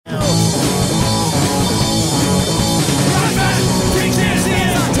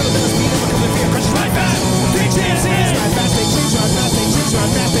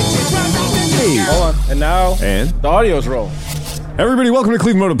And the audio's rolling. Everybody, welcome to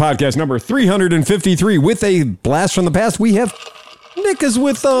Cleveland Motor Podcast number 353. With a blast from the past, we have Nick is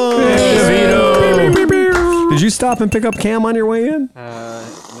with us. Did you stop and pick up Cam on your way in? No.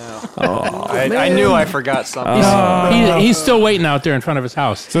 I knew I forgot something. He's still waiting out there in front of his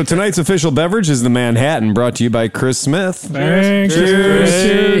house. So tonight's official beverage is the Manhattan, brought to you by Chris Smith. Thanks. Cheers.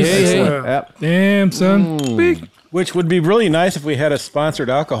 Hey. Yep. Damn, son. Which would be really nice if we had a sponsored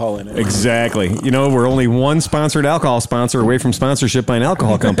alcohol in it. Exactly. You know, we're only one sponsored alcohol sponsor away from sponsorship by an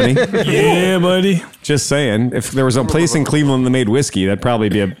alcohol company. Yeah, buddy. Just saying, if there was a place in Cleveland that made whiskey, that'd probably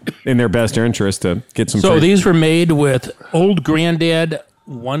be in their best interest to get some. So free. these were made with Old Granddad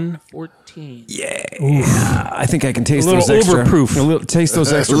 114. Yeah, I think I can taste A little those extra. overproof. Taste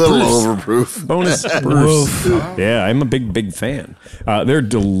those extra. A little proofs. overproof. Bonus proofs. Yeah, I'm a big fan. They're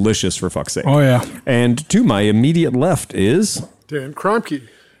delicious, for fuck's sake. Oh, yeah. And to my immediate left is Dan Kromke.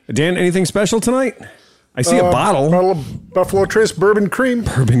 Dan. Anything special tonight? I see a bottle. Bottle of Buffalo Trace Bourbon Cream.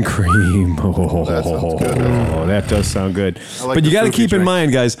 Bourbon cream. Oh, That sounds good. that does sound good. like But you the got to fruity keep in drink.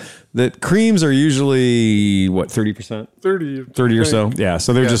 mind, guys, that creams are usually, what, 30%? 30. 30 or so. Yeah,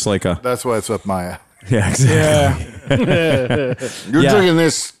 so they're just like a... That's why it's up Maya. Yeah, exactly. You're Yeah. drinking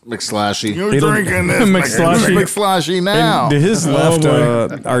this, McSlashy. You're It'll- drinking this, McSlashy. McSlashy now. To his left,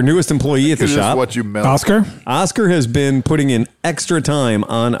 our newest employee at the This is shop, what you melt. Oscar? Oscar, has been putting in extra time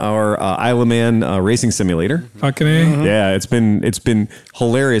on our Isle of Man racing simulator. Fucking A. Yeah, it's been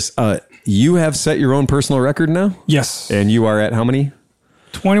hilarious. You have set your own personal record now, Yes. and you are at how many?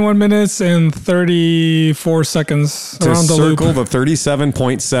 21 minutes and 34 seconds To around the circle loop. the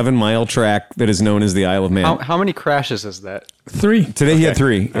 37.7 mile track that is known as the Isle of Man. How many crashes is that? 3. Today he had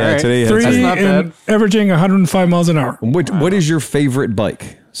 3. Yeah, right. today he had 3 That's not and bad. averaging 105 miles an hour. What is your favorite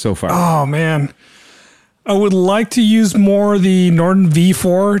bike so far? Oh, man. I would like to use more the Norton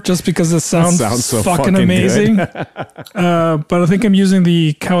V4 just because it sounds so fucking fucking amazing. But I think I'm using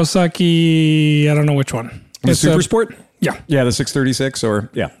the Kawasaki, I don't know which one. the It's a- Super Sport? Yeah. Yeah, the 636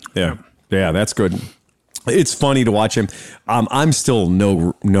 or yeah, that's good. It's funny to watch him. I'm still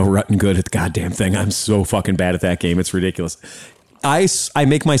no rutting good at the goddamn thing. I'm so fucking bad at that game. It's ridiculous. I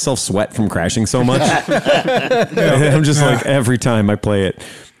make myself sweat from crashing so much. I'm just like every time I play it.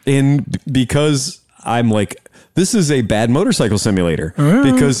 And because I'm like, this is a bad motorcycle simulator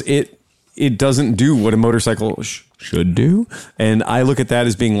because it doesn't do what a motorcycle should do. And I look at that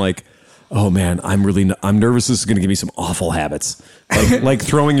as being like, oh man, I'm nervous. This is going to give me some awful habits, like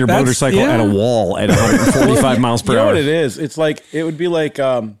throwing your motorcycle at a wall at 145 miles per You know hour. what it is? It's like, it would be like,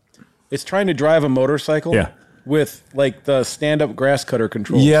 it's trying to drive a motorcycle with like the stand-up grass cutter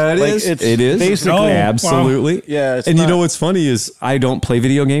controls. Yeah, it is. is. It is. Basically. Oh, Absolutely. wow. Yeah, it's and you not- know what's funny is I don't play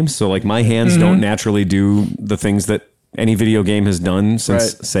video games, so like my hands don't naturally do the things that any video game has done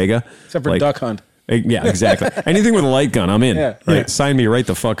since Sega. Except for Like, Duck Hunt. Yeah, exactly. Anything with a light gun, I'm in. Yeah. Right. Yeah. Sign me right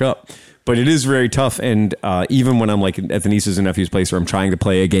the fuck up. But it is very tough. And even when I'm like at the nieces and nephews' place where I'm trying to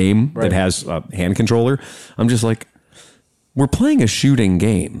play a game that has a hand controller, I'm just like, we're playing a shooting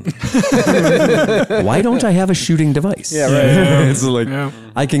game. Why don't I have a shooting device? Yeah, right. It's like,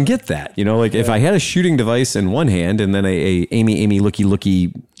 I can get that. You know, like if I had a shooting device in one hand and then a Amy looky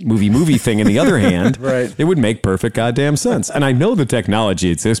movie thing in the other hand, Right. it would make perfect goddamn sense. And I know the technology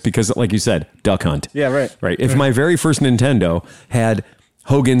exists because, like you said, Duck Hunt. Yeah, right. Right. If my very first Nintendo had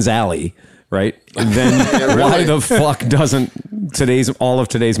Hogan's Alley, right, then why the fuck doesn't all of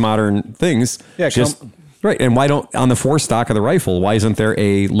today's modern things right? And why don't on the 4-stock of the rifle? Why isn't there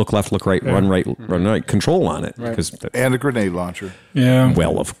a look left, look right, run right control on it? Because And a grenade launcher. Yeah.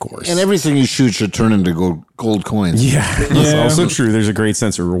 well, of course. And everything you shoot should turn into gold coins. Yeah, that's also true. There's a great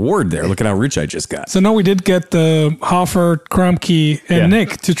sense of reward there. Look at how rich I just got. So now we did get the Hoffer, Kromke, and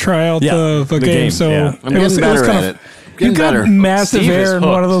Nick to try out the game. So yeah. I'm getting better at it. You got better. massive Steve is air in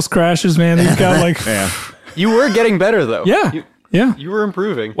one of those crashes, man. You've got like, You were getting better, though. yeah. You were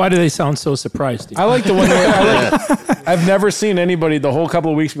improving. Why do they sound so surprised? Steve? I like the one that I've never seen anybody the whole couple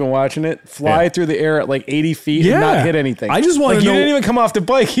of weeks we've been watching it fly through the air at like 80 feet and not hit anything. I just wanna like, know- you didn't even come off the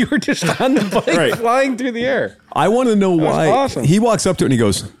bike. You were just on the bike flying through the air. I want to know why. awesome. He walks up to it and he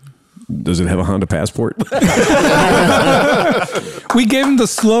goes, does it have a Honda Passport? We gave him the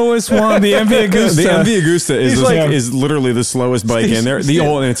slowest one, the MV Agusta. The MV Agusta like- is literally the slowest bike in there. The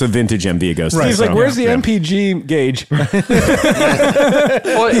old, and it's a vintage MV Agusta. He's so, like, where's the yeah. MPG gauge?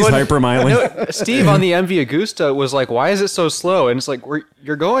 Well, He's when- hypermiling. no, Steve on the MV Agusta was like, "Why is it so slow?" And it's like,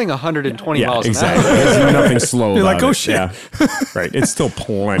 "You're going 120 Yeah, miles exactly. an hour." There's nothing slow You're about like, oh, it. shit. Yeah. Right. It's still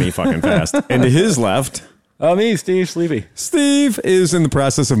plenty fucking fast. And to his left, Me, Steve, Sleepy. Steve is in the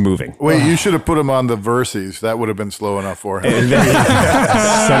process of moving. Wait, you should have put him on the Verses. That would have been slow enough for him. Center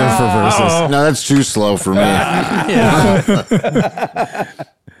for Versus. No, that's too slow for me.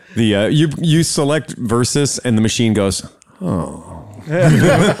 You select Versus, and the machine goes, One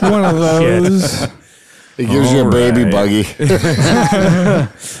of those. It gives you a baby buggy.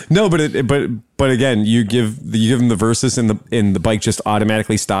 No, but again, you give them the Versus, and the bike just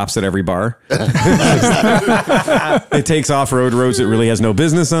automatically stops at every bar. It takes off roads it really has no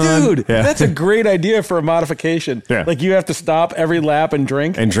business on. Dude, that's a great idea for a modification. Yeah. Like you have to stop every lap and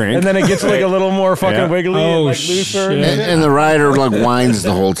drink. And drink. And then it gets like a little more fucking Yeah. wiggly and Oh, like looser. shit. And the rider like whines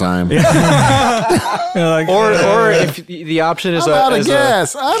the whole time. Or if the option is I'm out of is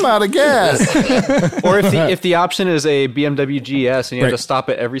gas. I'm out of gas. or if the option is a BMW GS and you have Right. to stop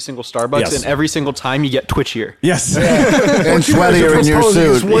at every single Starbucks, Yes. and every single time you get twitchier. Yes. And sweatier in your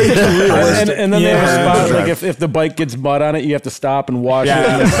suit. And then they have a Yeah. spot like if the bike gets mud on it, you have to stop and wash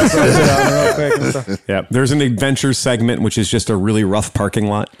Yeah. it. And rinse it out real quick and stuff. Yeah. There's an adventure segment, which is just a really rough parking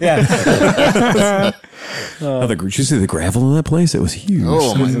lot. Yeah. Did you see the gravel in that place? It was huge.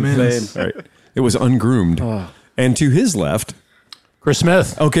 Oh, my Insane. Right. It was ungroomed. And to his left, Chris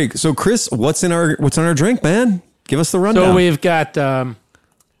Smith. okay, so Chris, what's in our drink, man? Give us the rundown. So we've got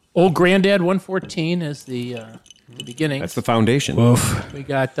Old Granddad 114 as the beginning. That's the foundation. We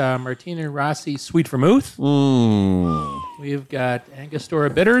got Martina Rossi Sweet Vermouth. We've got Angostura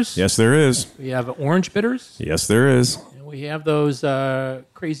Bitters. Yes, there is. We have Orange Bitters. Yes, there is. And we have those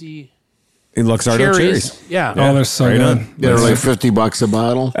crazy Luxardo cherries. Yeah. Oh, they're so Right good. on. They're like $50 a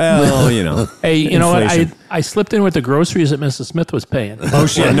bottle. Well, you know. Hey, you know what? Inflation. I slipped in with the groceries that Mrs. Smith was paying. Oh,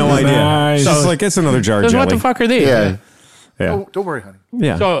 she had no idea. Nice. She's like, it's another jar of Because jelly. what the fuck are these? Yeah. Yeah. Oh, don't worry, honey.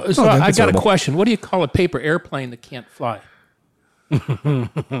 Yeah. So Oh, I that's got a horrible. question. What do you call a paper airplane that can't fly? A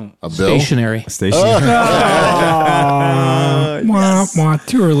bill. Stationary. Station. Wah, wah,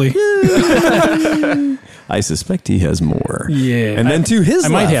 too early. I suspect he has more. Yeah. And then to his I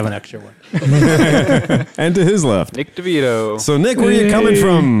left. might have an extra one. And to his left. Nick DeVito. So, Nick, where are you coming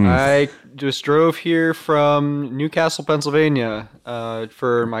from? I just drove here from Newcastle, Pennsylvania,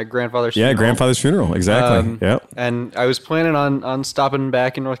 for my grandfather's Yeah, funeral. grandfather's funeral. Exactly. Yep. And I was planning on stopping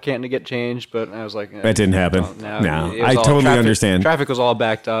back in North Canton to get changed, but I was like, That didn't happen. No, it was I all totally traffic- understand. Traffic was all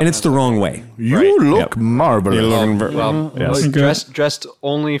backed up. And it's the wrong way. You look Yep. marvelous. You're looking Well, yes. dressed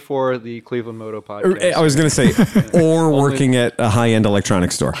only for the Cleveland Moto podcast. I was going to say, or working at a high-end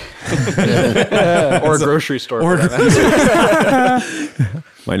electronics store. or a grocery store. Or- for that matter.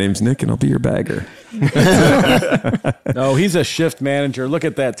 My name's Nick, and I'll be your bagger. No, he's a shift manager. Look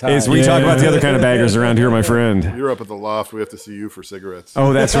at that tie. As we talk about the other kind of baggers around here, my friend. You're up at the loft. We have to see you for cigarettes.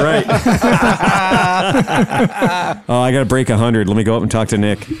 Oh, that's right. Oh, I got to break 100. Let me go up and talk to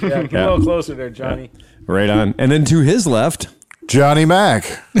Nick. Yeah, get a little closer there, Johnny. Right on. And then to his left, Johnny Mac.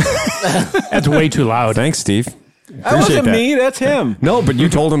 That's way too loud. thanks, Steve. That wasn't that. me. That's him. No, but you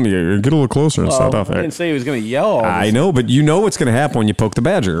told him you get a little closer and stuff. I didn't say he was going to yell. All I this. know, but you know what's going to happen when you poke the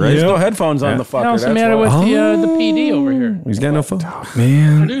badger, right? There's no headphones on the fucker. What's the that's matter why. with the PD over here? He's got no phone.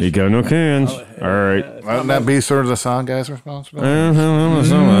 Man. He got no cans. All right. Wouldn't that be sort of the sound guy's responsibility?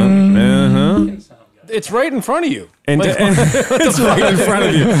 It's right in front of you. And it's right in front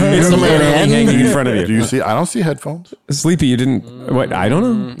of you. It's the man literally hanging in front of Do you. you see? I don't see headphones. Sleepy, you didn't. What? I don't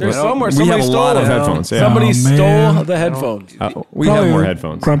know. There's somewhere. we Somebody have a stole lot of it. headphones. Yeah. Somebody Oh, stole man. the headphones. We have more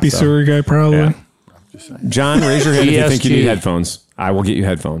headphones. Grumpy so. sewer guy, probably. Yeah. John, raise your hand if you think you need GSG. headphones. I will get you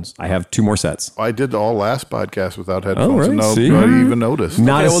headphones. I have 2 more sets. I did all last podcast without headphones, right, and see? nobody even noticed.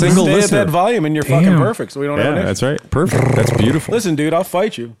 Not Okay, a well, single stay at listener. that volume, and you're fucking Damn. perfect. So we don't have an Yeah, issue. that's right. Perfect. That's beautiful. Listen, dude, I'll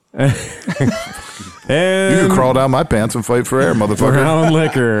fight you. You And can crawl down my pants and fight for air, motherfucker. brown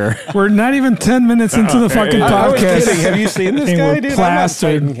liquor. We're not even 10 minutes into the fucking I was podcast. kidding. Have you seen this And guy, we're dude? I'm not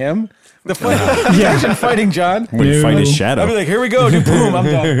plastered. fighting him. The fight. Imagine fighting John. When you fight his No. shadow. I'd be like, here we go, dude. Boom, I'm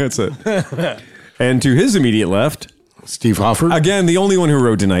done. That's it. And to his immediate left, Steve Hofford. again, the only one who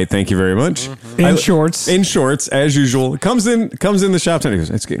rode tonight. Thank you very much. In shorts. In shorts, as usual. Comes in the shop tonight. He goes,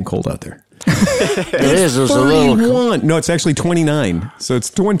 it's getting cold out there. It is. There's a little. 31. No, it's actually 29. So it's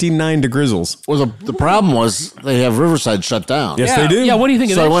 29 to grizzles. Well, the problem was they have Riverside shut down. Yes, they do. Yeah, what do you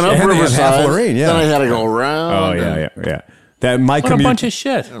think of So I that went shit? up And they have half Riverside. Lorraine, yeah. Then I had to go around. Oh, yeah. That my What a commute. bunch of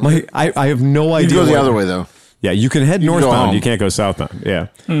shit. I have no You idea. go the what- other way though. Yeah, you can head can go northbound. home. You can't go southbound. Yeah.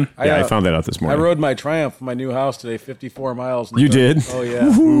 I found that out this I morning. rode my Triumph, my new house today, 54 miles. You did? Oh, yeah.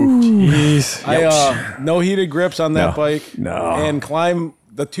 Jeez. I no heated grips on that No. bike. No. And climb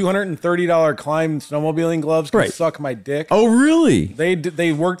the $230 climb snowmobiling gloves can Right. suck my dick. Oh, really?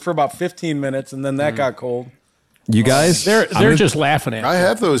 They worked for about 15 minutes, and then that got cold. You guys, They're just laughing at I you.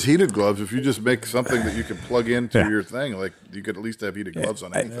 have those heated gloves. If you just make something that you can plug into your thing, like you could at least have heated gloves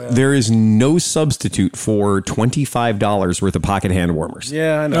on anything. there is no substitute for $25 worth of pocket hand warmers.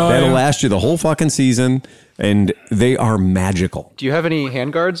 Yeah, I know. That'll last you the whole fucking season, and they are magical. Do you have any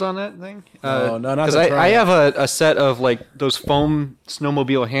handguards on that thing? No, not Because to try I it. have a set of like those foam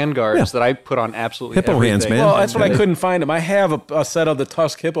snowmobile handguards Yeah. that I put on absolutely Hippo everything. hands, man. Well, that's what I couldn't find them. I have a set of the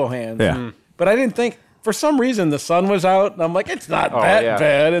Tusk Hippo hands. Yeah. But I didn't think, for some reason, the sun was out, and I'm like, it's not that yeah.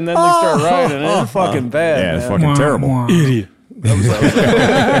 bad. And then we start riding, and it's fucking bad. Yeah, it's man. fucking terrible. Idiot.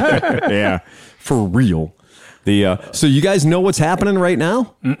 Yeah, for real. So you guys know what's happening right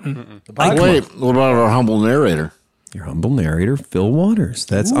now? Wait, what about our humble narrator? Your humble narrator, Phil Waters.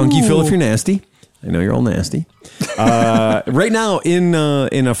 That's Unky Phil if you're nasty. I know you're all nasty. Right now in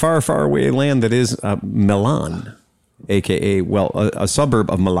a far, far away land that is Milan, a.k.a., a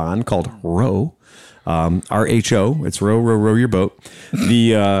suburb of Milan called Rho. RHO. It's row your boat. Is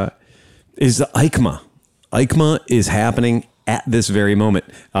the EICMA. EICMA is happening at this very moment.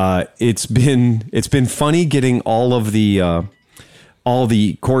 It's been funny getting all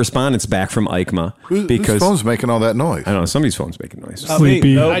the correspondence back from EICMA Whose phone's making all that noise? I don't know, somebody's phone's making noise.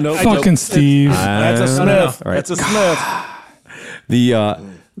 Sleepy. Nope. Fucking Steve. That's a Smith. all right. That's a Smith. The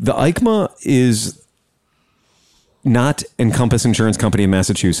EICMA is not Encompass Insurance Company in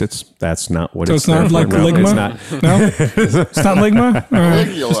Massachusetts. That's not what So it's it's not there like for. No, Ligma? It's not. No? It's not Ligma? All right.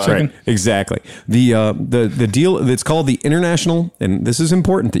 Just Right. Exactly. The deal that's called the International, and this is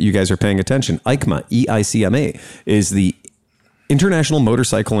important that you guys are paying attention. EICMA, EICMA, is the International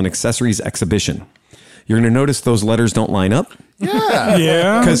Motorcycle and Accessories Exhibition. You're going to notice those letters don't line up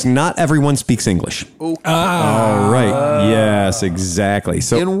Yeah. because not everyone speaks English. All right. Yes, exactly.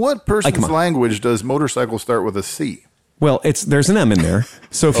 So In what person's EICMA. language does motorcycle start with a C? Well, there's an M in there.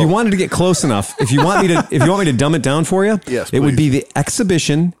 So if you wanted to get close enough, if you want me to dumb it down for you, Yes, it would be please. the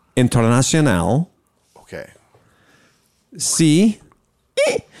Exhibition Internationale Okay. C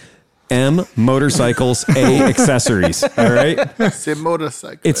M Motorcycles A Accessories. All right. C'est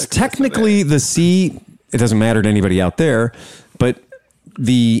motorcycle. It's technically the C. It doesn't matter to anybody out there, but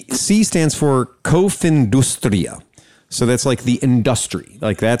the C stands for Confindustria. So that's like the industry.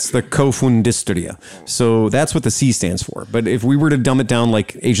 Like that's the Confindustria. So that's what the C stands for. But if we were to dumb it down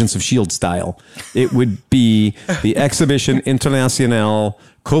like Agents of S.H.I.E.L.D. style, it would be the Exhibition Internationale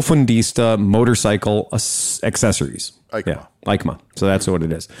Confundista Motorcycle Accessories. EICMA. Yeah, EICMA. So that's what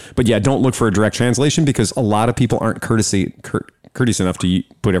it is. But yeah, don't look for a direct translation because a lot of people aren't courteous enough to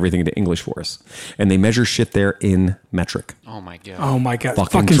put everything into English for us. And they measure shit there in metric. Oh my god. Oh my God.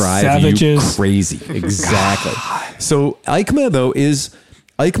 Fucking Fucking drive savages. you crazy. Exactly. So EICMA, though, is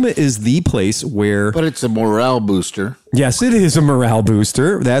the place where... But it's a morale booster. Yes, it is a morale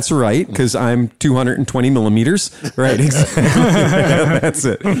booster. That's right, because I'm 220 millimeters. Right, exactly. That's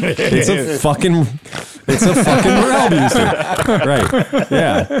it. It's a fucking morale booster. Right.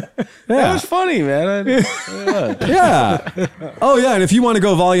 Yeah. That was funny, man. Yeah. Oh, yeah. And if you want to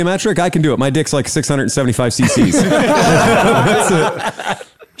go volumetric, I can do it. My dick's like 675 cc's. That's it.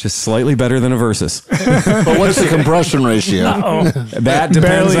 Just slightly better than a Versus. But what's the compression ratio? That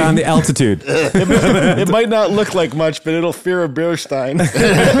depends on the altitude. It might not look like much, but it'll fear a Beerstein.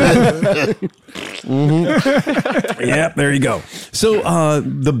 Yep, there you go. So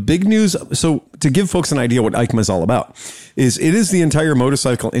the big news, so to give folks an idea what EICMA is all about, is it is the entire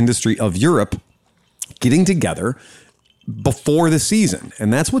motorcycle industry of Europe getting together before the season.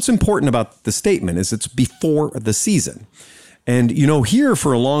 And that's what's important about the statement is it's before the season. And, you know, here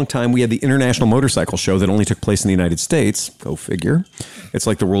for a long time, we had the International Motorcycle Show that only took place in the United States. Go figure. It's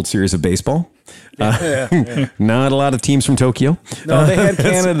like the World Series of Baseball. Not a lot of teams from Tokyo. No, they had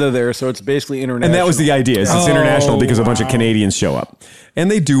Canada there, so it's basically international. And that was the idea. Is it's international because a bunch of Canadians show up. And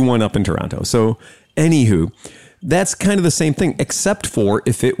they do one up in Toronto. So, anywho, that's kind of the same thing, except for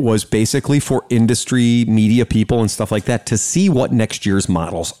if it was basically for industry, media people and stuff like that to see what next year's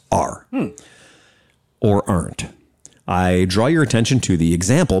models are or aren't. I draw your attention to the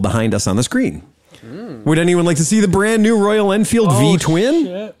example behind us on the screen. Would anyone like to see the brand new Royal Enfield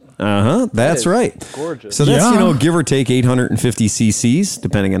V-Twin? That's right. Gorgeous. So that's, Yeah. you know, give or take 850 cc's,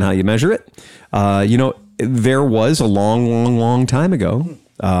 depending on how you measure it. You know, there was a long time ago,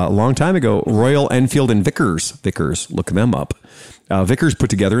 Royal Enfield and Vickers, look them up. Vickers put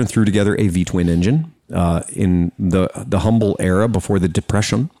together and threw together a V-twin engine in the humble era before the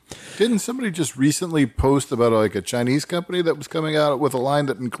Depression. Didn't somebody just recently post about like a Chinese company that was coming out with a line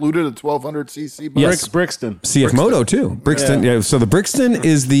that included a 1200cc bike? Yes. Brixton. CF Moto too. Brixton. Yeah. So the Brixton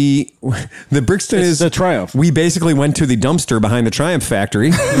is the Brixton is the Triumph. We basically went to the dumpster behind the Triumph factory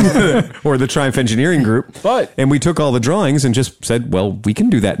or the Triumph Engineering Group, and we took all the drawings and just said, well, we can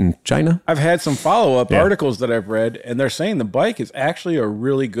do that in China. I've had some follow-up articles that I've read, and they're saying the bike is actually a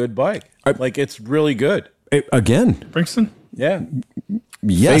really good bike. Like, it's really good. Again. Brixton? Yeah.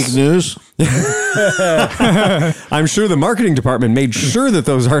 Yes. Fake news. I'm sure the marketing department made sure that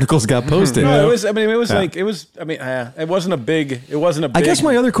those articles got posted. No, it was. I mean, it was like it was. I mean, it wasn't a big. It wasn't a big. I guess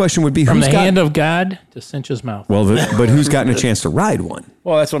my other question would be From who's the got, hand of God to Cinch's mouth. well, but who's gotten a chance to ride one?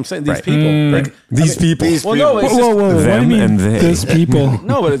 Well, that's what I'm saying. These people. Like, These people. well, no, it's just, What do Them you mean, and they. these people?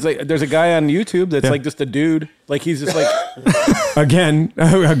 no, but it's like there's a guy on YouTube that's like just a dude. Like he's just like Again.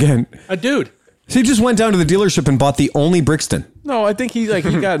 A dude. So he just went down to the dealership and bought the only Brixton. no. I think he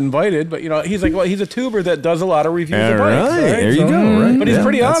got invited, but he's like he's a tuber that does a lot of reviews All of bikes. right, Right? there you go. Right, But he's Yeah,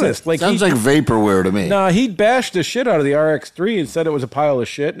 pretty that's honest. it. Like Sounds he, like vaporware to me. nah, he bashed the shit out of the RX-3 and said it was a pile of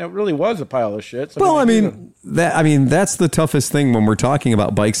shit, and it really was a pile of shit. So Well, I mean that's the toughest thing when we're talking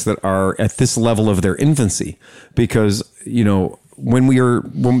about bikes that are at this level of their infancy, because when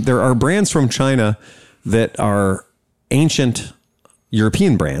there are brands from China that are ancient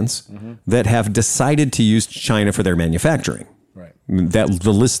European brands that have decided to use China for their manufacturing. Right. That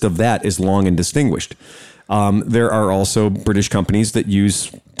the list of that is long and distinguished. There are also British companies that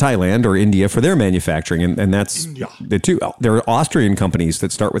use Thailand or India for their manufacturing, and that's the two. There are Austrian companies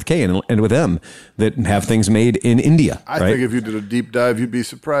that start with K and with M that have things made in India. I think if you did a deep dive, you'd be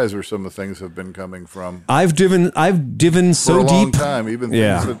surprised where some of the things have been coming from. I've dived For so a long deep. time, even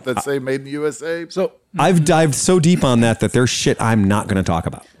things that say made in the USA. So I've dived so deep on that there's shit I'm not going to talk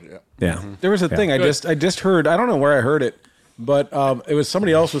about. Yeah. there was a thing I just heard. I don't know where I heard it, but it was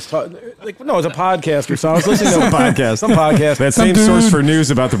somebody else was talking. Like no, it was a podcast or something. I was listening to some podcast. That same source for news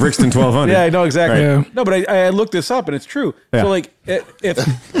about the Brixton 1200. Yeah, I know exactly. Right. No, but I looked this up and it's true. Yeah. So like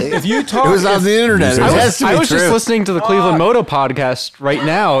if you talk, It was on the internet. It has to be I was true. just listening to the Cleveland Moto podcast right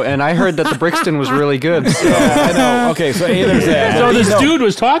now, and I heard that the Brixton was really good. Yeah, I know. Okay, so there's that. So But, this no. dude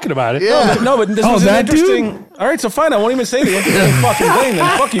was talking about it. Yeah. No, but this was an that dude? interesting. All right, so fine. I won't even say the interesting fucking thing.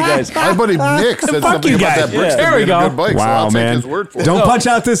 Then fuck you guys. My buddy Nick said something you about guys. that Brixton Yeah. There we being a go. good bike, so Wow, I'll man. take his word for it. Don't punch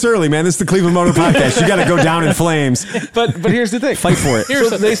out this early, man. This is the Cleveland Motor Podcast. You got to go down in flames. But here's the thing. Fight for it.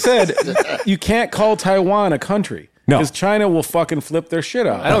 So they said you can't call Taiwan a country. No. Because China will fucking flip their shit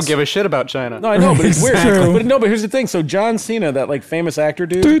out. I don't give a shit about China. No, I know, but it's weird. Exactly. But here's the thing. So John Cena, that like famous actor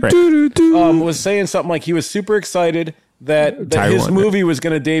dude, was saying something like he was super excited that his Taiwan. movie was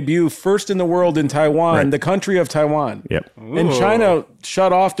going to debut first in the world in Taiwan, Right. the country of Taiwan. Yep. And China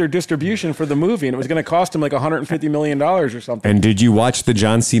shut off their distribution for the movie, and it was going to cost him like $150 million or something. And did you watch the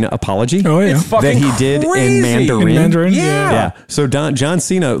John Cena apology? Oh, yeah. It's fucking that he did crazy. in Mandarin. In Mandarin? Yeah. Yeah. So John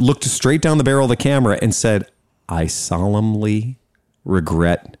Cena looked straight down the barrel of the camera and said, I solemnly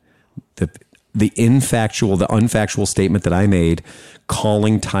regret the unfactual statement that I made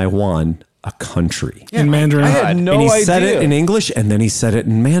calling Taiwan a country. In Mandarin. I had no and he idea. said it in English and then he said it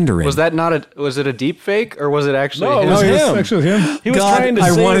in Mandarin. Was that not a? Was it a deep fake or was it actually? No, it his? was Oh, him. it's actually him. He was God, trying to I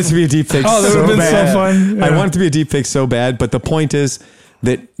save- want it to be a deep fake Oh, that so would have been bad. so fun. I Yeah. want it to be a deep fake so bad, but the point is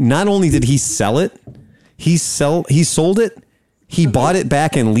that not only did he sell it, he sold it, he bought it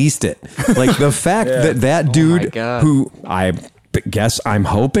back and leased it. Like the fact that dude God. who I guess I'm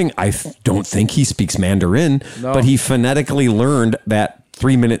hoping, I don't think he speaks Mandarin, but he phonetically learned that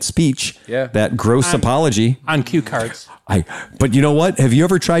 3-minute speech, that gross apology. On cue cards. But you know what? Have you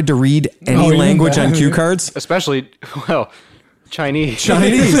ever tried to read any Oh, yeah, language on that- cue cards? Especially, Chinese.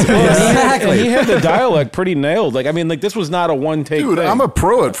 Chinese. And he had the dialect pretty nailed. Like, I mean, like this was not a one take. Dude, thing. I'm a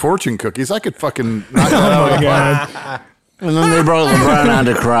pro at fortune cookies. I could fucking knock that out of the park. And then they brought LeBron on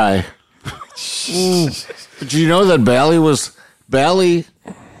to cry. But you know that Bali,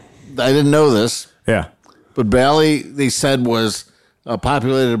 I didn't know this, Yeah. but Bali, they said, was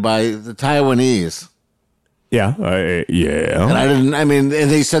populated by the Taiwanese. Yeah. Yeah. And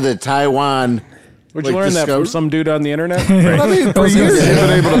they said that Taiwan. Where'd you learn that from? Some dude on the internet? I mean, for years you've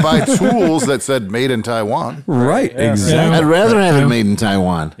been able to buy tools that said made in Taiwan. Right. Exactly. I'd rather have it made in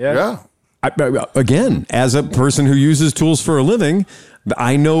Taiwan. Yeah. Again, as a person who uses tools for a living,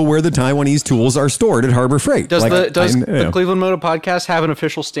 I know where the Taiwanese tools are stored at Harbor Freight. Does Like, the Cleveland Moto Podcast have an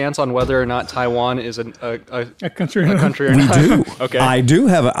official stance on whether or not Taiwan is a country. country or we not? do. Okay. I do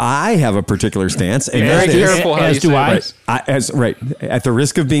have a particular stance. And Very that is- careful how As you do say I. this. At the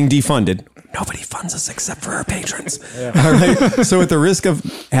risk of being defunded, nobody funds us except for our patrons. All right. So at the risk of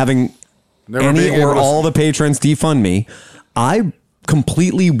having Never being any able or to- all the patrons defund me, I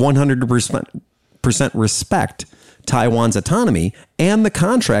completely 100% respect Taiwan's autonomy and the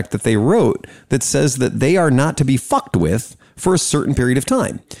contract that they wrote that says that they are not to be fucked with for a certain period of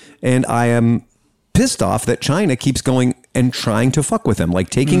time. And I am pissed off that China keeps going and trying to fuck with them, like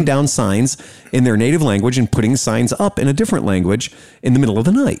taking down signs in their native language and putting signs up in a different language in the middle of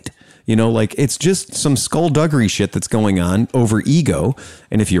the night. You know, like it's just some skullduggery shit that's going on over ego.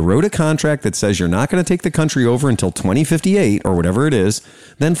 And if you wrote a contract that says you're not going to take the country over until 2058 or whatever it is,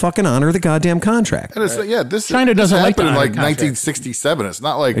 then fucking honor the goddamn contract. And it's this China this doesn't like to happened in honor like contracts. 1967. It's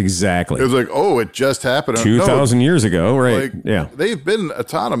not like Exactly. It was like, oh, it just happened 2,000 years ago, right? Like, yeah. they've been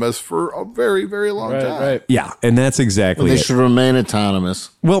autonomous for a very, very long time. Right. Yeah, and that's exactly They it. should remain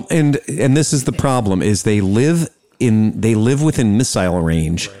autonomous. Well, and this is the problem is they live within missile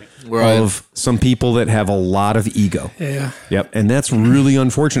range Right. of some people that have a lot of ego. Yeah. Yep, and that's really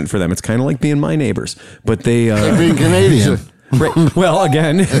unfortunate for them. It's kind of like being my neighbors, but they Being Canadian right, well,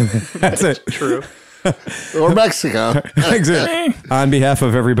 again, that's it. True. or Mexico. Exactly. On behalf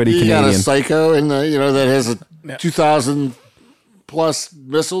of everybody You got a Canadian. psycho in the that has a 2,000 plus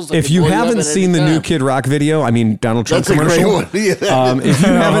missiles. that If can you blow up haven't at seen any the new time. Kid Rock video, I mean Donald Trump That's a great commercial. one. Yeah. If you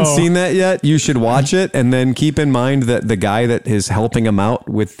haven't seen that yet, you should watch it, and then keep in mind that the guy that is helping him out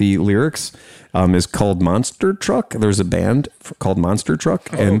with the lyrics is called Monster Truck. There's a band called Monster Truck,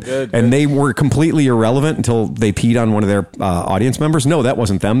 and they were completely irrelevant until they peed on one of their audience members. No, that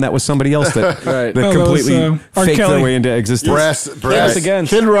wasn't them. That was somebody else that Right. that No, that was, completely R. faked Kelly. their way into existence. Brass again.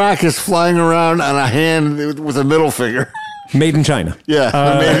 Kid Rock is flying around on a hand with a middle finger. Made in China. Yeah,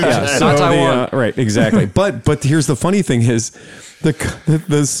 made in China. Not Taiwan. Right, exactly. But here's the funny thing is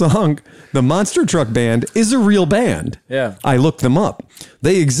the song, the Monster Truck Band is a real band. Yeah. I looked them up.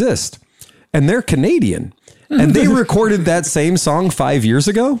 They exist. And they're Canadian. And they recorded that same song 5 years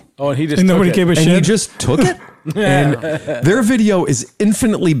ago. Oh, and he just And nobody took it. gave a And he shit. just took it. And their video is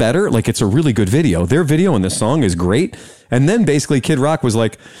infinitely better. Like, it's a really good video. Their video and the song is great. And then basically Kid Rock was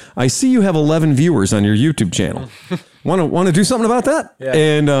like, I see you have 11 viewers on your YouTube channel. Want to do something about that? Yeah.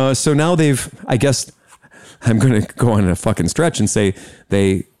 And so now I guess I'm going to go on a fucking stretch and say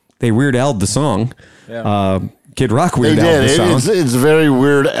they Weird Al'd the song. Yeah. Kid Rock They Weird Al'd the did. song. It's very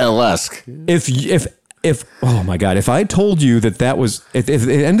Weird Al-esque. If oh my God, if I told you that was if at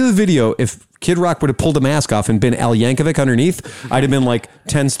the end of the video, if Kid Rock would have pulled a mask off and been Al Yankovic underneath, I'd have been like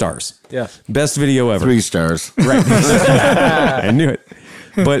 10 stars. Yeah. Best video ever. 3 stars. Right. I knew it.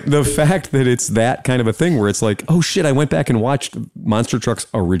 But the fact that it's that kind of a thing where it's like, oh shit, I went back and watched Monster Truck's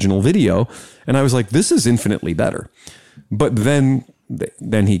original video and I was like, this is infinitely better. But then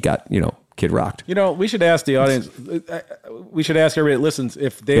he got, Kid Rocked. We should ask the audience. We should ask everybody that listens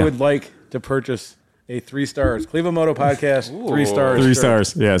if they would like to purchase a 3 stars Cleveland Moto Podcast. 3 stars. 3 shirt.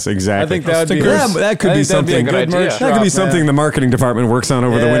 stars. Yes, exactly. I think that would be. that could be something. Good idea. merch That could drop, be something man. the marketing department works on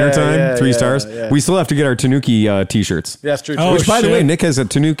over the Yeah, wintertime. yeah, 3 yeah, stars. yeah. We still have to get our Tanuki t-shirts. That's true. Oh, Which, by the shit. way, Nick has a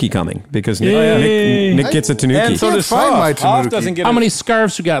Tanuki coming because Yay. Nick gets a Tanuki. And so Can't does find my Hoff. Hoff Tanuki. doesn't get How it. many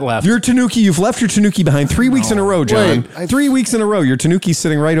scarves you got left? Your Tanuki, you've left your Tanuki behind 3 weeks in a row, John. Wait, 3 weeks in a row. Your Tanuki's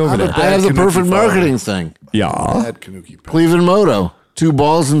sitting right over there. I have the Tanuki perfect follower. marketing thing. Yeah. Bad Kanuki pen. Cleveland Moto. 2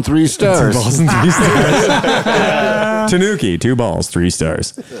 balls and 3 stars. 2 balls and 3 stars. Tanuki, 2 balls, 3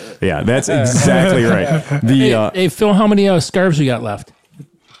 stars. Yeah, that's exactly right. The Hey, Phil, how many scarves you got left?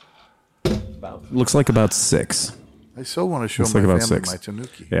 looks like about 6. I so want to show Looks my like about family 6. my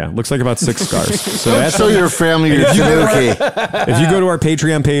Tanuki. Yeah, looks like about 6 scarves. So that's Show your family your Tanuki. if you go to our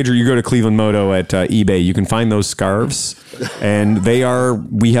Patreon page or you go to Cleveland Moto at eBay, you can find those scarves. And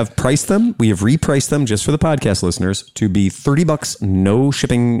we have priced them. We have repriced them just for the podcast listeners to be $30, no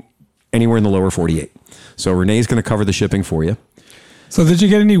shipping anywhere in the lower 48. So Renee's going to cover the shipping for you. So did you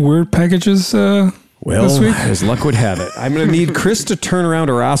get any weird packages Well, this week? as luck would have it, I'm going to need Chris to turn around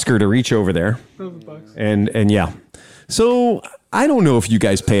or Oscar to reach over there. And yeah. So I don't know if you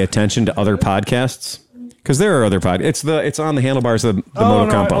guys pay attention to other podcasts because there are other podcasts. It's on the handlebars of the Moto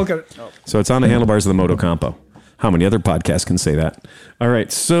Campo. Okay. So it's on the handlebars of the Moto Campo. How many other podcasts can say that? All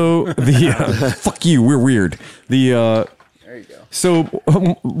right. So the fuck you. We're weird. There you go. So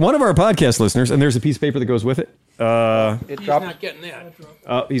one of our podcast listeners, and there's a piece of paper that goes with it. He's not getting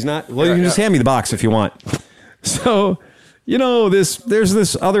that. He's not. Well, you can just hand me the box if you want. So, there's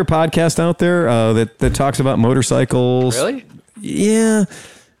this other podcast out there that talks about motorcycles. Really? Yeah.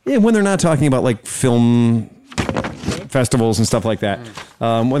 When they're not talking about like film festivals and stuff like that.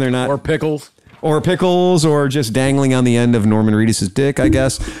 When they're not Or pickles. or just dangling on the end of Norman Reedus's dick, I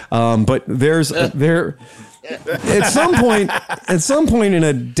guess. But at some point in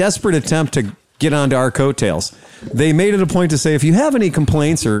a desperate attempt to get onto our coattails, they made it a point to say, if you have any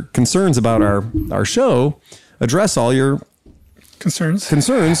complaints or concerns about our show, address all your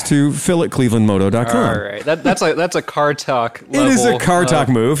Concerns. to phil@clevelandmoto.com. All right, that's a car talk. It is a car talk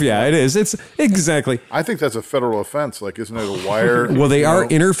move. Yeah, it is. It's exactly. I think that's a federal offense. Like, isn't it a wire? Well, they are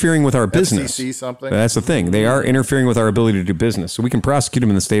interfering with our business. FCC something? That's the thing. They are interfering with our ability to do business. So we can prosecute them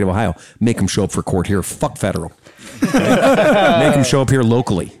in the state of Ohio. Make them show up for court here. Fuck federal. Make them show up here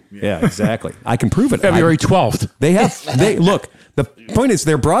locally. Yeah, exactly. I can prove it. February 12th. They look. The point is,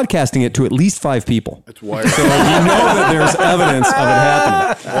 they're broadcasting it to at least 5 people. It's wire. So you know that there's evidence of it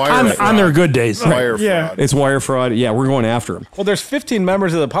happening. Wire fraud. On their good days. Wire Yeah. fraud. It's wire fraud. Yeah, we're going after them. Well, there's 15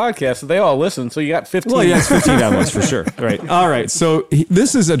 members of the podcast, so they all listen. So you got 15. Well, yeah, it's 15 downloads for sure. Right. All right. So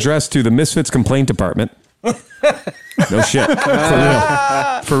this is addressed to the Misfits Complaint Department. No shit.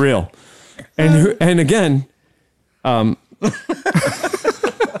 For real. And again, can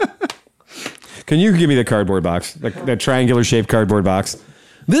you give me the cardboard box, that triangular shaped cardboard box?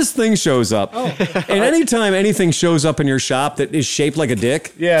 This thing shows up, and anytime anything shows up in your shop that is shaped like a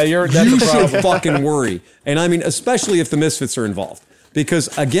dick, Yeah, that's you a should problem. fucking worry. And I mean, especially if the Misfits are involved,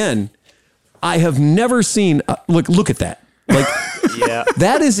 because again, I have never seen. Look at that. Like, Yeah.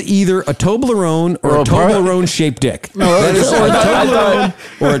 that is either a Toblerone or a a part- Toblerone shaped dick. That is a Toblerone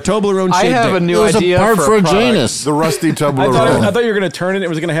or a Toblerone I shaped have a dick. new It was idea a part for for a a product. Janus. The rusty I Toblerone. thought you were going to turn it. It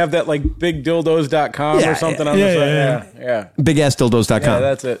was going to have that like bigdildos.com Yeah, or something on yeah, the side. yeah. Yeah. BigAssDildos.com. Yeah,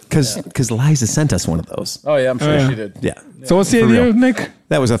 that's it. Because Liza sent us one of those. Oh, yeah, I'm sure she did. Yeah. So what's the For idea, real. Nick?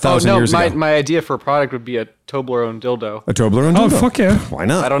 That was 1,000 years ago. my idea for a product would be a Toblerone dildo. A Toblerone Oh, dildo. fuck yeah. Why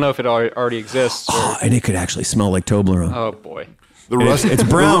not? I don't know if it already exists. Or, And it could actually smell like Toblerone. oh boy. The rusty, It's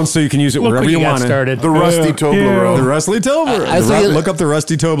brown, so you can use it Look wherever what you you got want it. started. the rusty Toblerone. The Rusty Toblerone. I think it- Look up the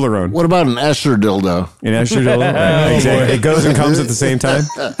Rusty Toblerone. What about an Escher dildo? An extra dildo. Right, exactly. It goes and comes at the same time.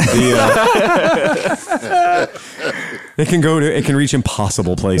 It can reach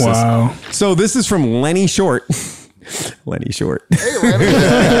impossible places. Wow. So this is from Lenny Short. Lenny Short.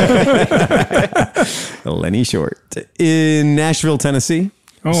 Lenny Short in Nashville, Tennessee.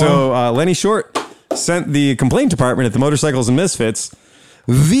 Oh, So Lenny Short sent the complaint department at the Motorcycles and Misfits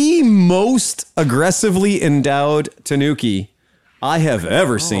the most aggressively endowed Tanuki I have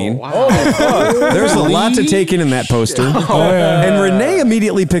ever seen. There's a lot to take in that poster. And Renee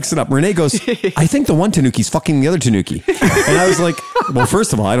immediately picks it up. Renee goes, I think the one Tanuki's fucking the other Tanuki. And I was like, well,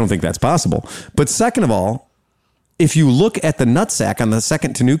 first of all, I don't think that's possible. But second of all, if you look at the nutsack on the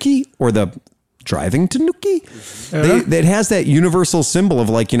second Tanuki or the driving Tanuki, it has that universal symbol of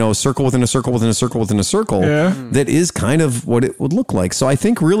like, a circle within a circle within a circle within a circle. Yeah. That is kind of what it would look like. So I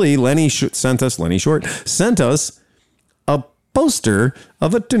think really Lenny Short sent us a poster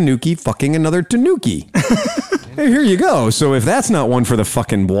of a Tanuki fucking another Tanuki. Hey, here you go. So if that's not one for the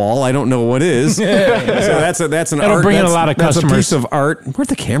fucking wall, I don't know what is. So that's an That'll art. bring in a that's- lot of That's a customers. piece of art. Where'd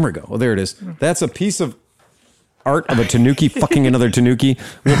the camera go? Oh, there it is. That's a piece of art of a Tanuki fucking another Tanuki.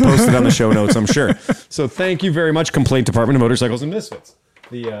 We'll post it on the show notes, I'm sure. So thank you very much, Complaint Department of Motorcycles and Misfits.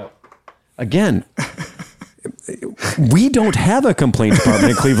 Again, we don't have a complaint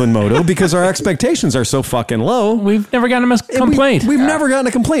department at Cleveland Moto because our expectations are so fucking low. We've never gotten a complaint. We've never gotten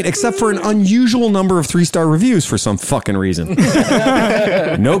a complaint except for an unusual number of 3-star reviews for some fucking reason.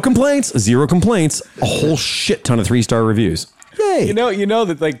 No complaints, 0 complaints, a whole shit ton of 3-star reviews. Yay. You know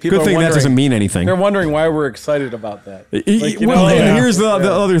that like people Good are thing that wondering, doesn't mean anything. They're wondering why we're excited about that. Like, And here's the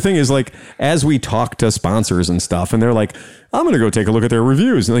other thing is like, as we talk to sponsors and stuff, and they're like, I'm going to go take a look at their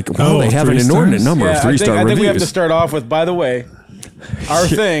reviews. And like, well, they have an 3 inordinate stars? number of 3-star I think we have to reviews. start off with, by the way, our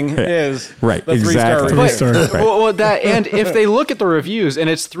thing is Right, the 3-star exactly. review. 3 star. Well, that and if they look at the reviews and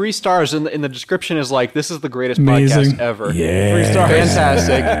it's 3 stars and the description is like, this is the greatest Amazing. podcast ever. Yeah. 3 stars.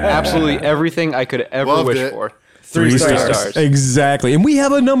 Fantastic. Absolutely everything I could ever Loved wish it. for. 3 Three stars. stars. Exactly. And we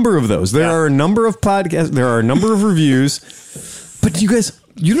have a number of those. There are a number of podcasts. There are a number of reviews. But you guys,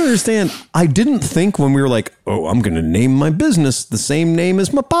 you don't understand. I didn't think when we were like, oh, I'm going to name my business the same name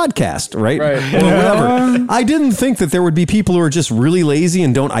as my podcast, right? Right. Or whatever. I didn't think that there would be people who are just really lazy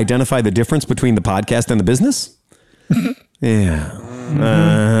and don't identify the difference between the podcast and the business. Yeah.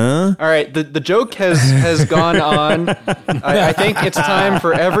 Uh-huh. All right, the joke has gone on. I think it's time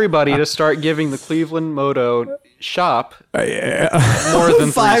for everybody to start giving the Cleveland Moto shop more than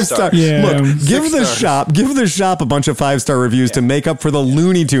 3 5 star. stars. Yeah. Look, give the stars. shop a bunch of 5-star reviews to make up for the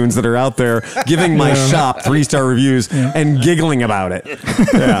Looney Tunes that are out there giving my shop 3-star reviews and giggling about it.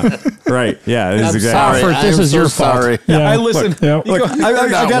 Yeah. Right. Yeah. This is exactly. Alfred, this I'm is so your fault. sorry. Yeah. I listen. Yep. Look, I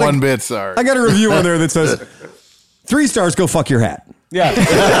Not got one bit sorry. I got a review on there that says 3 stars, go fuck your hat. Yeah.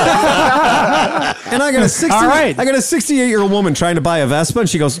 And I got a All right. I got a 68-year-old woman trying to buy a Vespa, and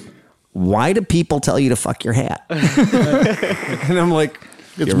she goes, "Why do people tell you to fuck your hat?" And I'm like,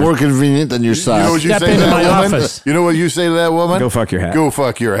 It's more convenient than your You know sock. what you Step say to into my that woman? office. You know what you say to that woman? Go fuck your hat. Go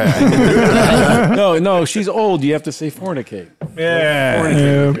fuck your hat. No, she's old. You have to say fornicate.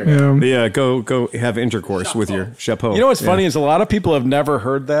 Yeah, go have intercourse with your chapeau. You know what's funny is a lot of people have never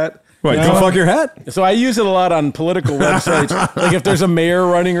heard that. What, go fuck your hat? So I use it a lot on political websites. Like if there's a mayor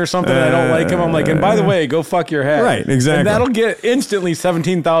running or something and I don't like him, I'm like, and by the way, go fuck your hat. Right, exactly. And that'll get instantly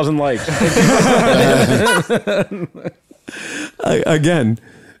 17,000 likes. Again.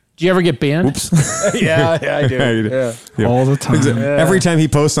 Do you ever get banned? yeah, I do. Yeah. Yeah. All the time. Every time he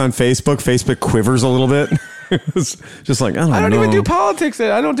posts on Facebook, Facebook quivers a little bit. It's just like, I don't know. even do politics.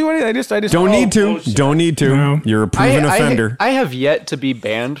 I don't do anything. I just Don't need to. Don't need to. No. You're a proven offender. I have yet to be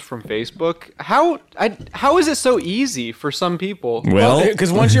banned from Facebook. How is it so easy for some people? Well,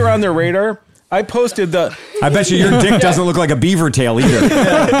 Because once you're on their radar, I posted the. I bet you your dick doesn't look like a beaver tail either.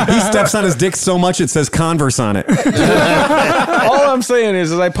 He steps on his dick so much it says Converse on it. All I'm saying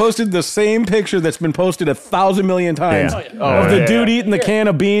is I posted the same picture that's been posted 1,000 million times of the dude eating the can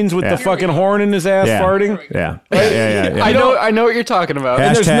of beans with the fucking horn in his ass farting. Yeah. Yeah. I know what you're talking about.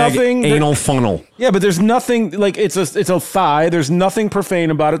 And there's Hashtag nothing anal funnel. Yeah, but there's nothing like it's a thigh. There's nothing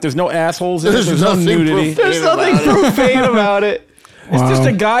profane about it. There's no assholes in it. There's There's no nothing nudity. profane. There's nothing profane about it. It's just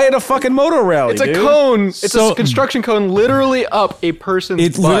a guy at a fucking moto rally. It's a dude. cone. It's a construction cone literally up a person's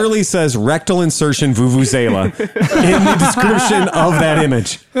It butt. literally says rectal insertion vuvuzela in the description of that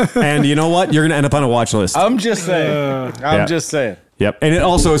image. And you know what? You're going to end up on a watch list. I'm just saying. I'm just saying. Yep. And it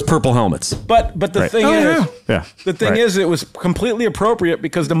also is purple helmets. But the Right. thing is, Yeah. the thing is, it was completely appropriate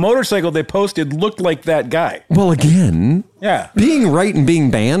because the motorcycle they posted looked like that guy. Well, again, Yeah. being right and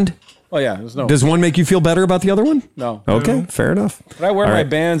being banned, Oh yeah. There's no. does one make you feel better about the other one? No. Okay, fair enough. But I wear All my right.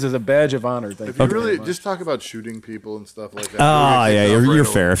 bands as a badge of honor. Thank If you. you really just talk about shooting people and stuff like that. Ah, yeah, you're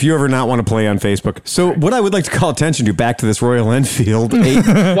fair. If you ever not want to play on Facebook. So what I would like to call attention to, back to this Royal Enfield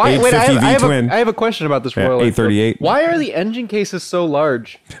 850 V-twin. I have a question about this Yeah, Royal 838. Enfield. Why are the engine cases so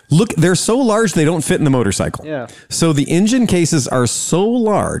large? Look, they're so large they don't fit in the motorcycle. Yeah. So the engine cases are so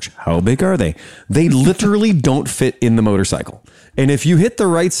large. How big are they? They literally don't fit in the motorcycle. And if you hit the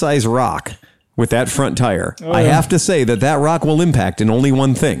right size rock with that front tire, I have to say that rock will impact in only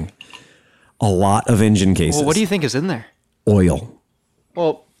one thing. A lot of engine cases. Well, what do you think is in there? Oil.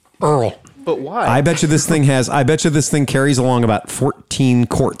 Well, Earl. but why? I bet you this thing carries along about 14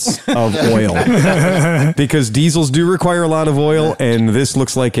 quarts of oil. Because diesels do require a lot of oil, and this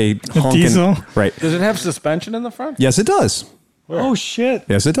looks like a honkin', diesel? Right. Does it have suspension in the front? Yes, it does. Oh, shit.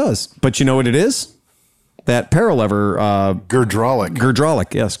 Yes, it does. But you know what it is? That paralever Gerdrolic.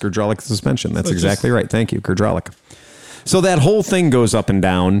 Gerdrolic suspension. That's exactly right. Thank you, Gerdrolic. So that whole thing goes up and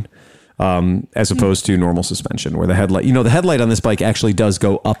down, as opposed to normal suspension, where the headlight on this bike actually does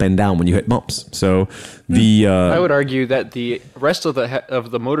go up and down when you hit bumps. So I would argue that the rest of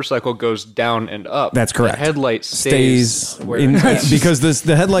the motorcycle goes down and up. That's correct. The headlight stays where because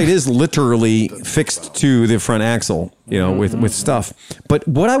the headlight is literally fixed to the front axle, with stuff. But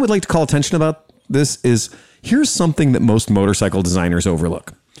what I would like to call attention about this is, here's something that most motorcycle designers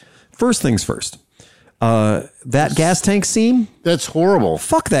overlook. First things first, that gas tank seam, That's horrible.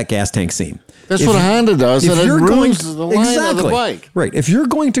 fuck that gas tank seam. That's what a Honda does, and it ruins the line of the Exactly. bike. Right. If you're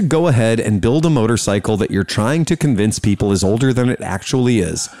going to go ahead and build a motorcycle that you're trying to convince people is older than it actually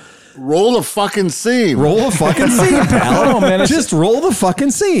is, Roll the fucking seam. roll the fucking seam, pal. No, man, just roll the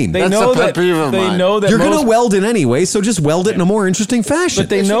fucking seam. They That's know a pet that peeve of they mine. know that You're going most, to weld it anyway, so just weld it in a more interesting fashion. but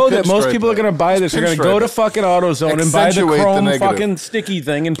they They know should that most pinstripe people are it. going to buy this. They're going to go Pinstripe to it. fucking AutoZone and buy the Accentuate the chrome negative. fucking sticky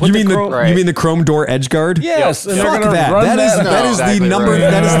thing and put you mean the chrome. you mean the chrome door edge guard? Yes, and they're Fuck going to that. run That is exactly the number. right.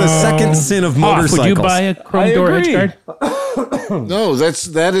 That is the second sin of motorcycles. Would you buy a chrome I door agree. edge guard? No,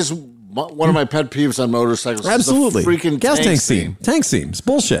 that is one of my pet peeves on motorcycles. Absolutely. The freaking gas tank seam. Tank seams.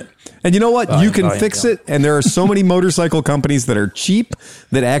 Bullshit. And you know what? You can fix it. And there are so many motorcycle companies that are cheap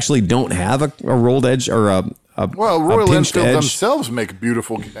that actually don't have a rolled edge or a Royal pinched Enfield edge. themselves make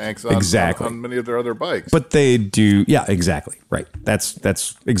beautiful tanks on, Exactly. on many of their other bikes. But they do, yeah, exactly, right. That's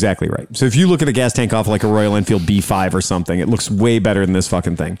exactly right. So if you look at a gas tank off like a Royal Enfield B5 or something, it looks way better than this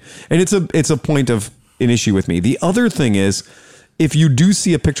fucking thing. And it's a point of an issue with me. The other thing is, if you do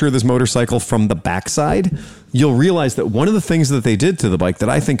see a picture of this motorcycle from the backside, you'll realize that one of the things that they did to the bike that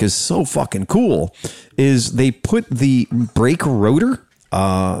I think is so fucking cool is they put the brake rotor.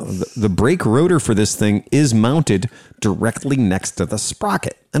 The brake rotor for this thing is mounted directly next to the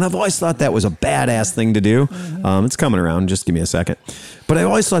sprocket. And I've always thought that was a badass thing to do. It's coming around. Just give me a second. But I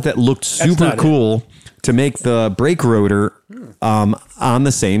always thought that looked super not cool to make the brake rotor on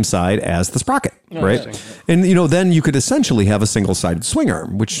the same side as the sprocket, right? And then you could essentially have a single-sided swing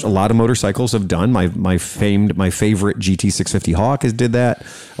arm, which a lot of motorcycles have done. My favorite GT650 Hawk did that.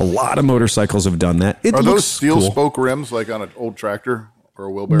 A lot of motorcycles have done that. Are those steel spoke rims like on an old tractor or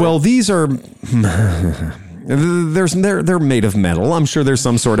a wheelbarrow? Well, these are. They're made of metal. I'm sure there's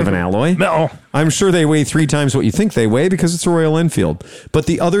some sort of an alloy. No. I'm sure they weigh 3 times what you think they weigh because it's a Royal Enfield. But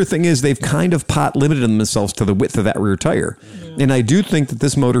the other thing is they've kind of pot limited themselves to the width of that rear tire. And I do think that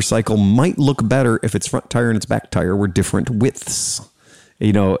this motorcycle might look better if its front tire and its back tire were different widths.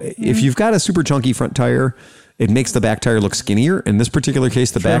 If you've got a super chunky front tire, it makes the back tire look skinnier. In this particular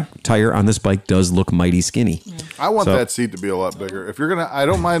case, the back tire on this bike does look mighty skinny. I want that seat to be a lot bigger. If you're gonna, I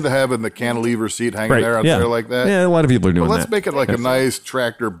don't mind having the cantilever seat hanging there out there like that. Yeah, a lot of people are doing that. Let's make it like a nice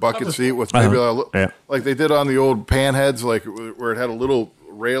tractor bucket seat with maybe like they did on the old Panheads, like where it had a little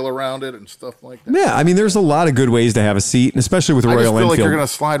rail around it and stuff like that. Yeah, I mean, there's a lot of good ways to have a seat, and especially with a Royal Enfield. I just feel like you're going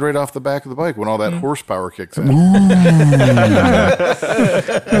to slide right off the back of the bike when all that horsepower kicks in.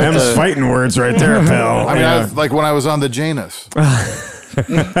 Them's fighting words right there, pal. I mean, like when I was on the Janus.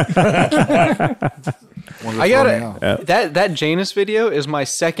 I got it. That Janus video is my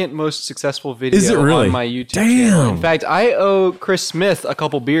second most successful video on my YouTube channel. In fact, I owe Chris Smith a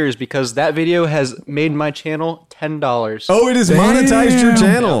couple beers because that video has made my channel $10. Oh, it has monetized your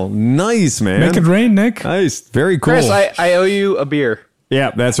channel. Nice, man. Make it rain, Nick. Nice. Very cool. Chris, I owe you a beer.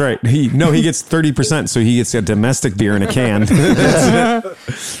 Yeah, that's right. He gets 30%, so he gets a domestic beer in a can.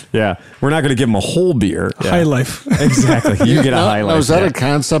 Yeah, we're not going to give him a whole beer. Yeah. High life. Exactly. You get a high life. Is that a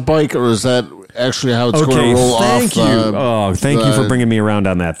concept bike, or is that actually how it's going to roll thank off? You. Thank you for bringing me around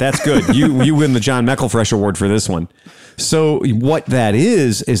on that. That's good. You win the John Meckelfresh Award for this one. So what that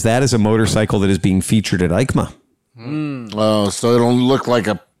is that is a motorcycle that is being featured at EICMA. Oh, so it'll look like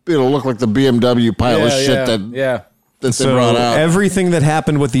the BMW pile of shit that they brought out. Everything that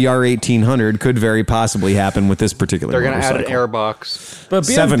happened with the R1800 could very possibly happen with this particular They're motorcycle. going to add an airbox. But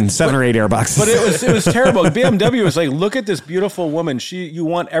seven or eight airboxes. But it was terrible. BMW was like, look at this beautiful woman. You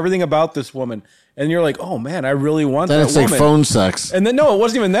want everything about this woman. And you're like, oh man, I really want that woman. Then it's like phone sex. And then no, it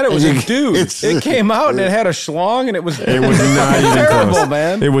wasn't even that. It was a dude. It came out and it had a schlong and it was not even terrible, close.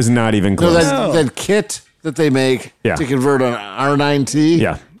 Man. It was not even close. That kit that they make to convert an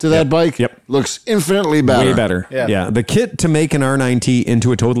R9T to that bike looks infinitely better. Way better. Yeah. The kit to make an R9T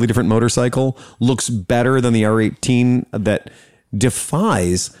into a totally different motorcycle looks better than the R18 that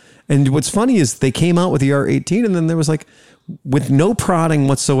defies. And what's funny is they came out with the R18 and then there was like, with no prodding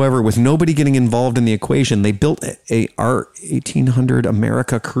whatsoever, with nobody getting involved in the equation, they built a R1800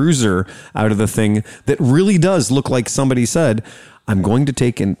 America Cruiser out of the thing that really does look like somebody said, I'm going to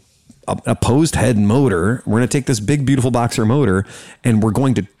take a opposed head motor. We're going to take this big, beautiful boxer motor and we're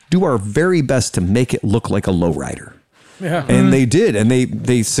going to do our very best to make it look like a lowrider. Yeah. And they did. And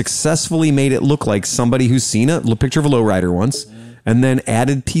they successfully made it look like somebody who's seen a picture of a lowrider once and then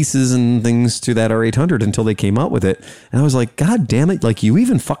added pieces and things to that R800 until they came out with it. And I was like, God damn it. Like, you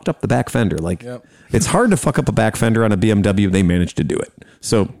even fucked up the back fender. Like, it's hard to fuck up a back fender on a BMW. They managed to do it.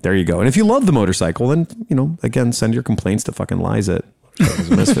 So there you go. And if you love the motorcycle, then, again, send your complaints to fucking Lies at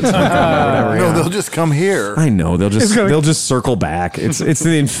Misfits. No, they'll just come here. I know. They'll just circle back. It's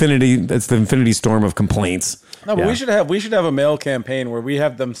the infinity storm of complaints. No, but we should have a mail campaign where we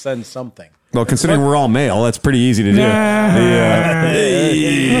have them send something. Well, considering we're all male, that's pretty easy to do.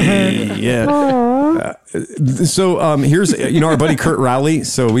 So here's our buddy Kurt Rowley.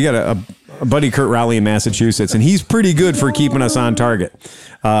 So we got a buddy Kurt Rowley in Massachusetts, and he's pretty good for keeping us on target.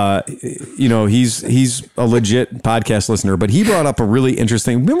 He's a legit podcast listener, but he brought up a really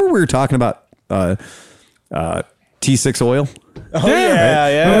interesting. Remember we were talking about T6 oil? Oh,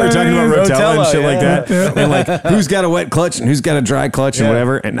 yeah. We were talking about Rotella and shit like that. Yeah. And like, who's got a wet clutch and who's got a dry clutch and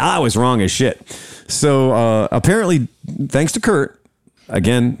whatever. And I was wrong as shit. So apparently, thanks to Kurt,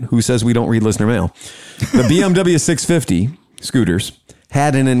 again, who says we don't read listener mail, the BMW 650 scooters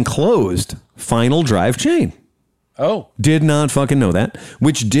had an enclosed final drive chain. Oh. Did not fucking know that,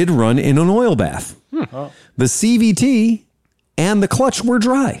 which did run in an oil bath. The CVT and the clutch were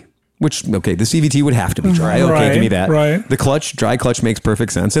dry. Which, the CVT would have to be dry. Okay, give me that. Right. The dry clutch makes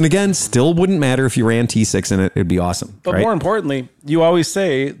perfect sense. And again, still wouldn't matter if you ran T6 in it. It'd be awesome. But more importantly, you always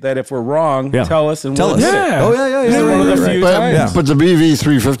say that if we're wrong, tell us and we'll admit it. Oh, yeah. One of the few times. But the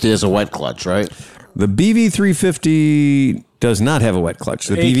BV350 has a wet clutch, right? The BV350 does not have a wet clutch.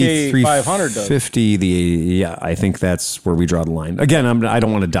 The BV500 does. I think that's where we draw the line. Again, I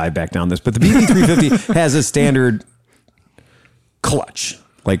don't want to dive back down this, but the BV350 has a standard clutch.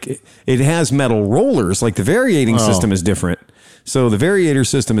 Like it has metal rollers, like the variating system is different, So the variator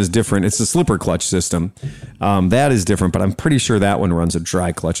system is different. It's a slipper clutch system. That is different, but I'm pretty sure that one runs a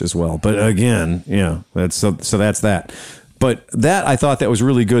dry clutch as well. But again, that's so that's that. But that I thought that was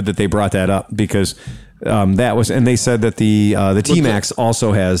really good that they brought that up because that was, and they said that the T-Max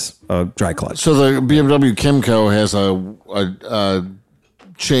also has a dry clutch. So the BMW Kymco has a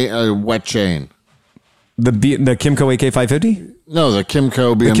wet chain. The Kymco AK550? No, the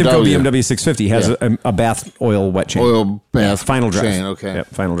Kymco BMW. The Kymco BMW 650 has a bath oil wet chain. Oil bath final drive. chain, okay. Yep,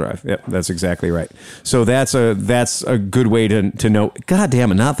 final drive. Yep, that's exactly right. So that's a good way to know. God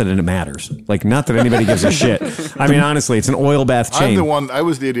damn it, not that it matters. Like, not that anybody gives a shit. I mean, honestly, it's an oil bath chain. I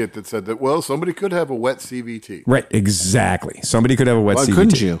was the idiot that said that, well, somebody could have a wet CVT. Right, exactly. Somebody could have a wet CVT. Why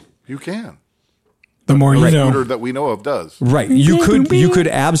couldn't you? You can. The more you know. Scooter that we know of does. Right. You could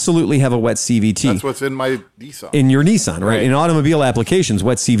absolutely have a wet CVT. That's what's in my Nissan. In your Nissan, right? In automobile applications,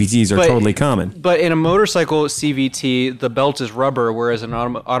 wet CVTs are totally common. But in a motorcycle CVT, the belt is rubber, whereas an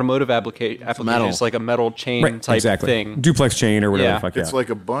automotive application is like a metal chain type thing. Duplex chain or whatever the fuck. It's like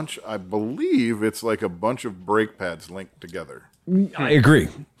a bunch, I believe it's like a bunch of brake pads linked together. I agree.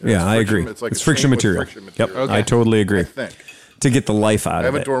 I agree. It's like friction material. Yep, okay. I totally agree. I think. To get the life out of it. I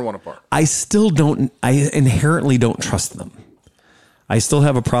haven't torn one apart. I inherently don't trust them. I still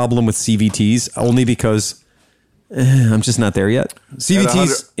have a problem with CVTs only because I'm just not there yet.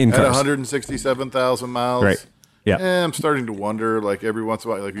 CVTs in cars. At 167,000 miles. Right. Yeah. I'm starting to wonder, like every once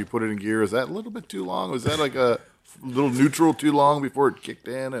in a while, like if you put it in gear, is that a little bit too long? Was that like a little neutral too long before it kicked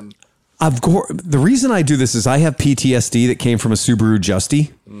in? And the reason I do this is I have PTSD that came from a Subaru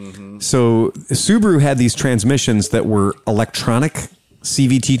Justy. Mm-hmm. So Subaru had these transmissions that were electronic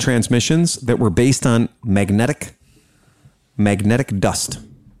CVT transmissions that were based on magnetic dust.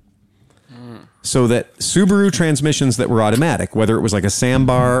 So that Subaru transmissions that were automatic, whether it was like a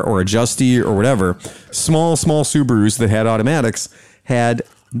Sambar or a Justy or whatever, small Subarus that had automatics had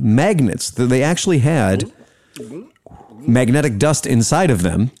magnets that they actually had magnetic dust inside of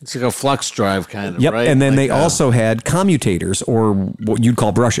them. It's like a flux drive kind of, right? And then like they also had commutators or what you'd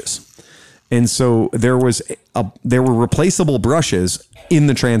call brushes. And so there were replaceable brushes in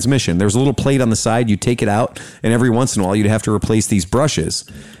the transmission. There's a little plate on the side. You take it out, and every once in a while you'd have to replace these brushes.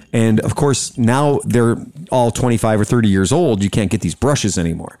 And of course, now they're all 25 or 30 years old. You can't get these brushes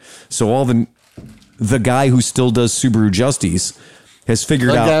anymore. So all the guy who still does Subaru Justies has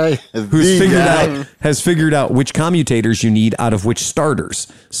figured out which commutators you need out of which starters.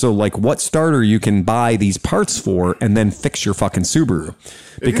 So like what starter you can buy these parts for and then fix your fucking Subaru.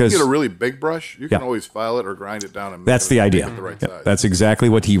 If you can get a really big brush, you can always file it or grind it down and that's the idea. Make it the right size. That's exactly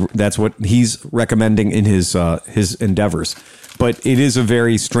what he's recommending in his endeavors. But it is a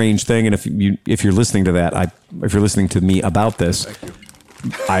very strange thing, and if you're listening to that, if you're listening to me about this,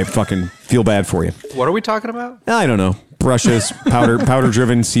 I fucking feel bad for you. What are we talking about? I don't know. Brushes,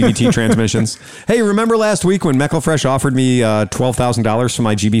 powder-driven CVT transmissions. Hey, remember last week when Mecklefresh offered me $12,000 for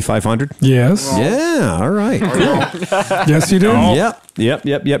my GB500? Yes. Yeah. All right. Cool. Yes, you did.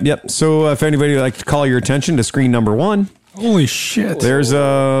 Yep. So if anybody would like to call your attention to screen number 1. Holy shit. There's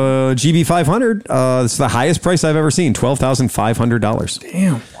a GB500. It's the highest price I've ever seen, $12,500.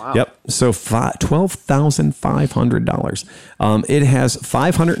 Damn. Wow. Yep. So $12,500. It has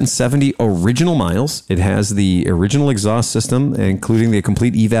 570 original miles. It has the original exhaust system, including the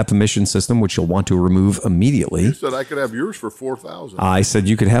complete evap emission system, which you'll want to remove immediately. You said I could have yours for $4,000. I said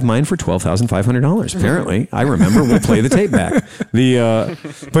you could have mine for $12,500. Apparently, I remember. We'll play the tape back.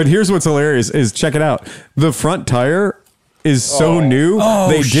 But here's what's hilarious: is check it out. The front tire is so new,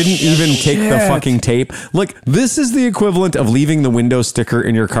 they didn't even take the fucking tape. Look, this is the equivalent of leaving the window sticker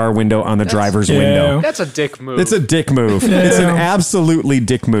in your car window on the driver's window. That's a dick move. It's a dick move. Yeah. It's an absolutely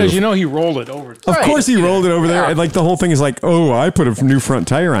dick move. Because he rolled it over. Of course he rolled it over there. And like the whole thing is like, I put a new front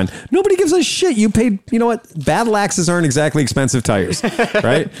tire on. Nobody gives a shit. You paid, you know what? Battle Axes aren't exactly expensive tires,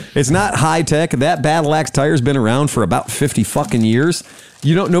 right? It's not high tech. That Battle Axe tire's been around for about 50 fucking years.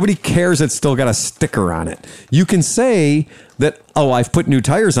 Nobody cares it's still got a sticker on it. You can say that, I've put new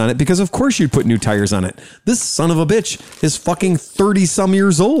tires on it because of course you'd put new tires on it. This son of a bitch is fucking 30 some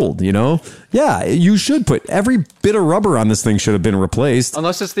years old, Yeah, you should put every bit of rubber on this thing should have been replaced.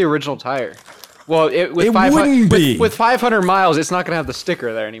 Unless it's the original tire. Well, with 500 miles, it's not going to have the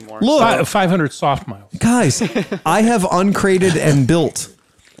sticker there anymore. Look, 500 soft miles. Guys, I have uncrated and built.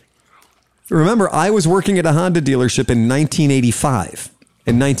 Remember, I was working at a Honda dealership in 1985.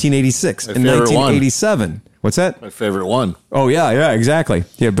 In 1986, in 1987. One. What's that? My favorite one. Oh, yeah, exactly.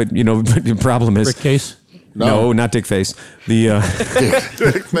 Yeah, but the problem is... Brick case? No, not Dick Face.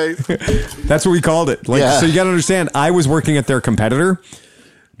 Dick Face. That's what we called it. So you got to understand, I was working at their competitor,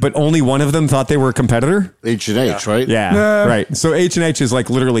 but only one of them thought they were a competitor. H&H, right? Yeah, right. So H&H is like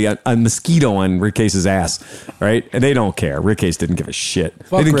literally a mosquito on Rick Case's ass, right? And they don't care. Rick Case didn't give a shit.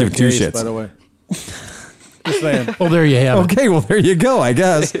 They didn't give two shits. By the way. Just saying. Well, there you have it. Okay, well, there you go, I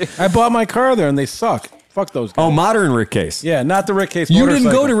guess. I bought my car there and they suck. Fuck those guys. Oh, modern Rick Case. Yeah, not the Rick Case You motorcycle.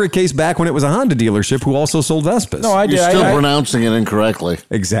 didn't go to Rick Case back when it was a Honda dealership who also sold Vespas. No, I did. You're still pronouncing it incorrectly.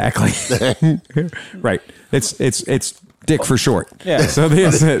 Exactly. Right. It's Dick for short. Yeah. So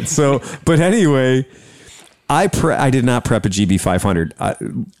that's it. So, but anyway, I did not prep a GB500.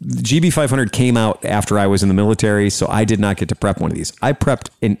 GB500 came out after I was in the military, so I did not get to prep one of these. I prepped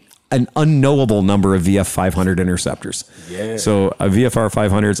an unknowable number of VF500 interceptors. Yeah. So VFR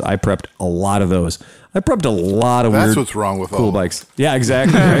 500s, I prepped a lot of those. I prepped a lot of That's what's wrong with cool all bikes. Yeah,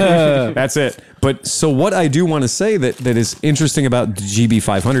 exactly. Right? That's it. But so what I do want to say that is interesting about the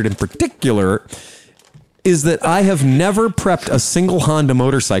GB500 in particular is that I have never prepped a single Honda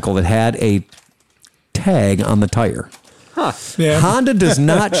motorcycle that had a tag on the tire. Huh. Yeah. Honda does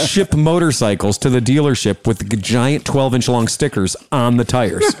not ship motorcycles to the dealership with the giant 12-inch long stickers on the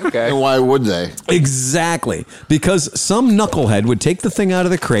tires. Okay. And why would they? Exactly. Because some knucklehead would take the thing out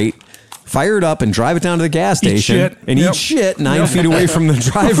of the crate, fire it up, and drive it down to the gas station and eat shit 9 feet away from the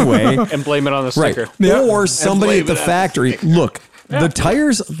driveway. And blame it on the sticker. Right. Yep. Or somebody at the factory. Look, the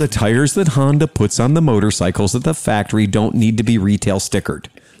tires that Honda puts on the motorcycles at the factory don't need to be retail stickered.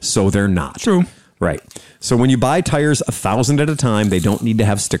 So they're not. True. Right. So when you buy tires 1,000 at a time, they don't need to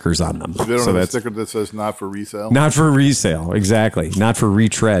have stickers on them. They don't have a sticker that says not for resale? Not for resale, exactly. Not for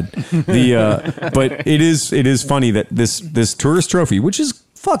retread. But it is funny that this tourist trophy, which is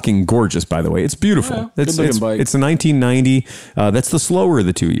fucking gorgeous, by the way. It's beautiful. Yeah, it's good-looking bike. It's a 1990. That's the slower of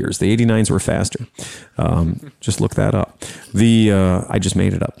the 2 years. The 89s were faster. Just look that up. I just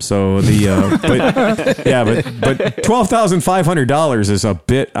made it up. So but $12,500 is a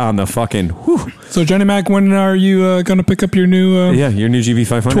bit on the fucking. Whew. So Johnny Mac, when are you going to pick up your new? Your new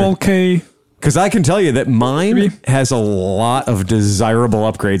GB500 12K. Because I can tell you that mine has a lot of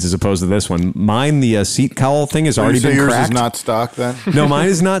desirable upgrades as opposed to this one. Mine, the seat cowl thing has already been yours cracked. Is not stock then? No, mine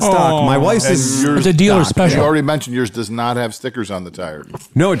is not stock. My wife's is. It's a dealer stock. special. You already mentioned yours does not have stickers on the tire.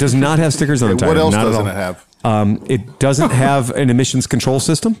 No, it does not have stickers on the tire. What else not doesn't it have? It doesn't have an emissions control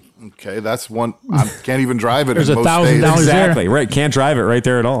system. Okay, that's one. I can't even drive it. There's in most $1,000 states. Exactly right. Can't drive it right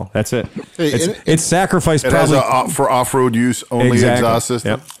there at all. That's it. Hey, It's sacrificed It probably has for off-road use only exhaust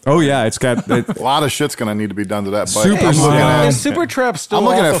system. Yep. Oh yeah, it's got A lot of shit's going to need to be done to that bike. Super I'm looking at, Is Super Trap still I'm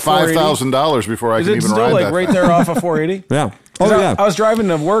looking off at of 480? $5,000 before I Is can it even still ride like that right thing. there off of 480? yeah. Oh yeah. I was driving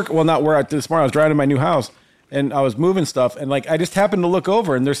to work. Well, not where this morning. I was driving to my new house, and I was moving stuff, and like I just happened to look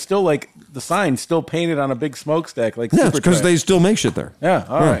over, and there's still like the sign still painted on a big smokestack, like Yeah, Super because Trap. they still make shit there. Yeah.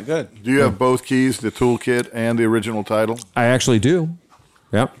 All right. Good. Do you have both keys, the toolkit and the original title? I actually do.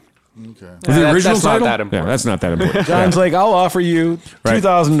 Yep. Okay. The original that's not title? that important. Yeah, that's not that important. John's like, I'll offer you Right.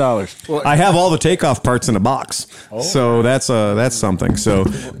 $2,000. I have all the takeoff parts in a box, so that's something. So,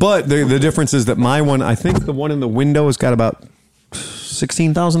 but the difference is that my one, I think the one in the window has got about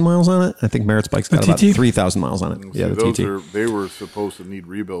 16,000 miles on it. I think Merritt's bike's got about TT? 3,000 miles on it. Yeah, the those TT. they were supposed to need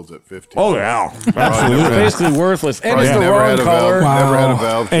rebuilds at 15. Oh yeah, Absolutely. Basically worthless. And it's the Never wrong had a color. valve. Never had a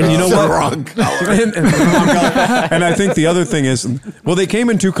valve. And you know what? Wrong color. And I think the other thing is, well, they came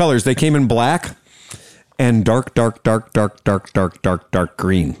in two colors. They came in black and dark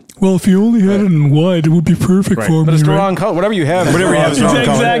green. Well, if you only had it in white, it would be perfect for me. But it's the right? wrong color. Whatever you have. Whatever you have is the wrong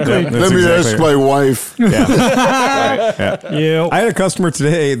color. Exactly. Yeah, that's Let me exactly ask right. my wife. Yeah. I had a customer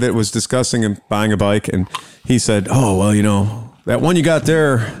today that was discussing and buying a bike, and he said, "Oh, well, you know, that one you got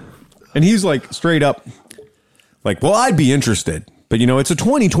there," and he's like straight up, like, "Well, I'd be interested, but you know, it's a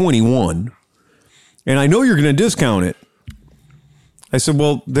 2021, and I know you're going to discount it." I said,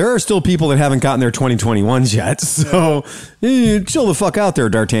 "Well, there are still people that haven't gotten their 2021s yet, so chill the fuck out there,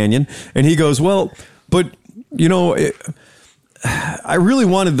 D'Artagnan." And he goes, "Well, but you know, I really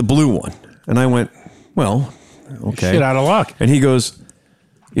wanted the blue one," and I went, "Well, okay." Shit out of luck. And he goes,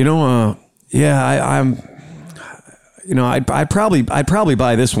 "You know, I'm, you know, I'd probably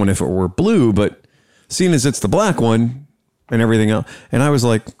buy this one if it were blue, but seeing as it's the black one and everything else." And I was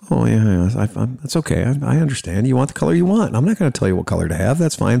like, "Oh yeah, that's okay. I understand. You want the color you want. I'm not going to tell you what color to have.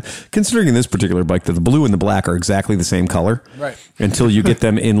 That's fine. Considering in this particular bike that the blue and the black are exactly the same color, Right? Until you get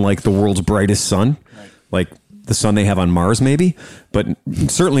them in like the world's brightest sun, like the sun they have on Mars, maybe, but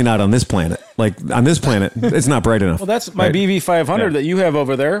certainly not on this planet. Like on this planet, it's not bright enough." Well, that's my right? BV500 that you have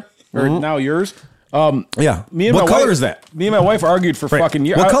over there, or now yours. Yeah. Me and What my color wife, is that? Me and my wife argued for fucking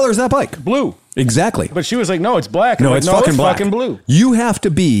years. What color is that bike? Blue. Exactly. But she was like, "No, it's black." No, I'm it's like, fucking black. Fucking blue. You have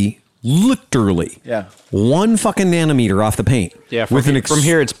to be literally 1 fucking nanometer off the paint. Yeah, from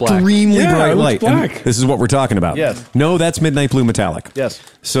here it's black. Extremely bright light. Black. And this is what we're talking about. Yes. No, that's Midnight Blue Metallic. Yes.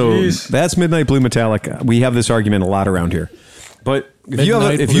 So that's Midnight Blue Metallic. We have this argument a lot around here. But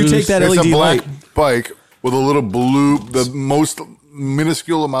if you take that it's LED a black light bike with a little blue, the most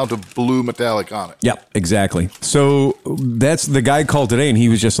minuscule amount of blue metallic on it. Yep, exactly. So that's the guy called today, and he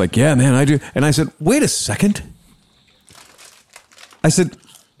was just like, "Yeah, man, I do." And I said, "Wait a second." I said,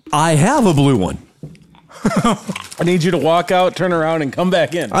 "I have a blue one." I need you to walk out, turn around, and come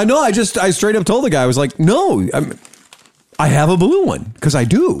back in. I know. I straight up told the guy, I was like, "No, I have a blue one because I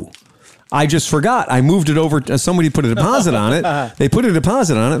do." I just forgot. I moved it over. Somebody put a deposit on it. They put a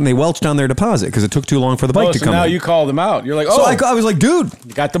deposit on it, and they welched on their deposit because it took too long for the bike to come now in. you called them out. You're like, So I was like, dude,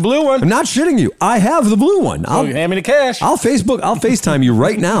 you got the blue one. I'm not shitting you. I have the blue one. Hand me the cash. I'll FaceTime you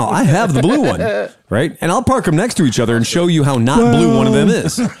right now. I have the blue one, right? And I'll park them next to each other and show you how not blue one of them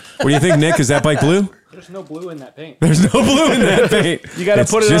is. What do you think, Nick? Is that bike blue? There's no blue in that paint. There's no blue in that paint. You got to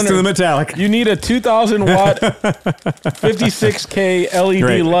put it just under the metallic. You need a 2,000 watt 56K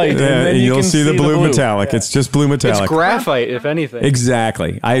LED light, and then you'll see the blue metallic. Yeah. It's just blue metallic. It's graphite, if anything.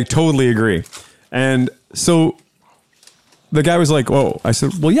 Exactly. I totally agree. And so the guy was like, "Whoa!" I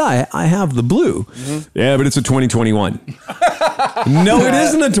said, "Well, yeah, I have the blue. Mm-hmm. Yeah, but it's a 2021." No, it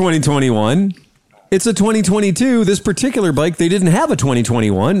isn't a 2021. It's a 2022. This particular bike, they didn't have a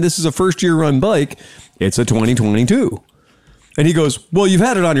 2021. This is a first-year run bike. It's a 2022. And he goes, "Well, you've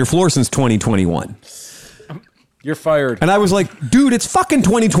had it on your floor since 2021. You're fired." And I was like, "Dude, it's fucking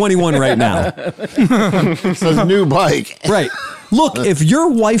 2021 right now." It's a new bike. Right. Look, if your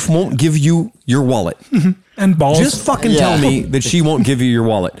wife won't give you your wallet, and balls, just fucking tell me that she won't give you your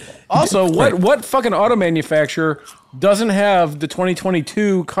wallet. Also, what fucking auto manufacturer doesn't have the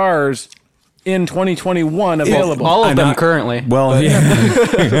 2022 cars in 2021 available? All of them currently. Well, yeah.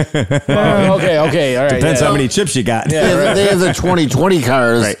 Okay, all right. Depends how many chips you got. Yeah, they have the 2020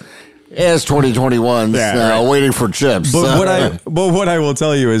 cars as 2021s waiting for chips. But what I will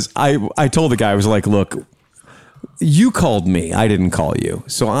tell you is I told the guy, I was like, "Look, you called me. I didn't call you.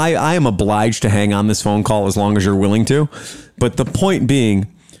 So I am obliged to hang on this phone call as long as you're willing to. But the point being,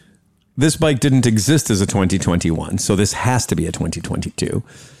 this bike didn't exist as a 2021, so this has to be a 2022.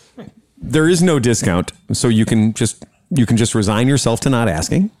 There is no discount, so you can just resign yourself to not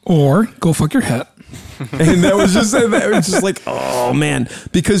asking, or go fuck your hat." And that was just like, oh man,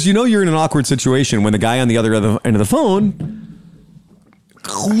 because you're in an awkward situation when the guy on the other end of the phone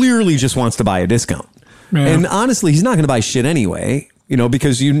clearly just wants to buy a discount. Yeah. And honestly, he's not going to buy shit anyway,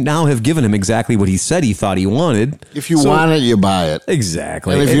 because you now have given him exactly what he said he thought he wanted. If you want it, you buy it.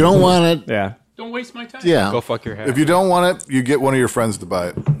 Exactly. And if you don't want it, don't waste my time. Yeah. Go fuck your head. If you don't want it, you get one of your friends to buy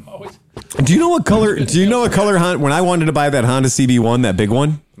it. Always. Do you know what color when I wanted to buy that Honda CB1, that big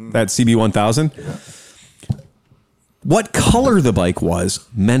one, that CB1000, what color the bike was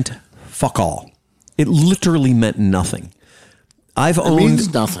meant fuck all. It literally meant nothing. It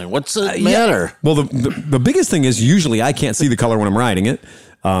means nothing. What's it matter? Well, the biggest thing is usually I can't see the color when I'm riding it.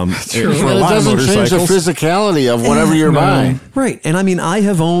 True. It doesn't change the physicality of whatever you're buying. Right. And I mean, I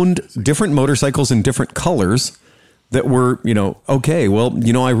have owned different motorcycles in different colors that were, okay, well,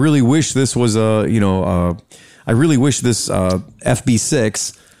 I really wish this was I really wish this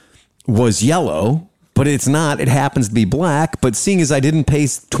FB6 was yellow, but it's not. It happens to be black. But seeing as I didn't pay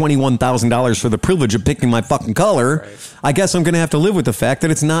 $21,000 for the privilege of picking my fucking color, I guess I'm going to have to live with the fact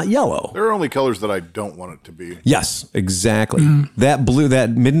that it's not yellow. There are only colors that I don't want it to be. Yes, exactly.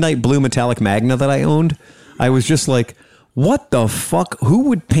 That midnight blue metallic Magna that I owned, I was just like, what the fuck? Who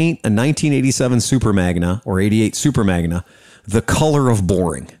would paint a 1987 Super Magna or 88 Super Magna the color of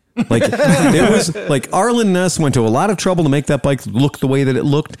boring? Like, it was like Arlen Ness went to a lot of trouble to make that bike look the way that it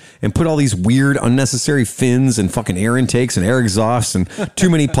looked and put all these weird unnecessary fins and fucking air intakes and air exhausts and too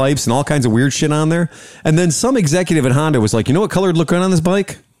many pipes and all kinds of weird shit on there. And then some executive at Honda was like, you know what color would look good on this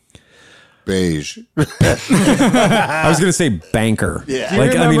bike? Beige. I was going to say banker.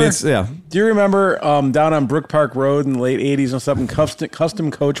 Yeah. Do you remember down on Brook Park Road in the late 80s and stuff in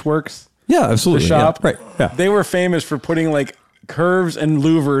Custom Coach Works? Yeah, absolutely. The shop? Yeah, right. Yeah. They were famous for putting like curves and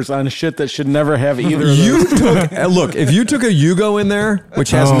louvers on shit that should never have either of those. Look, if you took a Yugo in there,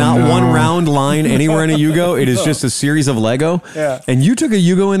 which has one round line anywhere in a Yugo, it is just a series of Lego. Yeah. And you took a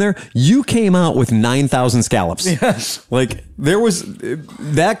Yugo in there, you came out with 9,000 scallops. Yes. Like there was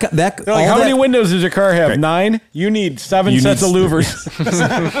that. Like, how many windows does your car have? 9? You need 7 sets of louvers.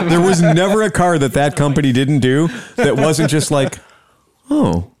 There was never a car that company didn't do that wasn't just like,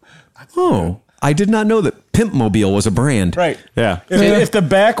 oh, I did not know that Pimp Mobile was a brand. Right. Yeah. If the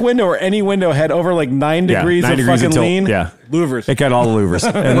back window or any window had over like 9 degrees of fucking lean, louvers. It got all the louvers.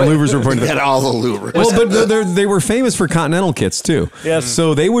 And the louvers were put It had all the louvers. Well, but they were famous for Continental kits too. Yes.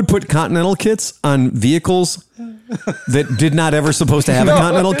 So they would put Continental kits on vehicles that did not ever supposed to have a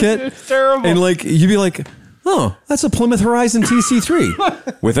Continental kit. It's terrible. And like you'd be like, oh, that's a Plymouth Horizon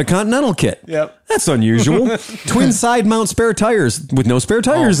TC3 with a Continental kit. Yep. That's unusual. Twin side mount spare tires with no spare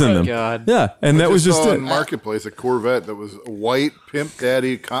tires in them. God. Yeah. And that was just saw it. in Marketplace a Corvette that was a white Pimp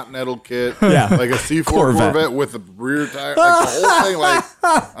Daddy Continental kit. Yeah. Like a C4 Corvette with a rear tire. Like the whole thing. Like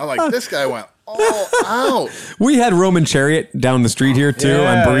I'm like, this guy went all out. We had Roman Chariot down the street here too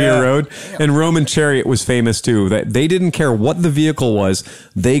on Berea Road. And Roman Chariot was famous too. That they didn't care what the vehicle was.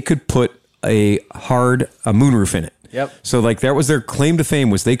 They could put a moonroof in it. Yep. So like that was their claim to fame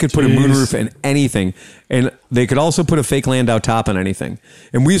was they could put a moonroof in anything, and they could also put a fake Landau top on anything.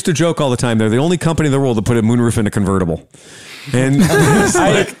 And we used to joke all the time they're the only company in the world to put a moonroof in a convertible. And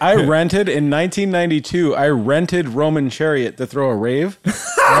I rented in 1992. I rented Roman Chariot to throw a rave.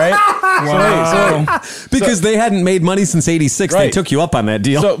 Right? Wow. Because they hadn't made money since '86, they took you up on that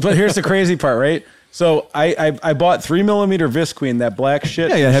deal. So, but here's the crazy part, right? So I bought 3mm Visqueen, that black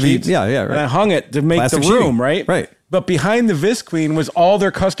shit. Heavy. Sheets, right. And I hung it to make Plastic the room, sheet. right? Right. But behind the Visqueen was all their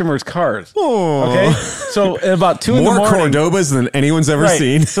customers' cars. Oh. Okay. So at about 2 in the More morning, Cordobas than anyone's ever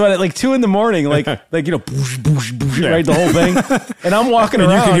seen. So at like 2 in the morning, like boosh, boosh, boosh, right, the whole thing. And I'm walking And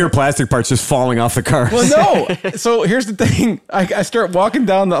around. you can hear plastic parts just falling off the cars. Well, no. So here's the thing. I start walking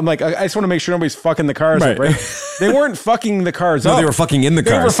down. I'm like, I just want to make sure nobody's fucking the cars up, right? They weren't fucking the cars up. No, they were fucking in the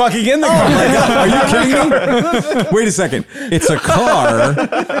cars. They were fucking in the cars. Are you kidding me? Wait a second. It's a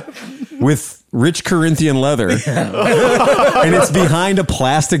car with rich Corinthian leather, and it's behind a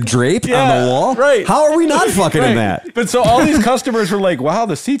plastic drape on the wall. Right? How are we not fucking in that? But so all these customers were like, "Wow,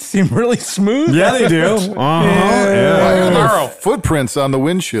 the seats seem really smooth." Yeah, they do. Why are there footprints on the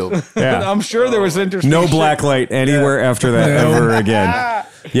windshield? Yeah. I'm sure there was interesting. No black light anywhere after that ever again.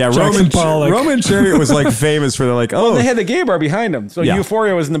 Yeah, Roman Chariot was like famous for they had the gay bar behind them, so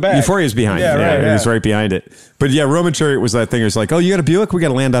Euphoria was in the back. Euphoria's behind. Yeah, right, it was right behind it. But yeah, Roman Chariot was that thing. It's like, oh, you got a Buick? We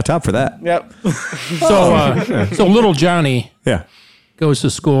got a Landau top for that. Yep. So little Johnny Yeah. goes to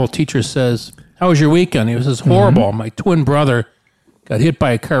school. Teacher says, "How was your weekend?" He says, "Horrible. My twin brother got hit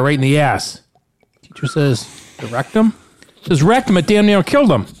by a car right in the ass." Teacher says, "You wrecked him?" Says, "Wrecked him. It damn near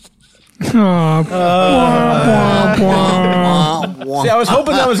killed him." See, I was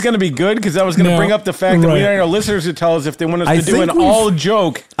hoping that was going to be good because I was going to bring up the fact that we had our listeners to tell us if they want us to do an all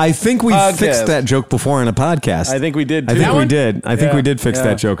joke. I think we fixed that joke before in a podcast. I think we did. Too. I think we did fix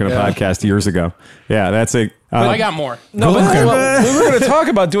that joke in a podcast years ago. Yeah, that's a. I got more. No, but we were going to talk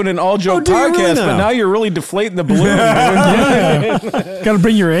about doing an all joke podcast, but now you're really deflating the balloon. Got to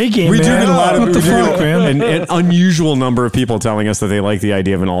bring your A game. We do get a lot of man. an unusual number of people telling us that they like the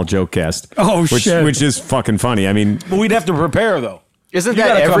idea of an all joke cast. Oh shit! Which is fucking funny. I mean, but we'd have to prepare though. Isn't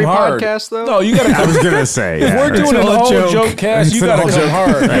that every podcast though? No, you got to. I was gonna say if we're doing an all joke cast, you got to come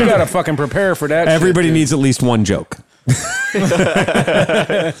hard. You got to fucking prepare for that. Everybody needs at least one joke.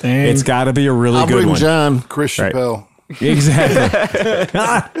 It's got to be a really good one. John, Chris Chappelle. Exactly.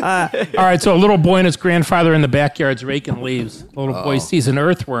 All right, so a little boy and his grandfather in the backyard's raking leaves. The little boy sees an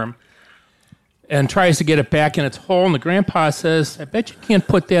earthworm and tries to get it back in its hole, and the grandpa says, "I bet you can't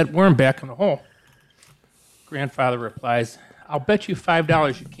put that worm back in the hole." Grandfather replies, "I'll bet you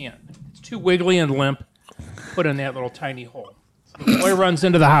 $5 you can. It's too wiggly and limp. Put in that little tiny hole." So the boy runs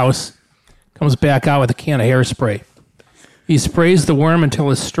into the house, comes back out with a can of hairspray. He sprays the worm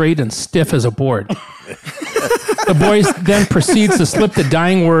until it's straight and stiff as a board. The boy then proceeds to slip the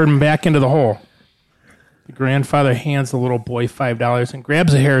dying worm back into the hole. The grandfather hands the little boy $5 and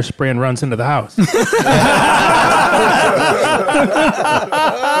grabs a hairspray and runs into the house.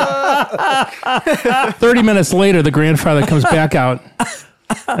 30 minutes later, the grandfather comes back out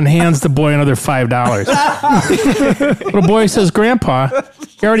and hands the boy another $5. Little boy says, "Grandpa,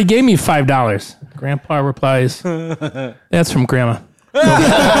 you already gave me $5. Grandpa replies, "That's from Grandma." Go buy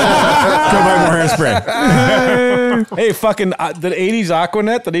more hairspray. Hey, fucking the 80s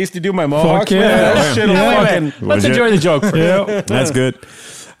Aquanet that I used to do my mohawks yeah. with. That shit fucking. Let's enjoy the joke first. Yeah. That's good.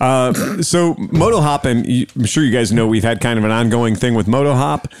 So Moto Hop, and I'm sure you guys know we've had kind of an ongoing thing with Moto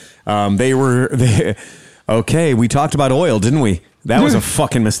Hop. Okay, we talked about oil, didn't we? That was a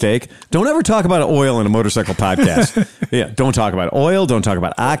fucking mistake. Don't ever talk about oil in a motorcycle podcast. Yeah, don't talk about oil. Don't talk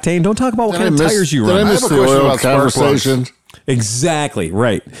about octane. Don't talk about what kind of tires you run. I miss the oil conversation? Exactly,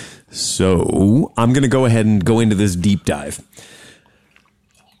 right. So I'm going to go ahead and go into this deep dive.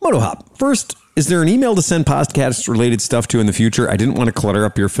 MotoHop. First, is there an email to send podcast-related stuff to in the future? I didn't want to clutter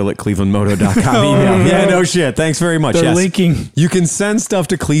up your Phil at clevelandmoto.com email. Yeah, no shit. Thanks very much. They're leaking. You can send stuff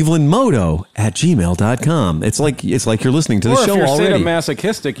to clevelandmoto@gmail.com. It's like you're listening to the show already. If you're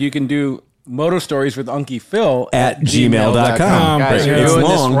sadomasochistic, you can do Moto Stories with Unky Phil at gmail.com. Guys, you're doing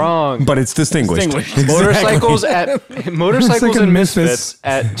this wrong. But it's distinguished. Exactly. Motorcycles and Misfits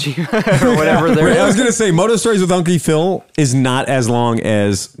at Gmail or whatever they're I was going to say Moto Stories with Unky Phil is not as long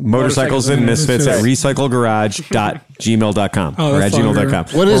as Motorcycles and Misfits at recyclegarage.gmail.com or at gmail.com.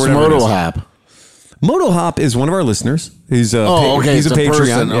 What is MotoHop? MotoHop is one of our listeners. He's a he's a Patreon.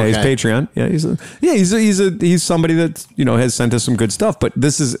 Person. Yeah, he's Patreon. Yeah, he's somebody that has sent us some good stuff. But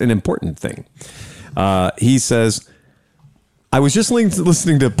this is an important thing. He says, I was just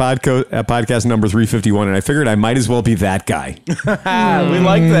listening to podcast number 351, and I figured I might as well be that guy. We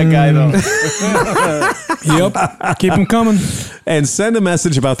like that guy though. Yep, keep him coming. And send a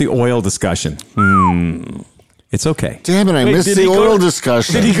message about the oil discussion. It's okay. Damn it, I missed the oil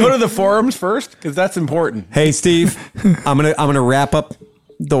discussion. Did he go to the forums first? Because that's important. Hey, Steve, I'm gonna wrap up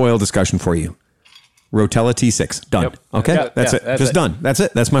the oil discussion for you. Rotella T6. Done. Yep. Okay? That's it. Just done. That's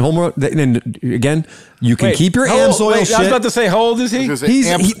it. That's my whole... And again, you can keep your AMSOIL shit. I was about to say, how old is he? He's an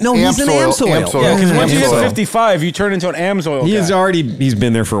AMSOIL. Yeah, because once you hit 55, you turn into an AMSOIL guy. He's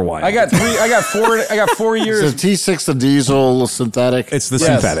been there for a while. I got 4 years. Is the T6 the diesel synthetic? It's the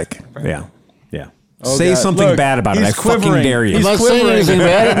synthetic. Yeah. Oh, say something bad about it. I fucking dare you. I'm not saying anything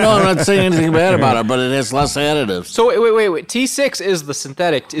bad. No, I'm not saying anything bad about it, but it has less additives. So wait. T6 is the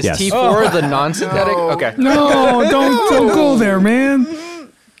synthetic. Is T4 the non-synthetic? No. Okay. No, don't go there, man.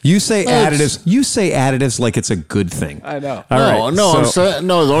 You say additives. You say additives like it's a good thing. I know. The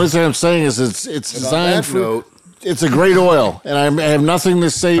only thing I'm saying is it's designed for. It's a great oil, and I have nothing to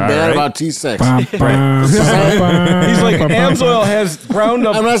say bad about T6. He's like, AMSOIL has ground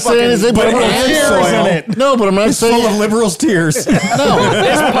up. I'm not saying anything but AMSOIL in it. No, but I'm not saying full of liberals' tears. No,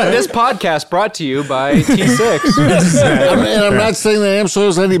 this podcast brought to you by T6. I'm not saying that AMSOIL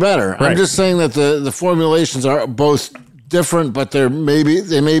is any better. I'm just saying that the formulations are both different, but they may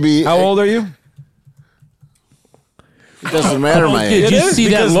be. How old are you? It doesn't matter, my age. Did you see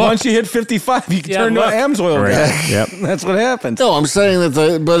that look? Once you hit 55, you can turn to an AMSOIL guy. Yep. That's what happens. No, I'm saying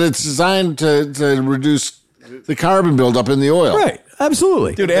that but it's designed to reduce the carbon buildup in the oil. Right.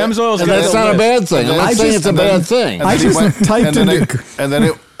 Absolutely. Dude, AMSOIL is that's not a bad thing. I'm not saying it's a bad thing. I just typed in you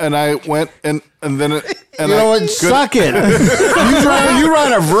know what? Suck it. you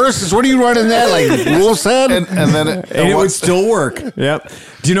run a Versus. What are you running that like Wolf's Head? And it would still work. Yep.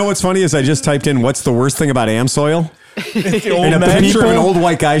 Do you know what's funny is I just typed in what's the worst thing about AMSOIL? And a picture of an old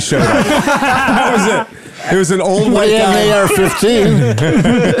white guy showed up. That was it. It was an old white guy.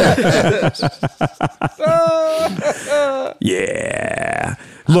 AR-15. Yeah.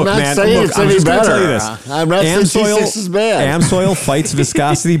 Look, I'm not saying it's any better. I'm not saying T6 is bad. AMSOIL fights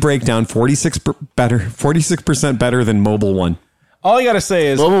viscosity breakdown 46% better than Mobil 1. All I gotta say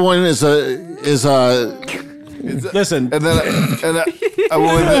is Mobil 1 is a listen, it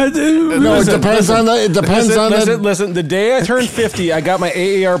depends on the. Listen, the day I turned 50, I got my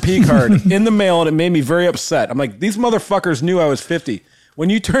AARP card in the mail, and it made me very upset. I'm like, these motherfuckers knew I was 50.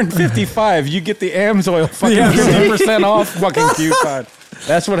 When you turn 55, you get the AMSOIL fucking 50% off fucking coupon.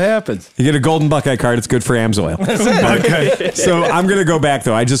 That's what happens. You get a golden Buckeye card. It's good for AMSOIL. Okay. So I'm going to go back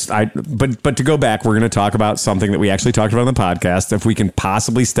though. But to go back, we're going to talk about something that we actually talked about on the podcast. If we can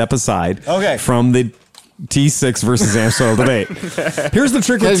possibly step aside from the T6 versus AMSOIL debate. Here's the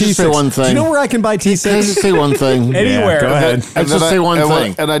trick with T6. Say one thing? Do you know where I can buy T6? Can I just say one thing? Anywhere. Yeah, go ahead. I'll just say one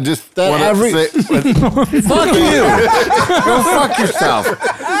thing. And I just want to say... Fuck you. Go fuck yourself.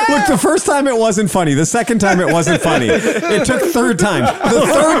 Look, the first time it wasn't funny. The second time it wasn't funny. It took third time. The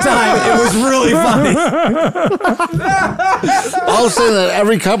third time it was really funny. I'll say that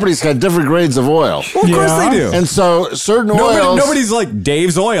every company's got different grades of oil. Well, of course they do. And so certain oils... Nobody's like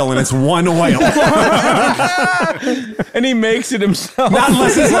Dave's Oil and it's one oil. And he makes it himself. Not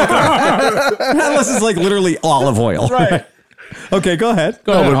unless it's like literally olive oil. Right. Okay, go ahead.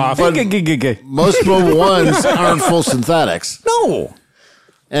 But most Mobil 1s aren't full synthetics. No.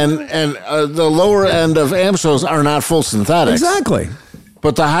 And the lower end of AMSOILs are not full synthetics. Exactly.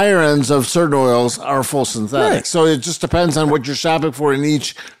 But the higher ends of certain oils are full synthetics. Right. So it just depends on what you're shopping for in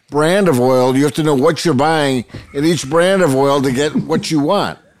each brand of oil. You have to know what you're buying in each brand of oil to get what you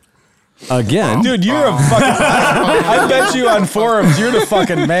want. Again. Dude, you're a fucking... I bet you on forums, you're the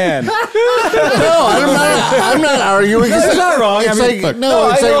fucking man. No, I'm not arguing. It's not wrong. It's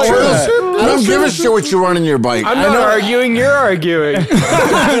I don't give a shit what you run in your bike. I'm not arguing. You're arguing.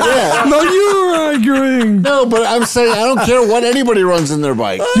 Yeah. No, you're arguing. No, but I'm saying I don't care what anybody runs in their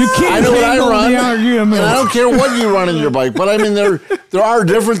bike. You can't. I know what I run, the argument. and I don't care what you run in your bike. But I mean, there are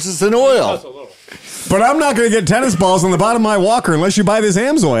differences in oil. But I'm not going to get tennis balls on the bottom of my walker unless you buy this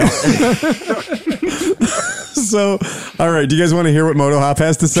AMSOIL. So, all right. Do you guys want to hear what MotoHop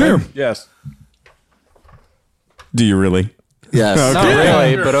has to say? Sure. Yes. Do you really? Yes. Okay. Not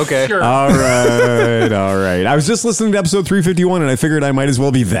really, but okay. Sure. All right. All right. I was just listening to episode 351 and I figured I might as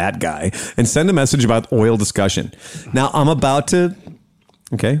well be that guy and send a message about oil discussion. Now, I'm about to...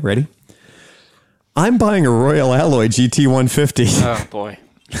 Okay, ready? I'm buying a Royal Alloy GT 150. Oh, boy.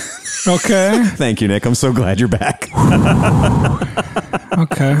 Okay. Thank you, Nick. I'm so glad you're back.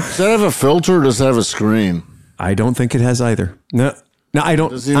 Okay. Does that have a filter or does that have a screen? I don't think it has either. No, I don't.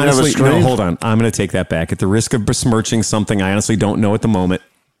 Does it even have a Honestly, no, screen? hold on. I'm going to take that back. At the risk of besmirching something I honestly don't know at the moment.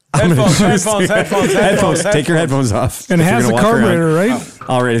 Headphones. Take your headphones off. And it if you're has a gonna walk carburetor, around. right?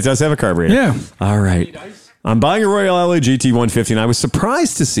 All right, it does have a carburetor. Yeah. All right. I'm buying a Royal Alloy GT 150, and I was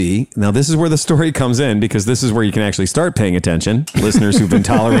surprised to see. Now, this is where the story comes in because this is where you can actually start paying attention. Listeners who've been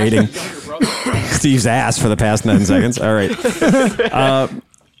tolerating Steve's ass for the past 9 seconds. All right.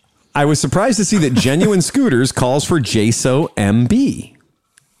 I was surprised to see that Genuine Scooters calls for JSO MB.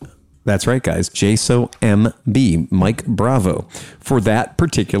 That's right, guys. JSO MB, Mike Bravo, for that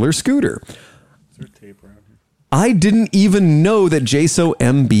particular scooter. I didn't even know that JSO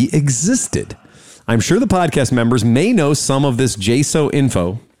MB existed. I'm sure the podcast members may know some of this JSO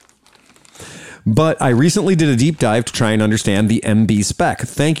info, but I recently did a deep dive to try and understand the MB spec.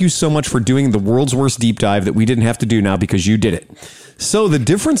 Thank you so much for doing the world's worst deep dive that we didn't have to do now because you did it. So the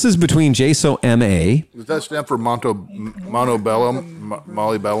differences between JSO MA... Does that stand for Montebellum,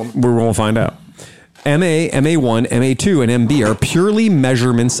 Mollybellum? We'll find out. MA, MA1, MA2, and MB are purely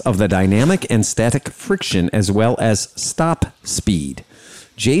measurements of the dynamic and static friction as well as stop speed.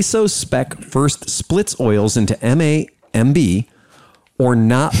 JSO's spec first splits oils into MA, MB, or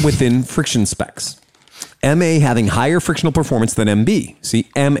not within friction specs. MA having higher frictional performance than MB. See,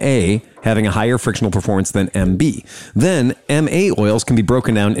 MA having a higher frictional performance than MB. Then MA oils can be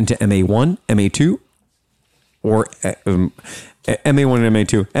broken down into MA1, MA2, or MA1 and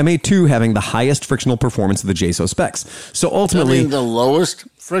MA2. MA2 having the highest frictional performance of the JSO specs. So ultimately, Does that mean the lowest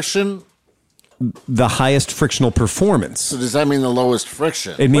friction? the highest frictional performance. So does that mean the lowest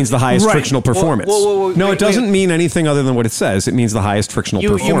friction? It means the highest Right. frictional performance. No, it doesn't mean anything other than what it says. It means the highest frictional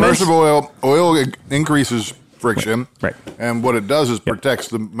performance. First of all, oil increases friction. Right. And what it does is protects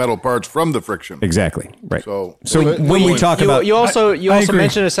the metal parts from the friction. Exactly. Right. So when we talk about... You also agree.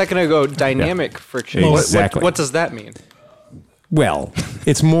 mentioned a second ago dynamic friction. Exactly. What does that mean? Well,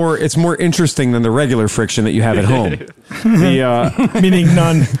 it's more interesting than the regular friction that you have at home. Meaning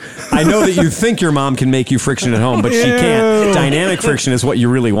none. I know that you think your mom can make you friction at home, but she can't. Dynamic friction is what you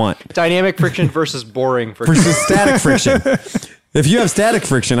really want. Dynamic friction versus boring friction. Versus static friction. If you have static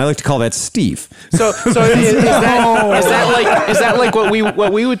friction, I like to call that Steve. So is that like what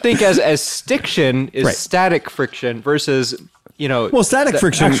we would think as stiction is Right. static friction versus static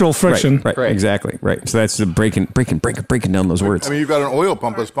friction, actual friction. right, Right. exactly, right. So that's the breaking down those words. I mean, you've got an oil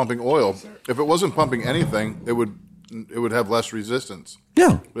pump that's pumping oil. If it wasn't pumping anything, it would have less resistance.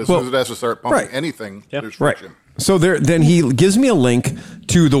 Yeah. But as soon as it has to start pumping right. anything, there's Right. friction. So then he gives me a link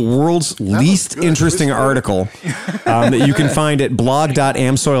to the world's least good. interesting article that you can find at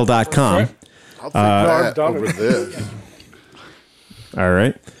blog.amsoil.com. I'll take that over this. All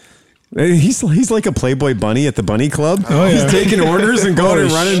right. He's like a Playboy bunny at the bunny club. Oh, yeah. He's taking orders and going and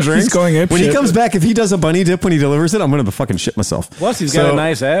running drinks. He's going when he apeshit. comes back, if he does a bunny dip when he delivers it, I'm going to fucking shit myself. Plus, he's got a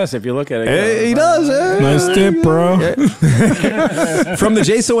nice ass if you look at it. He does. Nice tip, bro. From the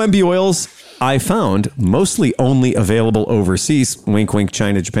JSO MB oils I found, mostly only available overseas, wink, wink,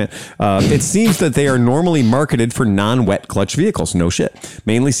 China, Japan, it seems that they are normally marketed for non-wet clutch vehicles. No shit.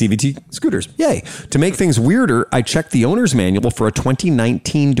 Mainly CVT scooters. Yay. To make things weirder, I checked the owner's manual for a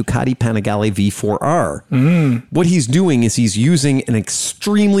 2019 Ducati Panigale V4R. What he's doing is he's using an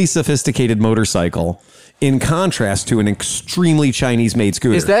extremely sophisticated motorcycle in contrast to an extremely Chinese-made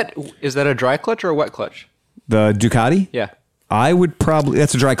scooter. Is that a dry clutch or a wet clutch? The Ducati? Yeah. I would probably,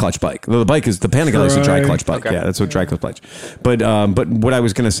 that's a dry clutch bike. The Panigale is a dry clutch bike. Okay. Yeah, that's what dry clutch bike. But what I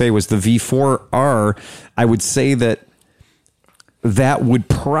was going to say was the V4R, I would say that would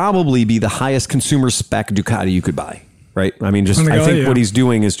probably be the highest consumer spec Ducati you could buy, right? I mean, I think what he's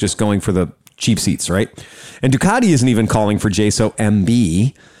doing is just going for the cheap seats, right? And Ducati isn't even calling for JSO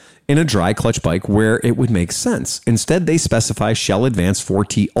MB in a dry clutch bike where it would make sense. Instead, they specify Shell Advance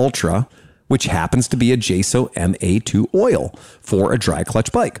 4T Ultra which happens to be a JSO MA2 oil for a dry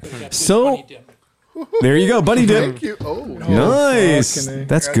clutch bike. So there you go, buddy dip. Thank you. Oh, nice.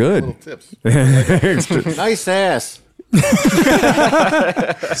 That's good. Nice ass.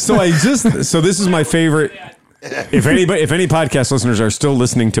 So this is my favorite. If any podcast listeners are still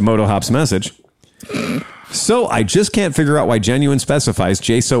listening to MotoHop's message, so I just can't figure out why Genuine specifies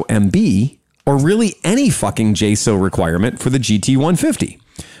JSO MB or really any fucking JSO requirement for the GT150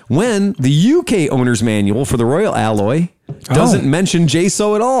 when the UK owner's manual for the Royal Alloy doesn't mention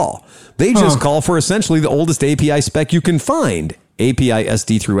JSO at all. They just call for essentially the oldest API spec you can find. API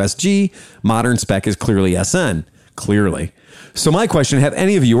SD through SG. Modern spec is clearly SN. Clearly. So my question, have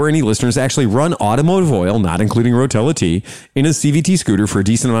any of you or any listeners actually run automotive oil, not including Rotella T, in a CVT scooter for a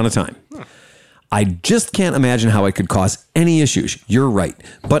decent amount of time? I just can't imagine how it could cause any issues. You're right.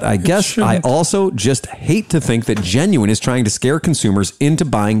 But I guess I also just hate to think that Genuine is trying to scare consumers into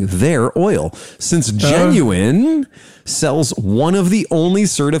buying their oil, since Genuine sells one of the only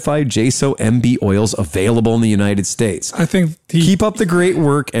certified JSO MB oils available in the United States. I think keep up the great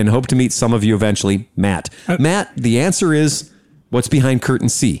work and hope to meet some of you eventually. Matt, the answer is what's behind curtain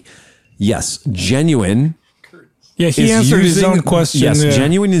C. Yes, Genuine. Yeah, he answered his own question. Yes,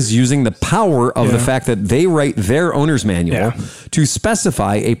 Genuine is using the power of the fact that they write their owner's manual to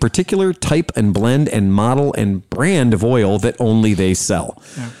specify a particular type and blend and model and brand of oil that only they sell.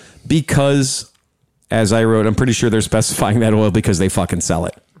 Yeah. Because, as I wrote, I'm pretty sure they're specifying that oil because they fucking sell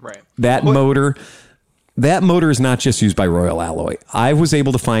it. Right. That motor is not just used by Royal Alloy. I was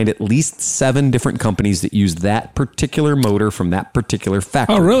able to find at least 7 different companies that use that particular motor from that particular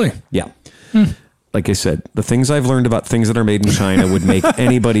factory. Oh, really? Yeah. Like I said, the things I've learned about things that are made in China would make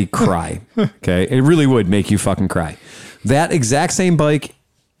anybody cry. Okay. It really would make you fucking cry. That exact same bike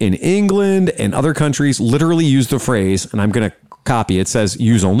in England and other countries literally use the phrase, and I'm going to copy it, says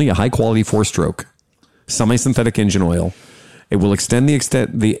use only a high quality 4-stroke semi-synthetic engine oil. It will extend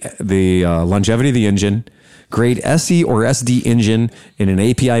the longevity of the engine. Grade SE or SD engine in an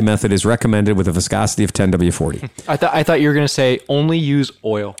API method is recommended with a viscosity of 10W40. I thought you were going to say only use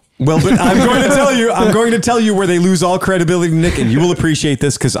oil. Well, but I'm going to tell you where they lose all credibility, Nick, and you will appreciate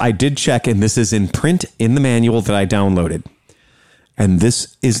this because I did check, and this is in print in the manual that I downloaded. And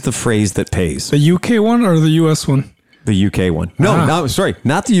this is the phrase that pays. The UK one or the US one? The UK one. No, sorry,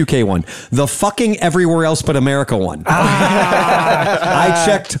 not the UK one. The fucking everywhere else but America one. I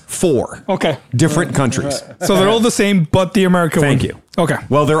checked 4. Okay. Different countries. So they're all the same, but the America one. Thank you. Okay.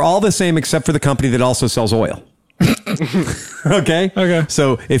 Well, they're all the same except for the company that also sells oil. Okay. Okay.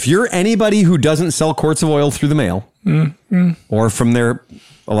 So if you're anybody who doesn't sell quarts of oil through the mail or from their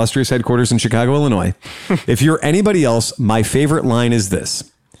illustrious headquarters in Chicago, Illinois, if you're anybody else, my favorite line is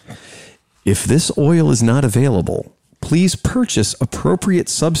this. If this oil is not available, please purchase appropriate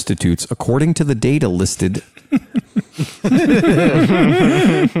substitutes according to the data listed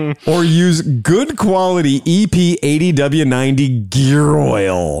or use good quality EP80W90 gear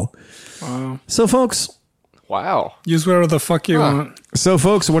oil. Wow. So, folks. Wow. Use whatever the fuck you want. So,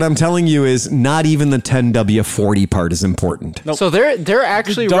 folks, what I'm telling you is not even the 10W40 part is important. Nope. So they're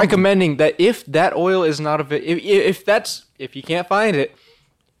actually recommending that if that oil is not available, if you can't find it,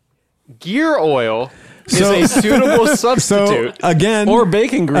 gear oil is a suitable substitute. So again, or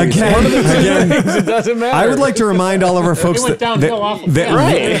bacon grease. One of the two things. It doesn't matter. I would like to remind all of our folks I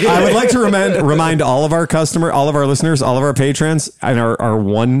would like to remind all of our all of our listeners, all of our patrons, and our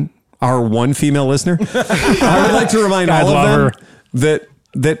one female listener. I would like to remind all of them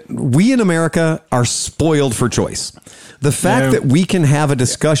that we in America are spoiled for choice. The fact that we can have a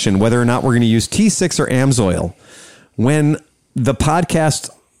discussion whether or not we're going to use T6 or AMSOIL when the podcast,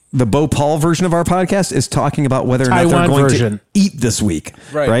 the Bo Paul version of our podcast, is talking about whether or not they're going to eat this week.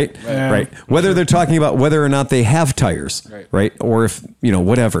 Right. Whether they're talking about whether or not they have tires. Right. Or if,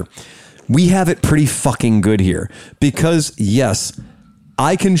 whatever. We have it pretty fucking good here because, yes,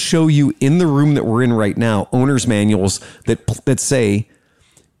 I can show you in the room that we're in right now, owner's manuals that say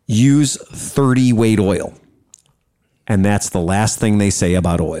use 30 weight oil. And that's the last thing they say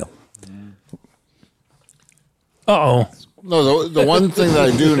about oil. Uh-oh. No, the one thing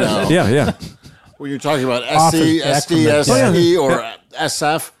that I do know. Yeah. When you're talking about SC, SD, SE, or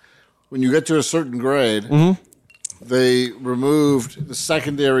SF, when you get to a certain grade, they removed the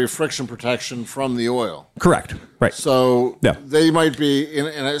secondary friction protection from the oil. Correct. Right. So they might be in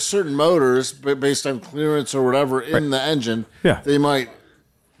a certain motors, but based on clearance or whatever in the engine, they might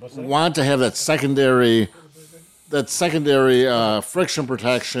want to have that secondary that secondary friction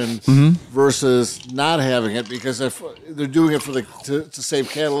protection versus not having it, because if they're doing it for to save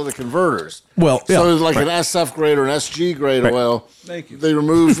catalytic converters. Well, yeah, so like an SF grade or an SG grade oil, they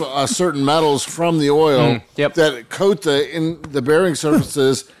remove certain metals from the oil that coat the bearing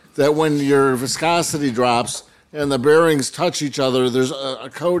surfaces. That when your viscosity drops and the bearings touch each other, there's a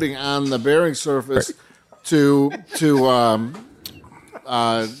coating on the bearing surface to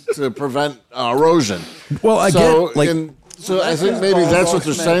prevent erosion. Well, I so, get so I think maybe that's what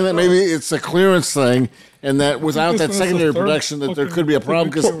they're saying. That maybe it's a clearance thing, and that without that secondary protection, that there could be a problem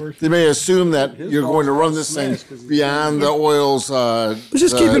because they may assume that you're going to run this thing beyond the oil's.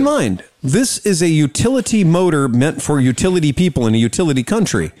 Just keep in mind, this is a utility motor meant for utility people in a utility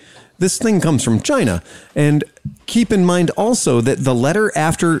country. This thing comes from China, and keep in mind also that the letter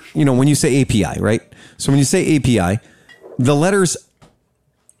after, when you say API, right? So when you say API, the letters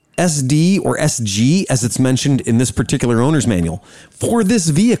SD or SG, as it's mentioned in this particular owner's manual, for this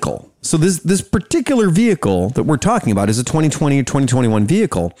vehicle. So this particular vehicle that we're talking about is a 2020 or 2021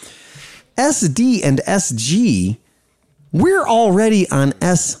 vehicle. SD and SG, we're already on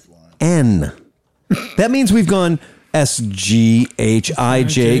SN. That means we've gone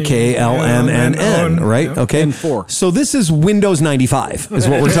SGHIJKLMNN, right? Okay. N4. So this is Windows 95 is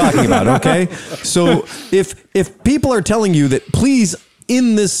what we're talking about, okay? So if people are telling you that please,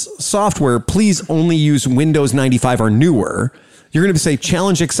 in this software, please only use Windows 95 or newer, you're going to say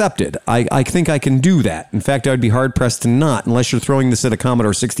challenge accepted. I think I can do that. In fact, I would be hard pressed to not, unless you're throwing this at a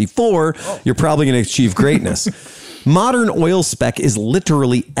Commodore 64, you're probably going to achieve greatness. Modern oil spec is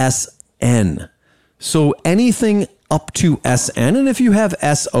literally SN. So anything up to SN, and if you have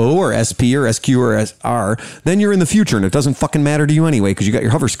SO or SP or SQ or SR, then you're in the future, and it doesn't fucking matter to you anyway because you got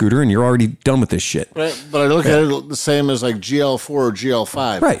your hover scooter and you're already done with this shit. Right, but I look at it the same as like GL4 or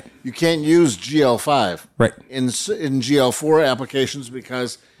GL5. Right. You can't use GL5 right. in GL4 applications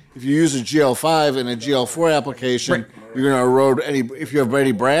because if you use a GL5 in a GL4 application, you're going to erode if you have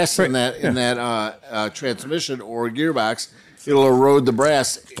any brass in that transmission or gearbox. It'll erode the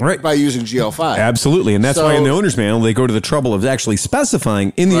brass by using GL5. Absolutely. And that's why in the owner's manual, they go to the trouble of actually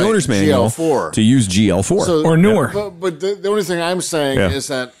specifying in the owner's manual GL4. to use GL4 or newer. But the only thing I'm saying is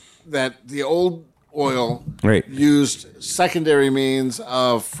that the old oil used secondary means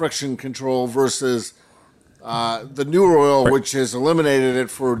of friction control versus the newer oil, which has eliminated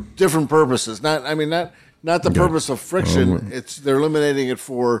it for different purposes. Not the purpose of friction. They're eliminating it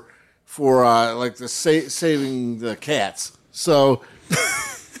for like saving the cats. So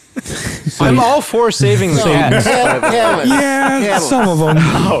I'm all for saving the cats. Some of them.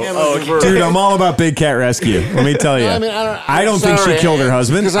 Dude, I'm all about Big Cat Rescue. Let me tell you. I don't think she killed her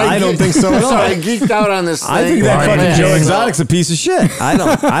husband. I don't think so at all. I geeked out on this thing. I think that fucking Joe Exotic's a piece of shit. I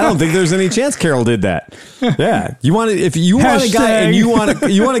don't think there's any chance Carol did that. Yeah. If you want a guy and you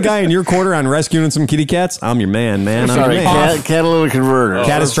want a guy in your quarter on rescuing some kitty cats, I'm your man. Catalytic converter.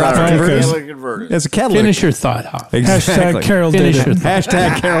 Catastrophic converters. Catalytic converter. It's a catalytic. Finish your thought, Hoff. Exactly. Hashtag Carol did it.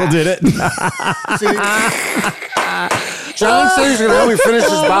 Hashtag Carol did it. John says he's going to help me finish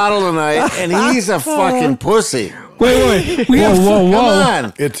this bottle tonight, and he's a fucking pussy. Wait. Come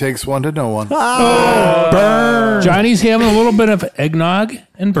on. It takes one to know one. Burn. Johnny's having a little bit of eggnog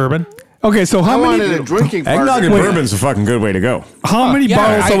and bourbon. Okay, so how many drinking eggnog and bourbon's a fucking good way to go. How many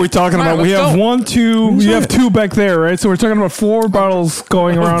bottles are we talking about? We have one, two. You have two back there, right? So we're talking about 4 bottles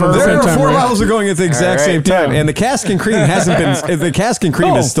going around at the same time. 4 right? bottles are going at the exact same time, and the cask and cream hasn't been. The cask and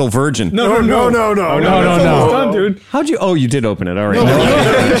cream is still virgin. No, dude. How'd you? Oh, you did open it. All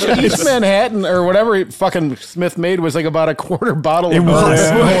right. East Manhattan or whatever fucking Smith made was like about a quarter bottle. It was.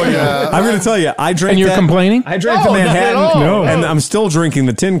 I'm going to tell you, I drank. And you're complaining? I drank the Manhattan, and I'm still drinking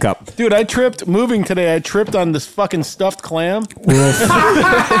the tin cup. Dude, I tripped moving today. I tripped on this fucking stuffed clam. I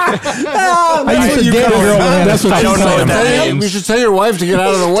used to date a girl. That's what I don't know what that means. You should tell your wife to get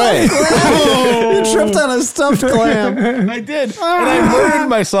out of the way. You tripped on a stuffed clam. I did, and I murdered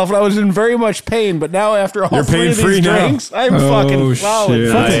myself, and I was in very much pain. But now, after all You're 3 of these drinks, I'm fucking flowing.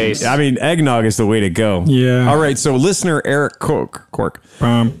 Nice. I mean, eggnog is the way to go. Yeah. All right. So, listener Eric Cork.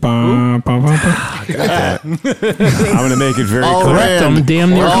 Bum, bum, bum, bum, bum. I'm going to make it very correct. I'm damn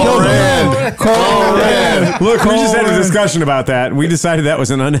near killed him. Look, we just had a discussion about that. We decided that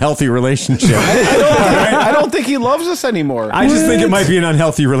was an unhealthy relationship. I don't think he loves us anymore. I just think it might be an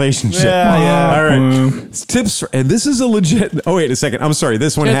unhealthy relationship. Yeah. All right. Tips. And this is a legit. Oh, wait a second. I'm sorry.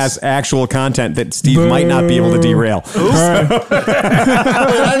 This one has actual content that Steve might not be able to derail.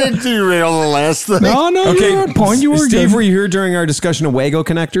 I didn't derail the last thing. No, okay. You were on point. You were Steve, good. were you here during our discussion of Wago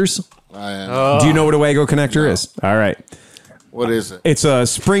connectors? I am. Do you know what a Wago connector is? All right. What is it? It's a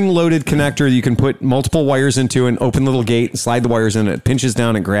spring-loaded connector you can put multiple wires into and open the little gate and slide the wires in. It pinches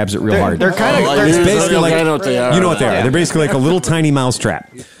down and grabs it real hard. They're kind of It's basically like I know what they are. you know what they are. They're basically like a little tiny mouse trap.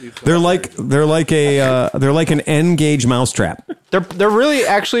 They're like an N-gauge mouse trap. They're really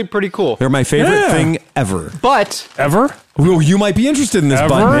actually pretty cool. They're my favorite thing ever. But Ever? Well, you might be interested in this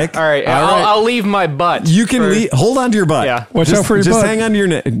butt, Nick. all right, I'll leave my butt. You can hold on to your butt. Yeah. Watch out for your just butt. hang on to your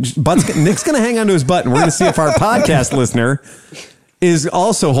neck. Nick's going to hang on to his butt, and we're going to see if our podcast listener is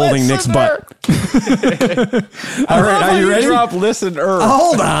also holding Nick's butt. All right, are you ready? Drop listener.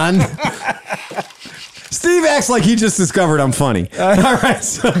 Hold on. Steve acts like he just discovered I'm funny. All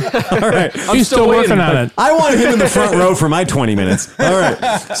right. All right. He's still working on it. I want him in the front row for my 20 minutes. All right.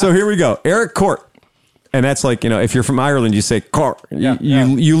 So here we go. Eric Court. And that's like, if you're from Ireland, you say Court.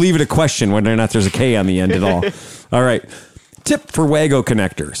 You leave it a question whether or not there's a K on the end at all. All right. Tip for Wago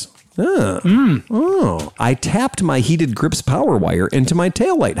connectors. Oh, I tapped my heated grips power wire into my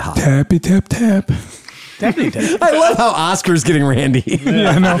taillight hop. Tappy tap tap. I love how Oscar's getting randy.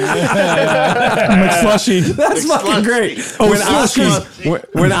 Yeah, I know. McSlushy. That's fucking great.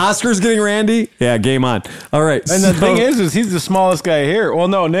 When Oscar's getting randy, yeah, game on. All right. And the thing is he's the smallest guy here. Well,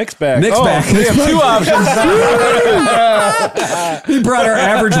 no, Nick's back. Nick's back. We have two options. He brought our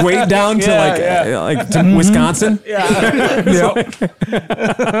average weight down to to Wisconsin. Do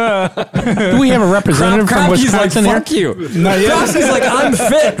we have a representative from Wisconsin here? Fuck you. He's like, I'm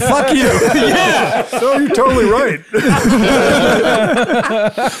fit. Fuck you. Yeah. So you're totally right.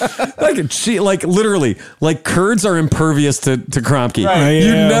 Literally, curds are impervious to Kromke. Right.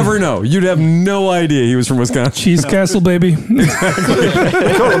 You'd never know. You'd have no idea he was from Wisconsin. Cheese Castle, baby. That's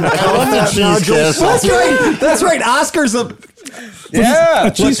right. Oscar's a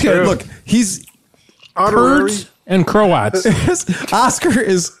cheesecake. Look, he's Kurds and Croats. Oscar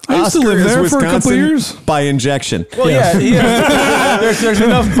is I used to live there for a couple years. By injection. Well, there's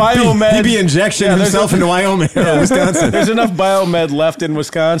enough biomed. He'd be injecting himself into Wyoming or Wisconsin. There's enough biomed left in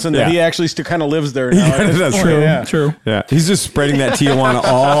Wisconsin that he actually still kind of lives there now. That's true. Yeah. True. Yeah, he's just spreading that Tijuana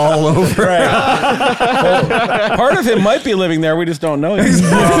all over. Well, part of him might be living there. We just don't know. All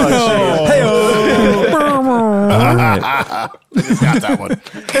right. Got that one.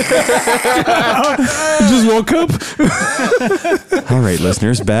 Just woke up. All right,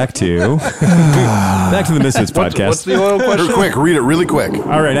 listeners, back to the Misfits podcast. What's the oil question? Quick, read it really quick.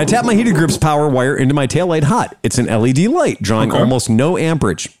 All right, I tap my heated grips power wire into my taillight hot. It's an LED light, drawing almost no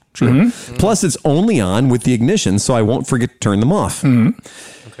amperage. True. Mm-hmm. Plus, it's only on with the ignition, so I won't forget to turn them off. Mm-hmm.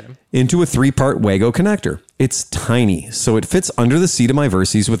 Into a 3-part Wago connector. It's tiny, so it fits under the seat of my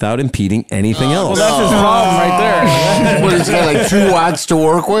Versys without impeding anything else. Well, that's his problem right there. What, he's got 2 watts to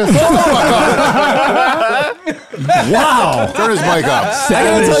work with? Wow. Turn his mic off. I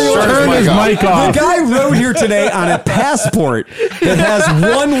gotta tell you what, Turn his mic off. The guy rode here today on a Passport that has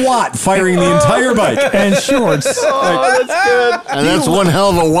 1 watt firing the entire bike. And shorts. Oh, that's good. And that's one hell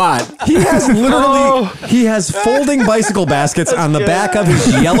of a watt. He has he has folding bicycle baskets on the back of his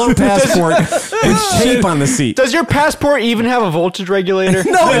yellow Passport with tape on the seat. Does your Passport even have a voltage regulator?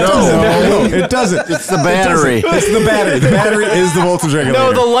 No, it doesn't. No, it doesn't. It's the battery. It's the battery. The battery is the voltage regulator.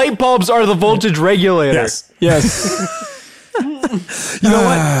 No, the light bulbs are the voltage regulator. Yes. You know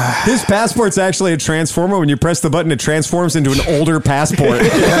what? His Passport's actually a transformer. When you press the button, it transforms into an older Passport.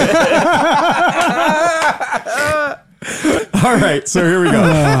 All right, so here we go.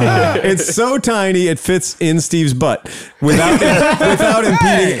 It's so tiny it fits in Steve's butt without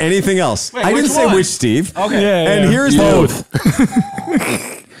impeding anything else. I didn't say which Steve. Okay. And here's both.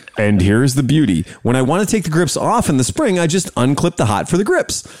 And here's the beauty. When I want to take the grips off in the spring, I just unclip the hot for the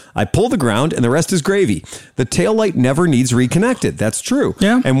grips. I pull the ground and the rest is gravy. The taillight never needs reconnected. That's true.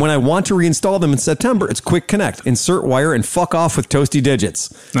 Yeah. And when I want to reinstall them in September, it's quick connect, insert wire, and fuck off with toasty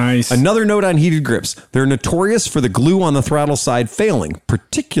digits. Nice. Another note on heated grips. They're notorious for the glue on the throttle side failing,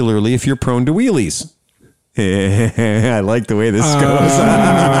 particularly if you're prone to wheelies. I like the way this goes.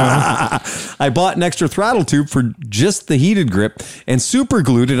 I bought an extra throttle tube for just the heated grip and super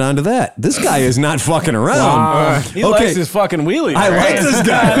glued it onto that. This guy is not fucking around. He likes his fucking wheelies. I like this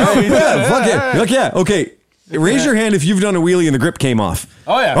guy. Yeah, fuck yeah. Look, yeah. Okay. Raise your hand if you've done a wheelie and the grip came off.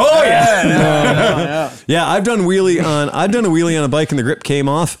 Oh yeah. Oh yeah. Yeah, I've done a wheelie on a bike and the grip came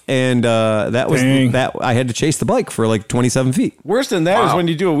off, and that was that I had to chase the bike for like 27 feet. Worse than that is when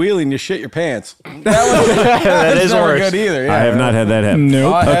you do a wheelie and you shit your pants. That is never good either. Yeah. I have not had that happen.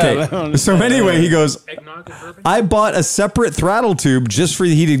 Nope. Okay. So anyway, he goes, I bought a separate throttle tube just for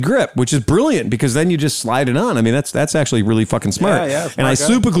the heated grip, which is brilliant because then you just slide it on. I mean, that's actually really fucking smart. Yeah, and I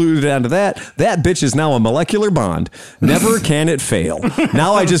super glued it onto that. That bitch is now a molecular nuclear bond. Never can it fail.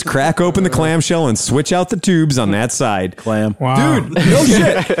 Now I just crack open the clamshell and switch out the tubes on that side. Clam. Wow. Dude, no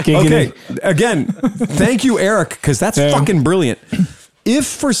shit. Okay, again, thank you, Eric, because that's fucking brilliant. If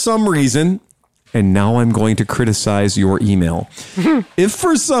for some reason, and now I'm going to criticize your email, if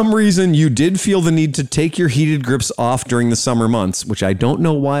for some reason you did feel the need to take your heated grips off during the summer months, which I don't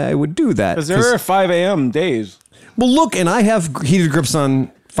know why I would do that. Because there are 5 a.m. days. Well, look, and I have heated grips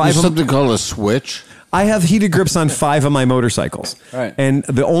on 5 There's something called a switch. I have heated grips on 5 of my motorcycles. Right. And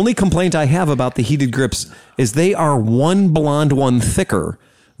the only complaint I have about the heated grips is they are one blonde one thicker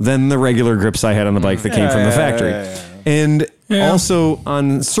than the regular grips I had on the bike that came from the factory. And also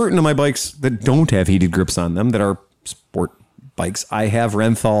on certain of my bikes that don't have heated grips on them, that are sport bikes, I have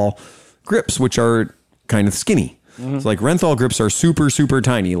Renthal grips, which are kind of skinny. So like Renthal grips are super, super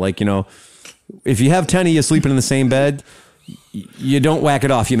tiny. Like, you know, if you have 10 of you sleeping in the same bed, you don't whack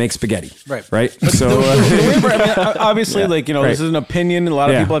it off. You make spaghetti. Right. So obviously, like, you know, this is an opinion. And a lot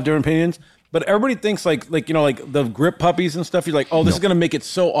of people have different opinions. But everybody thinks like you know, like the grip puppies and stuff. You're like, oh, this is gonna make it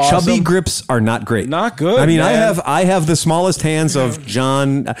so awesome. Chubby grips are not great. Not good. I mean, man. I have the smallest hands of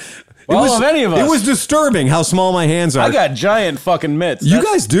John. Of any of us. It was disturbing how small my hands are. I got giant fucking mitts. You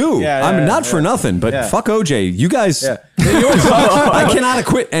guys do. Yeah, I'm not for nothing, but fuck OJ. You guys. Yeah. I cannot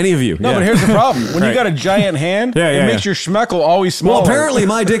acquit any of you. No, but here's the problem. When you got a giant hand, it makes your schmeckle always smaller. Well, apparently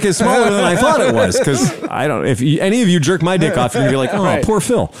my dick is smaller than I thought it was, because I don't. If any of you jerk my dick off, you're gonna be like, oh, poor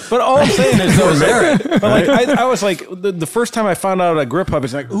Phil. But all I'm saying is, but like I was like, the first time I found out a grip puppy,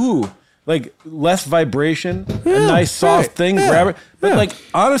 it's like, ooh. Like less vibration, a nice soft thing, grab it. But like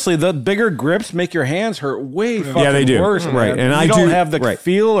honestly, the bigger grips make your hands hurt way fucking they do. worse. Right, and I don't have the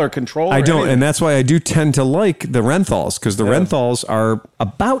feel or control. I don't, and that's why I do tend to like the Renthals, because the Renthals are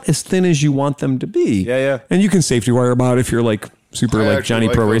about as thin as you want them to be. Yeah. And you can safety wire them out if you're like super like Johnny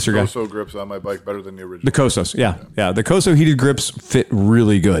Pro Racer guy. The Koso grips on my bike better than the original. The Kosos, yeah. The Koso heated grips fit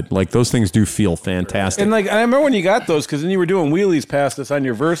really good. Like those things do feel fantastic. And like I remember when you got those, because then you were doing wheelies past us on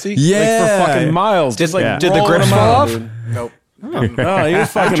your Versi, like for fucking miles. Did the grips fall off? Nope. Oh, he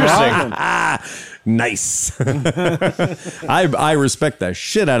was fucking awesome. Nice. I respect the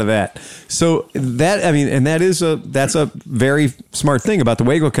shit out of that. So that, I mean, and that's a very smart thing about the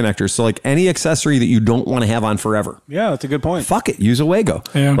Wago connectors. So like any accessory that you don't want to have on forever. Yeah, that's a good point. Fuck it. Use a Wago.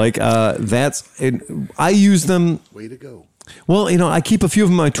 Yeah. Like that's it. I use them. Way to go. Well, you know, I keep a few of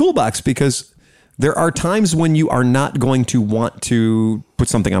them in my toolbox because there are times when you are not going to want to put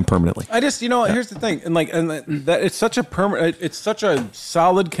something on permanently. I just, you know, here's the thing, and that it's such a it's such a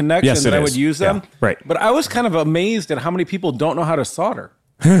solid connection that I would use them. Yeah, right. But I was kind of amazed at how many people don't know how to solder.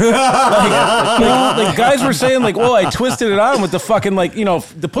 like guys were saying, like, well, I twisted it on with the fucking, like, you know,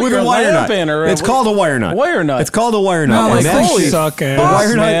 to put your lamp in, or it's called a wire nut. Wire nut. It's called a wire nut. No, like holy suck the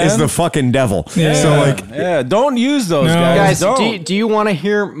wire nut is the fucking devil. Yeah. So like, don't use those guys. Guys, do you want to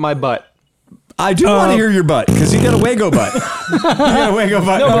hear my butt? I do want to hear your butt, because you got a Wago butt. You got a Wago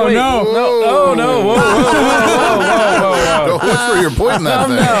butt. No. Whoa. That's where you're pointing that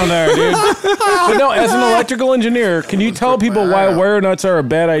thing. Down there, dude. But no, as an electrical engineer, can you tell people why wire nuts are a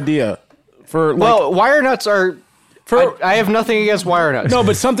bad idea? Well, wire nuts are. I have nothing against wire nuts. No,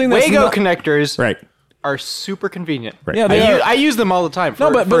 but something that's Wago connectors Right. are super convenient. Right. Yeah, I use them all the time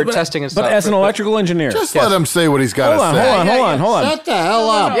for testing and stuff. But as an electrical engineer, Just let him say what he's got to say. hold on. Shut the hell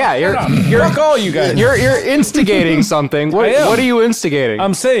up. Yeah, you're Fuck all you guys. You're instigating something. What are you instigating?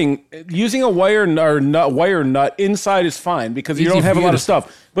 I'm saying using a wire nut inside is fine because you don't have a lot of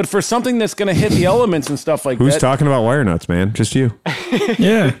stuff. But for something that's going to hit the elements and stuff like Who's that, talking about wire nuts, man? Just you.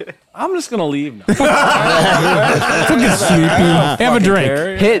 Yeah. I'm just going to leave now. Fucking sleepy. Have a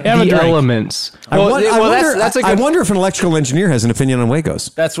drink. Hit the elements. I wonder if an electrical engineer has an opinion on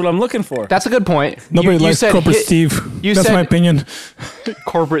Wagos. That's what I'm looking for. That's a good point. Nobody likes said Corporate Steve. That's my opinion.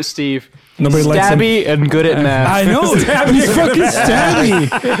 Corporate Steve. Nobody likes him. Stabby and good at math. I know. He's fucking stabby.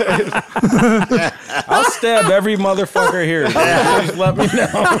 I'll stab every motherfucker here. Just let me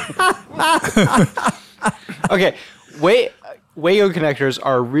know. Okay, Wago connectors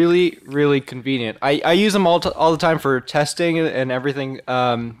are really, really convenient. I use them all the time for testing and everything,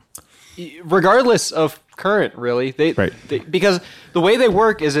 regardless of current, really. They because the way they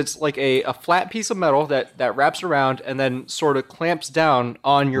work is it's like a flat piece of metal that wraps around and then sort of clamps down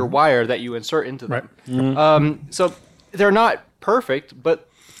on your wire that you insert into them. Right. So they're not perfect, but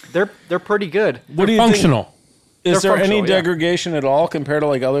they're pretty good. What do you functional? Think? Is there any degradation at all compared to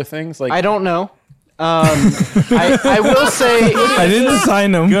like other things? Like I don't know. I will say I didn't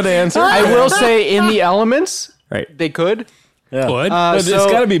assign them. Good answer. I will say in the elements, Right. they could. Yeah. Good. But it's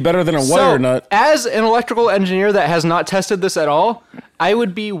got to be better than a wire nut. As an electrical engineer that has not tested this at all, I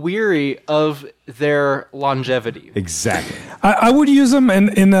would be weary of their longevity. Exactly. I would use them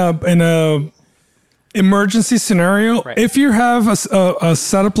in a emergency scenario. Right. If you have a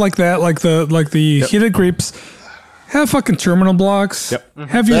setup like that, like the heated grapes, have fucking terminal blocks. Yep.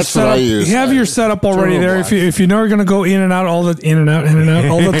 Have your That's what I setup. use. Have your setup already Terminal there. blocks. If you know you're gonna go in and out all the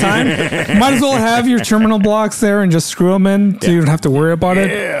time, might as well have your terminal blocks there and just screw them in, so you don't have to worry about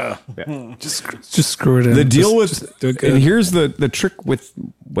it. Yeah. Just screw it in. The deal Just do it with, good. and here's the trick with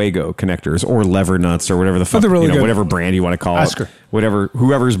Wago connectors or lever nuts or whatever the fuck, they're really good. whatever brand you want to call Oscar. it,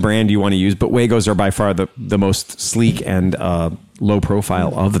 whoever's brand you want to use. But Wagos are by far the most sleek and low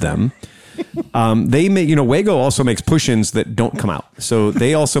profile of them. They make, Wago also makes push-ins that don't come out. So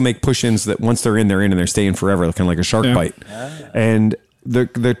they also make push-ins that once they're in and they're staying forever, kind of like a shark bite. And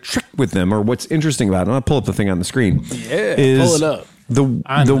the trick with them, or what's interesting about it, I'll pull up the thing on the screen. Is pull it up.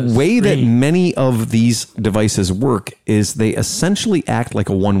 The way that many of these devices work is they essentially act like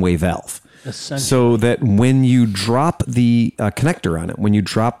a one-way valve. So that when you drop the connector on it, when you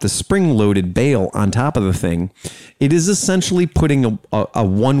drop the spring-loaded bail on top of the thing, it is essentially putting a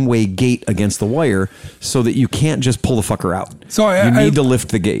one-way gate against the wire so that you can't just pull the fucker out. So you need to lift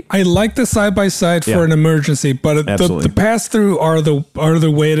the gate. I like the side by side for an emergency, but the pass through are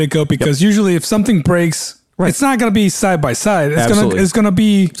the way to go, because usually if something breaks, it's not going to be side by side. It's going to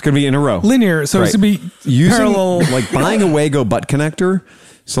be in a row, linear. So it's going to be using parallel. Like buying a Wago butt connector.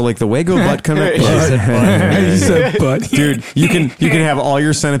 So like the Wago butt connector, dude, you can have all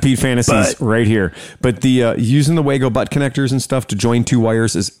your centipede fantasies right here. But the using the Wago butt connectors and stuff to join two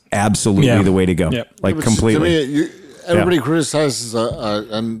wires is absolutely the way to go. Yep. Like completely. To me, everybody criticizes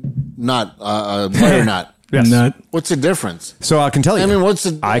a nut, a wire nut. Yes. Nut. What's the difference? So I can tell you. I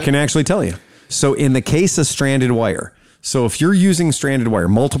mean, I can actually tell you. So in the case of stranded wire, so if you're using stranded wire,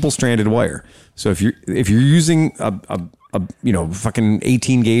 multiple stranded wire, so if you're using a fucking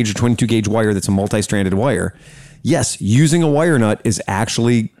 18 gauge or 22 gauge wire that's a multi-stranded wire, yes, using a wire nut is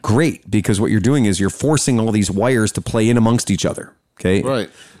actually great, because what you're doing is you're forcing all these wires to play in amongst each other. Okay. Right.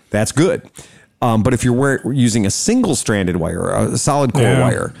 That's good. But if you're using a single stranded wire, a solid core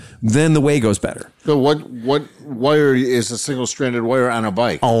wire, then the Wago's better. So what wire is a single stranded wire on a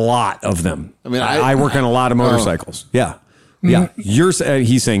bike? A lot of them. I mean, I work on a lot of motorcycles. Yeah. Yeah.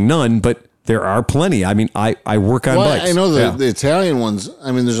 He's saying none, but there are plenty. I mean, I work on bikes. I know the Italian ones.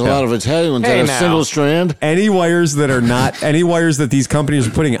 I mean, there's a lot of Italian ones that are single strand. Any wires that are not, any wires that these companies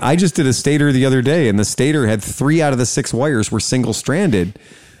are putting, I just did a stator the other day, and the stator had 3 out of the 6 wires were single stranded.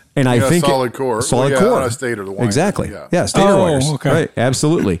 And I think solid core. Solid core. On a stator, the wire. Exactly. Yeah, stator wires. Okay. Right.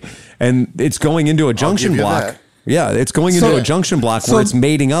 Absolutely. And it's going into a junction block. that. Yeah, it's going into a junction block where it's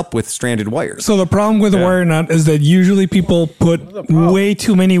mating up with stranded wires. So the problem with the wire nut is that usually people put way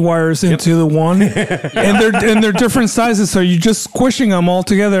too many wires into the one, and they're different sizes. So you're just squishing them all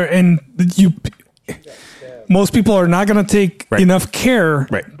together, and most people are not going to take enough care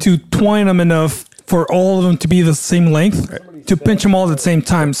to twine them enough for all of them to be the same length to pinch them all at the same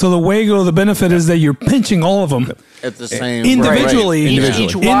time. So the Wago, the benefit is that you're pinching all of them At the same individually.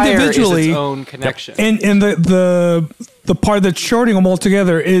 Each wire is its own connection. And the part that's shorting them all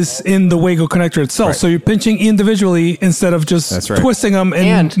together is in the Wago connector itself. Right. So you're pinching individually instead of just twisting them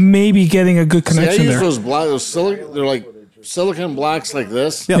and maybe getting a good connection I use there. those blocks, they're like silicon blocks like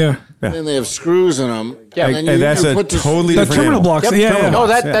this. Yeah. And they have screws in them. Yeah, and And that's a totally The different terminal animal. blocks. Yeah. No,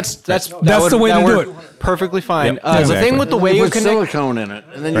 that's the way to do it. Perfectly fine. Yep, The exactly. thing with the You Wago put silicone in it,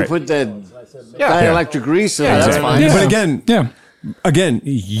 and then you put that dielectric grease in it. that's That's fine. fine. But again,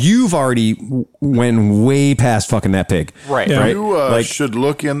 you've already went way past fucking that pig. Right. Yeah. You should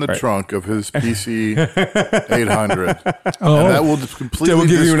look in the trunk of his PC 800. And that will completely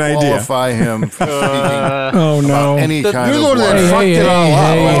give you an idea. disqualify him from speaking Oh, no. any kind You're of the one that wire. fucked it all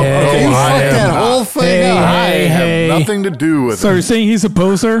up. You fucked that whole thing up. I have nothing to do with So it. you're saying he's a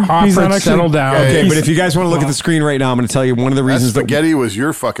poser? He's Hopper, settle down. Okay, but if you guys want to look at the screen right now, I'm going to tell you one of the That reasons that spaghetti was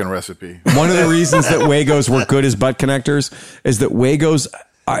your fucking recipe. one of the reasons that Wagos work good as butt connectors is that Wagos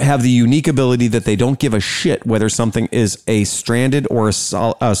have the unique ability that they don't give a shit whether something is a stranded or a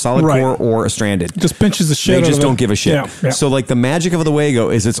solid core or a stranded. Just pinches the shit They out just of don't it. give a shit. Yeah. So like the magic of the Wago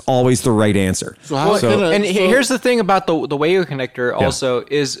is it's always the right answer. So how And here's the thing about the Wago connector also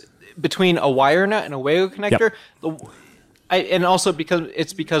is between a wire nut and a Wago connector, and also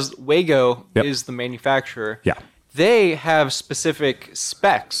because Wago is the manufacturer. Yeah. They have specific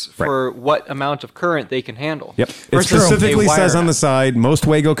specs for what amount of current they can handle. Yep. It versus specifically a wire says on nut. the side, most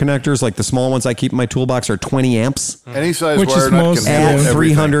Wago connectors, like the small ones I keep in my toolbox, are 20 amps Any size Which is wire nut most- can handle at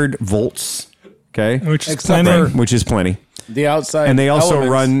everything. 300 volts. Okay. Which is plenty. Which is plenty. The outside, and they also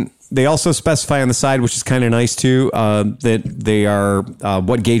elements. They also specify on the side, which is kind of nice too, that they are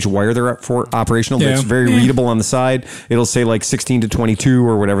what gauge wire they're up for operational. Yeah. It's very readable on the side. It'll say like 16 to 22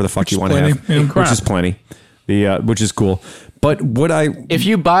 or whatever the fuck you want to have, which is plenty. Which is cool. But if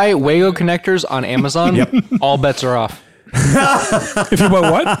you buy Wago connectors on Amazon, all bets are off. If you buy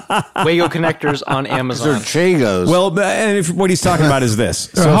what? Wago connectors on Amazon. They're Chagos. Well, and what he's talking about is this.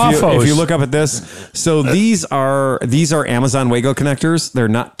 So if you look up at this, so these are Amazon Wago connectors. They're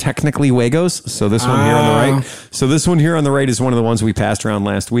not technically Wagos. So this one here on the right. So this one here on the right is one of the ones we passed around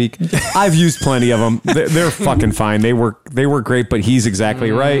last week. I've used plenty of them. They're fucking fine. They work great. But he's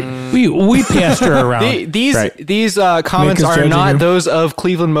exactly right. We passed her around. These comments are not those of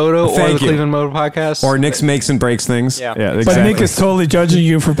Cleveland Moto or the Cleveland Moto podcast or Nick's Makes and Breaks Things. Yeah. Yeah, exactly. But Nick is totally judging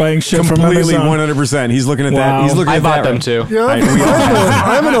you for buying shit completely from Amazon. 100%. He's looking at that. He's looking I at bought that them too. Yeah,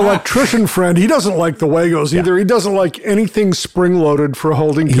 I have an electrician friend. He doesn't like the Wagos either. He doesn't like anything spring-loaded for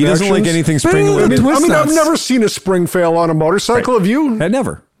holding connections. He doesn't like anything spring-loaded. I mean, I've never seen a spring fail on a motorcycle. Have you?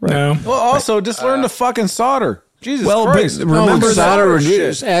 Never. Right. No. Well, also, just learn to fucking solder. Jesus Christ. Remember solder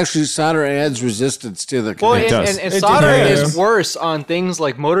adds resistance to the connection. And soldering is worse on things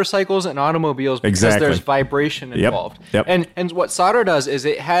like motorcycles and automobiles because there's vibration involved. Yep. And what solder does is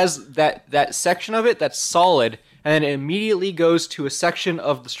it has that section of it that's solid, and then it immediately goes to a section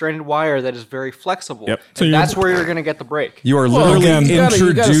of the stranded wire that is very flexible. Yep. So that's where you're going to get the break. You are literally introducing.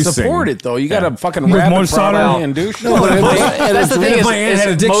 You got to support it, though. You got to fucking wrap it properly and do shit. That's the thing is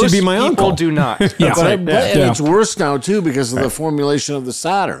most be my people uncle. do not. But it's worse now, too, because of the formulation of the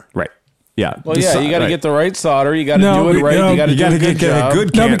solder. Right. Yeah. Well, you got to get the right solder. You got to do it right. You got to get a good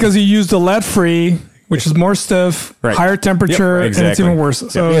job. No, because you use the lead-free, which is more stiff, higher temperature, and it's even worse.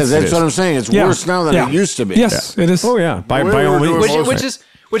 So that's what I'm saying. It's worse now than it used to be. Yes, it is. Oh yeah, by all means.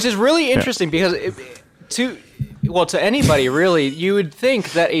 Which is really interesting because to anybody really, you would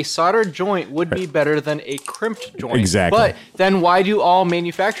think that a soldered joint would be better than a crimped joint. Exactly. But then why do all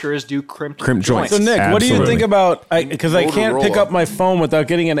manufacturers do crimped joints? So Nick, what do you think about? Because I can't pick up my phone without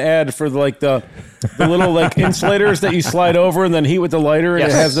getting an ad for like the little like insulators that you slide over and then heat with the lighter, and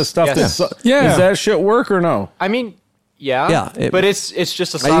it has the stuff that's. Does that shit work or no? I mean. But it's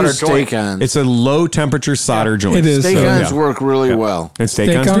just a solder joint. Stay-cons. It's a low temperature solder joint. It is. Stay-cons work really well. And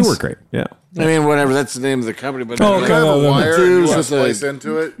Stay-cons do work great. Yeah. I mean, whatever. That's the name of the company. But you have a wire you want to splice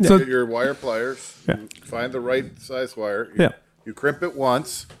into it. You So- get your wire pliers. You find the right size wire. You crimp it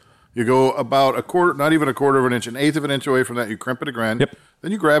once. You go about a quarter, not even a quarter of an inch, an eighth of an inch away from that. You crimp it again. Yep.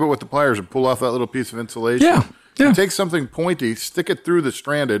 Then you grab it with the pliers and pull off that little piece of insulation. Yeah. You take something pointy, stick it through the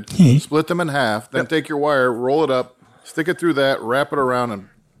stranded, split them in half, then take your wire, roll it up, stick it through that, wrap it around, and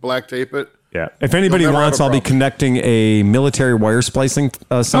black tape it. Yeah. If anybody wants, I'll be connecting a military wire splicing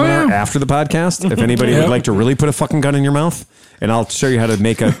seminar after the podcast. If anybody would like to really put a fucking gun in your mouth, and I'll show you how to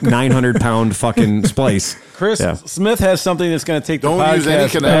make a 900-pound fucking splice. Chris Smith has something that's going to take the Don't podcast use any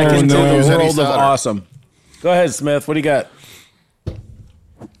back connectors. into Don't use the any world of solder. awesome. Go ahead, Smith. What do you got?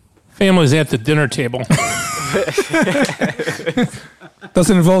 Family's at the dinner table.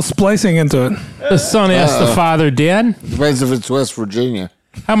 Doesn't involve splicing into it. The son asked the father, "Dad, Depends if it's West Virginia.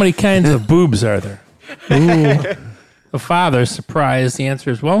 how many kinds of boobs are there?" Ooh. The father, surprised, the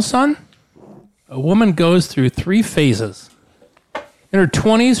answer is, "Well, son, a woman goes through 3 phases. In her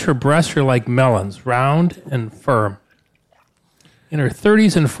 20s, her breasts are like melons, round and firm. In her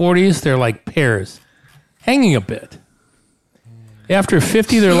 30s and 40s, they're like pears, hanging a bit. After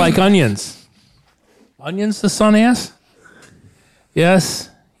 50, they're like onions." "Onions?" the son asked. "Yes,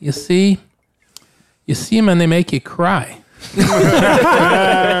 you see them and they make you cry."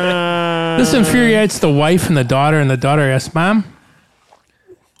 This infuriates the wife and the daughter asks, "Mom,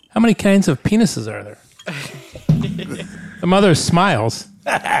 how many kinds of penises are there?" The mother smiles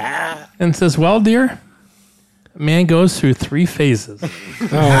and says, "Well, dear, a man goes through 3 phases.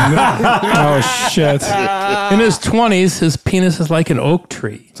 Oh, shit. In his 20s, his penis is like an oak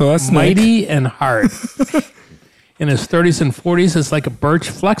tree. So that's mighty and hard. In his 30s and 40s, it's like a birch,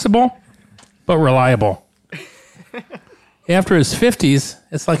 flexible but reliable. After his 50s,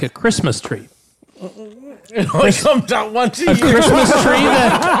 it's like a Christmas tree. It only comes out once a year. Christmas tree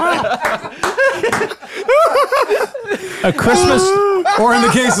a Christmas, or in the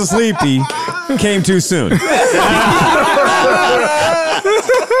case of Sleepy, came too soon. A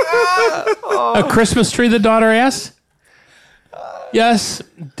Christmas tree, the daughter asks. "Yes,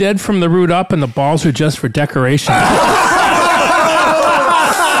 dead from the root up, and the balls are just for decoration."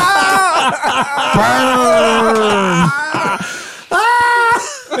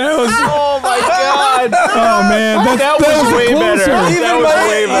 That was my God. Oh, man. That was way better. That was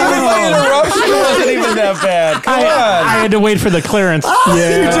way better. Even my interruption wasn't even that bad. Come on. I had to wait for the clearance.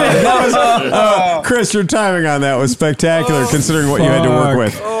 Chris, your timing on that was spectacular, considering what you had to work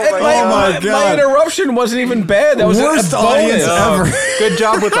with. My interruption wasn't even bad. That was Worst a audience ever. Good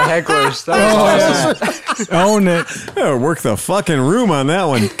job with the hecklers. That was awesome. Own it. Yeah, work the fucking room on that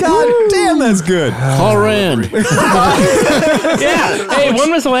one. God damn, that's good. Call Rand. Yeah. Hey,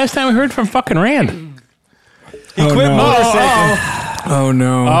 when was the last time we heard from fucking Rand? He quit motorcycling. Oh,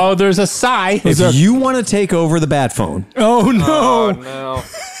 no. Oh, there's a sigh. If you want to take over the bat phone, Oh, no. Oh, no.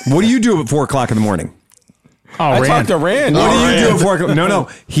 what do you do at 4 o'clock in the morning? Oh, I talked Rand. to Rand. What do you do at 4 o'clock? No.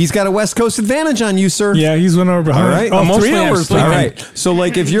 He's got a West Coast advantage on you, sir. Yeah, he's 1 hour behind. All right. Oh, Mostly 3 I'm hours. sleeping. All right. So,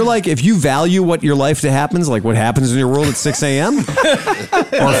 like, if you value what your life happens, like what happens in your world at 6 a.m. or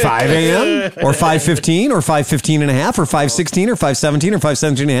 5 a.m. or 5:15 or 5:15 and a half or 5:16 or 5:17 or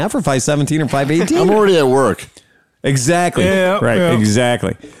 5:17 and a half or 5:17 or 5:18. I'm already at work. Exactly. Yeah, right. yeah.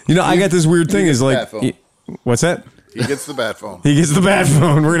 Exactly. You know, I got this weird thing is like, bat phone. what's that? He gets the bat phone. He gets the bat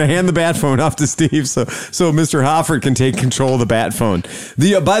phone. We're going to hand the bat phone off to Steve so Mr. Hofford can take control of the bat phone.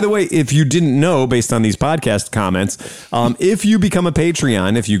 By the way, if you didn't know, based on these podcast comments, if you become a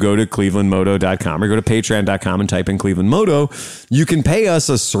Patreon, if you go to clevelandmoto.com or go to patreon.com and type in Cleveland Moto, you can pay us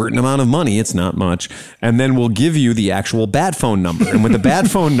a certain amount of money. It's not much. And then we'll give you the actual bat phone number. And with the bat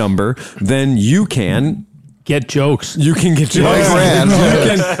phone number, then you can... Get jokes. You can get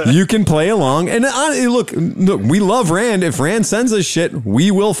jokes. You can play along. And look, we love Rand. If Rand sends us shit,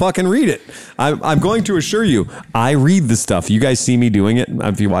 we will fucking read it. I'm going to assure you, I read the stuff. You guys see me doing it.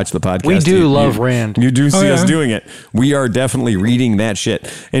 If you watch the podcast, We do love Rand. You do see us yeah. doing it. We are definitely reading that shit.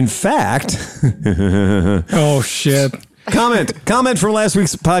 In fact, Oh, shit. Comment from last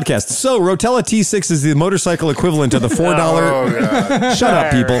week's podcast. So Rotella T6 is the motorcycle equivalent of the $4. God. Shut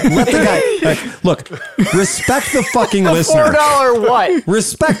up, people. Let the guy look. Respect the fucking listener. $4 what?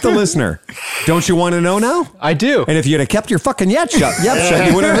 Respect the listener. Don't you want to know now? I do. And if you'd have kept your fucking yap shut,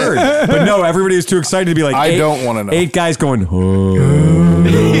 you would have heard. But no, everybody was too excited to be like, I don't want to know. 8 guys going, oh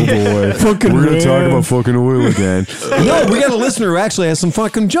boy. Fucking we're going to talk about fucking oil again. No, we got a listener who actually has some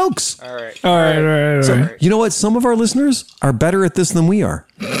fucking jokes. All right. All right. You know what? Some of our listeners are better at this than we are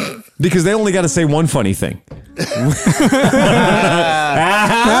because they only got to say one funny thing.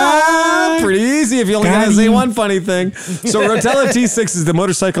 Pretty easy if you only got to say one funny thing. So Rotella T6 is the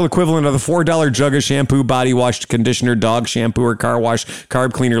motorcycle equivalent of the $4 jug of shampoo, body wash, conditioner, dog shampoo, or car wash,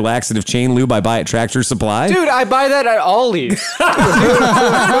 carb cleaner, laxative, chain lube I buy at Tractor Supply. Dude, I buy that at Ollie's.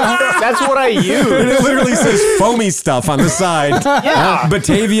 That's what I use. And it literally says foamy stuff on the side. Yeah.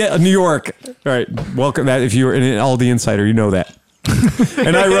 Batavia, New York. All right. Welcome that. If you're an Aldi insider, you know that.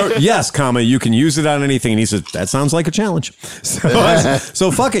 And I wrote, yes, you can use it on anything. And he says, that sounds like a challenge. So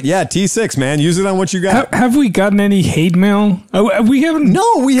fuck it. Yeah, T6, man. Use it on what you got. Have we gotten any hate mail? We haven't.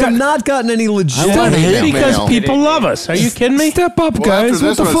 No, we have not gotten any legit hate hate Because mail. people love us. Are you kidding me? Step up, Well, guys. after What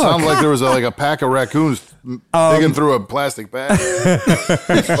this the one, it fuck? sounds like there was like a pack of raccoons digging through a plastic bag.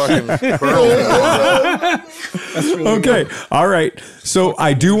 It's fucking curling. Okay. All right. So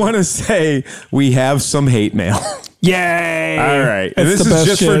I do want to say we have some hate mail. Yay! All right. And That's this the is best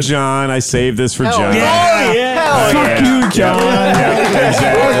just for shit. John. I saved this for John. Yeah. Fuck you, John. What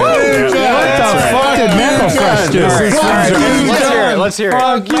the fuck did Michael Fresh do? Let's hear it.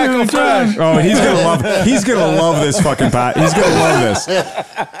 Fuck you, John. Oh, he's gonna love this fucking pot. He's gonna love this.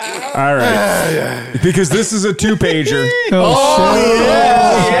 All right, because this is a 2-pager. Oh, shit.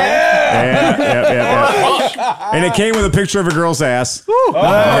 Yeah. And it came with a picture of a girl's ass.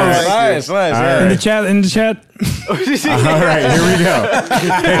 Nice. All In the chat. All right, here we go.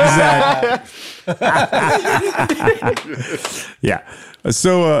 Exactly. Yeah.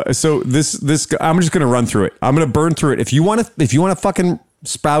 So this I'm just gonna run through it. I'm gonna burn through it. If you want to fucking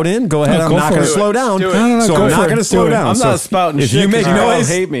sprout in, go ahead. I'm not going to slow down. Do it. No, So go I'm for not it. going to slow Do it. down. I'm So not spouting if shit you make 'cause y'all noise,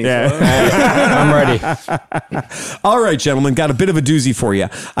 hate me. Yeah. I'm ready. All right, gentlemen, got a bit of a doozy for you.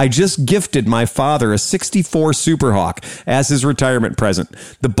 I just gifted my father a 64 Superhawk as his retirement present.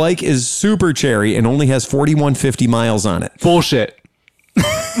 The bike is super cherry and only has 4,150 miles on it. Bullshit.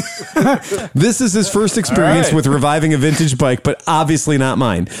 This is his first experience with reviving a vintage bike, but obviously not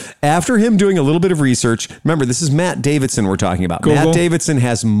mine. After him doing a little bit of research, remember, this is Matt Davidson we're talking about. Google. Matt Davidson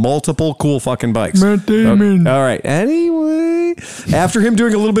has multiple cool fucking bikes. Matt Damon. All right. Anyway, after him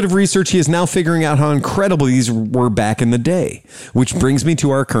doing a little bit of research, he is now figuring out how incredible these were back in the day, which brings me to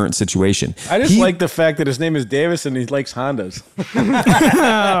our current situation. I just like the fact that his name is Davis and he likes Hondas.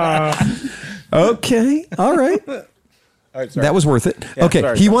 Okay. All right. All right, sorry. That was worth it. Yeah, okay.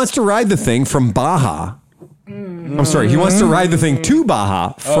 sorry. He wants to ride the thing from Baja I'm sorry. He wants to ride the thing to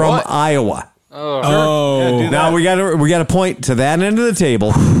Baja from Iowa. Yeah, now we got to point to that end of the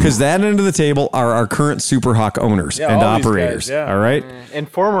table because that end of the table are our current Superhawk owners and operators. Guys, all right, and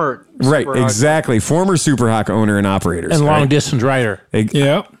former exactly former Superhawk owner and operators and long distance rider.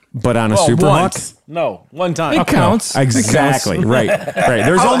 But on a Superhawk? No, one time. It counts. Exactly. Right.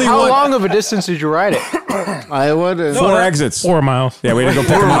 There's only how one. How long of a distance did you ride it? Iowa to 4 exits. 4 miles. Yeah, we had to go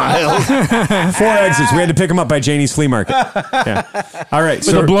pick them up. 4 exits. We had to pick them up by Janie's flea market. Yeah. All right.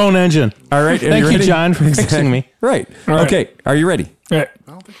 With a blown engine. All right. Thank you, John, for fixing me. Right. Okay. Are you ready? Right.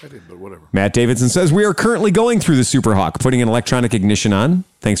 I don't think I did, but whatever. Matt Davidson says, we are currently going through the Superhawk, putting an electronic ignition on.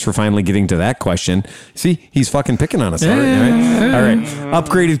 Thanks for finally getting to that question. See, he's fucking picking on us. All right.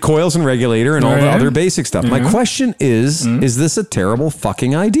 Upgraded coils and regulator and all the other basic stuff. My question is this a terrible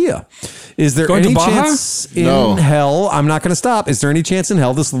fucking idea? Is there any chance in hell, I'm not going to stop, is there any chance in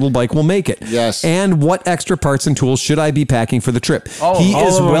hell this little bike will make it? Yes. And what extra parts and tools should I be packing for the trip? He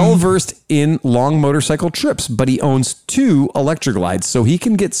is well-versed in long motorcycle trips, but he owns 2 Electroglides, so he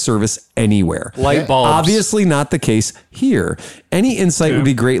can get service anywhere. Light bulbs. Obviously not the case here. Any insight would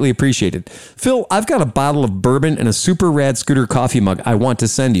be greatly appreciated. Phil, I've got a bottle of bourbon and a super rad scooter coffee mug I want to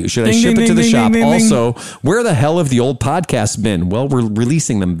send you. Should I ship it to the shop? Also, where the hell have the old podcasts been? Well, we're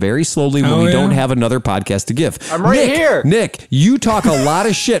releasing them very slowly when we don't have another podcast to give. I'm right here. Nick, you talk a lot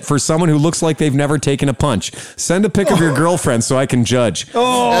of shit for someone who looks like they've never taken a punch. Send a pic of your girlfriend so I can judge.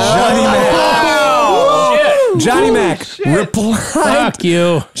 Johnny Mac, reply. Fuck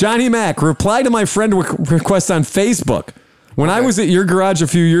you. Johnny Mac, reply to my friend request on Facebook. When I was at your garage a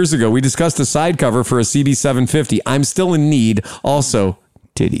few years ago, we discussed a side cover for a CB750. I'm still in need. Also,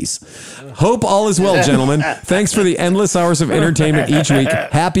 titties. Hope all is well, gentlemen. Thanks for the endless hours of entertainment each week.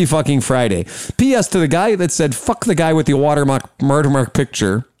 Happy fucking Friday. P.S. to the guy that said, fuck the guy with the watermark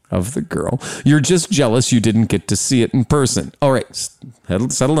picture of the girl. You're just jealous you didn't get to see it in person. All right,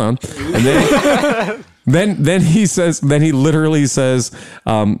 settle down. And then he says, he literally says,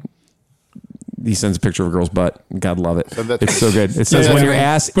 he sends a picture of a girl's butt. God love it. It's so good. It says when your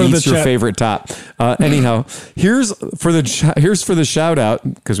ass eats your favorite top. Anyhow, here's for the shout out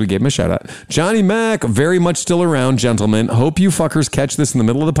because we gave him a shout out. Johnny Mac, very much still around, gentlemen. Hope you fuckers catch this in the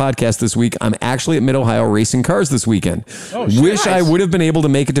middle of the podcast this week. I'm actually at Mid Ohio racing cars this weekend. Wish I would have been able to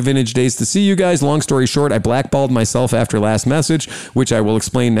make it to Vintage Days to see you guys. Long story short, I blackballed myself after last message, which I will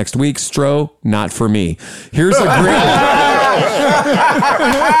explain next week. Stro, not for me. Here's a great.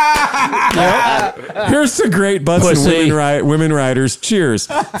 Here's the great butts and women riders. Cheers.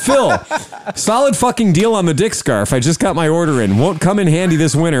 Phil, solid fucking deal on the dick scarf. I just got my order in. Won't come in handy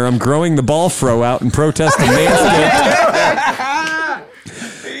this winter. I'm growing the ball fro out in protest of Manscaped.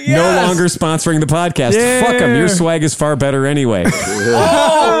 No longer sponsoring the podcast. Fuck them. Your swag is far better anyway.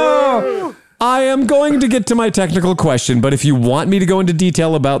 I am going to get to my technical question, but if you want me to go into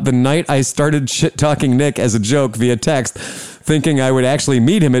detail about the night I started shit-talking Nick as a joke via text, thinking I would actually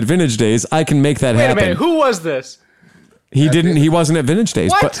meet him at Vintage Days, I can make that happen. Wait a minute, who was this? He wasn't at Vintage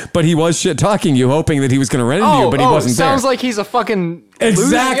Days, but he was shit-talking you, hoping that he was going to run into you, but he wasn't there. Sounds like he's a fucking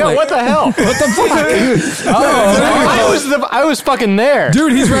exactly. Yeah, what the hell? What the fuck? I was fucking there,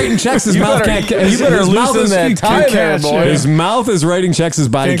 dude. He's writing checks. His mouth can't. You better loosen that tie there, boy. His mouth is writing checks. His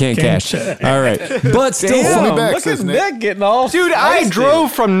body can't cash. All right, but still, look at Nick getting all. Dude, I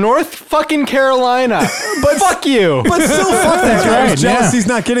drove from North fucking Carolina. But fuck you. But still, fuck that guy. He's jealous he's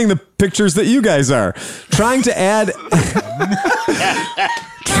not getting the pictures that you guys are trying to add.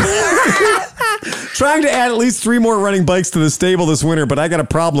 Trying to add at least 3 more running bikes to the stable this winter, but I got a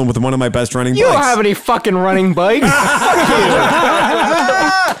problem with one of my best running bikes. You don't have any fucking running bikes.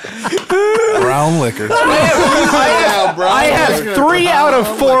 Brown liquor. I have 3 out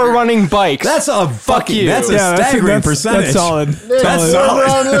of 4 running bikes. That's a fucking. That's a staggering percentage. That's solid. That's solid.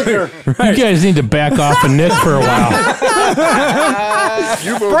 Brown liquor. You guys need to back off of Nick for a while.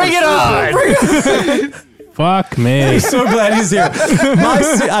 Bring it on. Fuck me. I'm so glad he's here.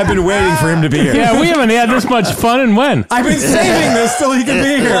 I've been waiting for him to be here. Yeah, we haven't had this much fun in when? I've been saving this till he can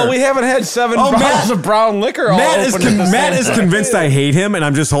be here. Well, we haven't had 7 bottles of brown liquor all Matt is time. convinced I hate him and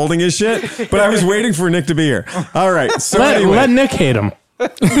I'm just holding his shit, but I was waiting for Nick to be here. All right. So let Nick hate him.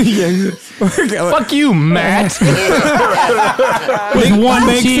 Fuck you, Matt. With one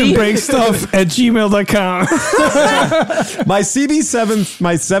makes and breaks stuff at gmail.com. My 73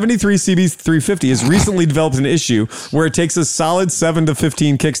 CB350 has recently developed an issue where it takes a solid 7 to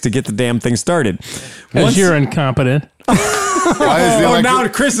 15 kicks to get the damn thing started. Because you're incompetent. Now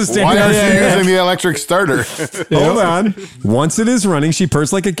Chris is standing. Why are you using the electric starter? Hold on. Once it is running, she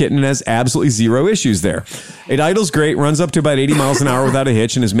purrs like a kitten and has absolutely zero issues there. It idles great, runs up to about 80 miles an hour without a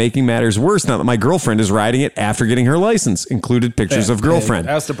hitch, and is making matters worse now that my girlfriend is riding it after getting her license. Included pictures of girlfriend.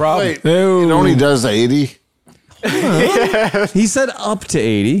 That's the problem. Wait, it only does 80. He said up to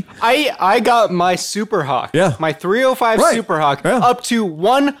 80. I got my Super Hawk. Yeah. My 305 Super Hawk up to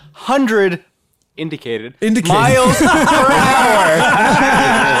 100 indicated miles per hour.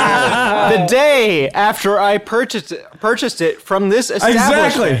 The day after I purchased it from this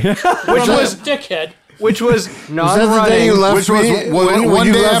establishment, which was non-running. Is that the day you left Which was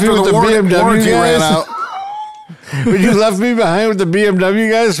one day after the warranty ran out. When you left me behind with the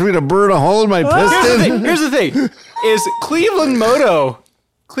BMW guys for me to burn a hole in my piston? Here's the thing. Is Cleveland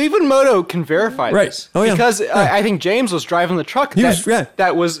Moto can verify this. Oh, yeah. Because I think James was driving the truck. He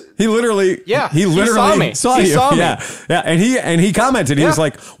literally saw you. Yeah. And he commented. He was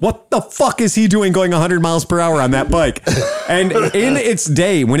like, what the fuck is he doing going 100 miles per hour on that bike? And in its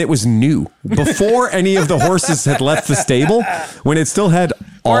day, when it was new, before any of the horses had left the stable, when it still had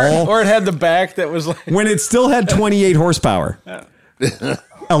or it had the back that was like, when it still had 28 horsepower.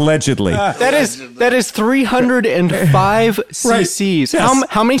 Allegedly. That is 305 cc's. Yes.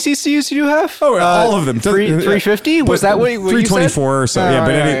 How many cc's do you have? All of them. 350? Was that what you 324 said? or so.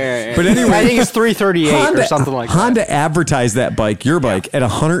 But anyway, I think it's 338 or something like that. Honda advertised that bike, your bike, at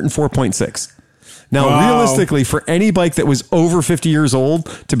 104.6. Now, realistically, for any bike that was over 50 years old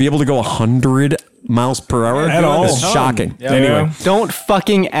to be able to go 100 miles per hour is shocking. Yeah. Anyway. Don't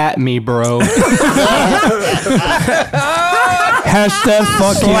fucking at me, bro. Hashtag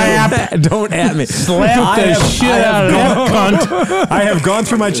fuck Slap. Don't at me. Slap the shit out of that cunt. I have gone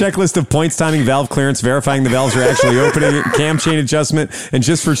through my checklist of points, timing, valve clearance, verifying the valves are actually opening, cam chain adjustment, and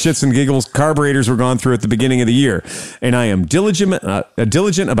just for shits and giggles, carburetors were gone through at the beginning of the year. And I am diligent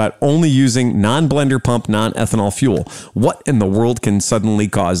about only using non-blender pump, non-ethanol fuel. What in the world can suddenly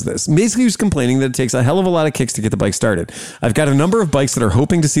cause this? Basically, he was complaining that it takes a hell of a lot of kicks to get the bike started. I've got a number of bikes that are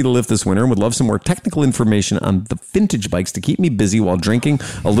hoping to see the lift this winter and would love some more technical information on the vintage bikes to keep me busy while drinking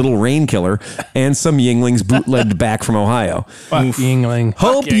a little rain killer and some Yinglings bootlegged back from Ohio. Yingling.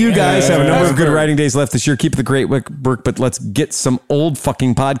 Hope you guys have a number of good riding days left this year. Keep the great work, but let's get some old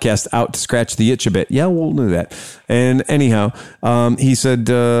fucking podcast out to scratch the itch a bit. Yeah, we'll do that. And anyhow, he said,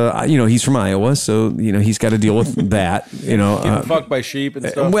 he's from Iowa, so, he's got to deal with that. Getting fucked by sheep and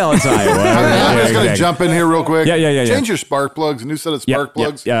stuff. Well, it's Iowa. I'm just going to jump in here real quick. Yeah. Change your spark plugs. A new set of spark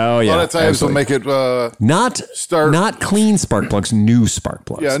plugs. Yeah. Oh, yeah. A lot of times will make it not clean spark plugs, new spark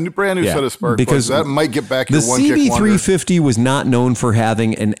plugs. Yeah, brand new set of spark plugs. That might get back your the one kick wonder. The CB350 was not known for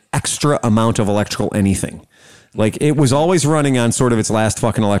having an extra amount of electrical anything. Like, it was always running on sort of its last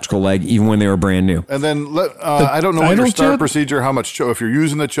fucking electrical leg, even when they were brand new. And then, I don't know what your start procedure, how much choke, if you're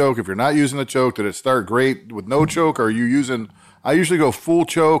using the choke, if you're not using the choke, did it start great with no choke? Or are you using, I usually go full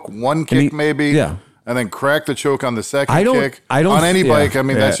choke, one kick maybe. Yeah. And then crack the choke on the second kick. On any bike, I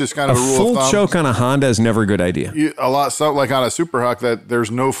mean, that's just kind of a rule of thumb. A full choke on a Honda is never a good idea. Like on a Super Hawk, that there's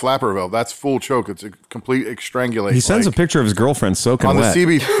no flapper valve. That's full choke. It's a complete strangulate. He sends a picture of his girlfriend soaking on wet. The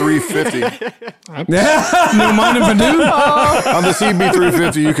CB350. No mind if I do. On the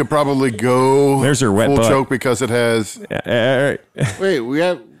CB350, you could probably go There's her wet full butt. choke because it has. Wait, we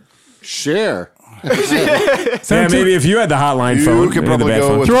have share. Maybe if you had the hotline phone, you could probably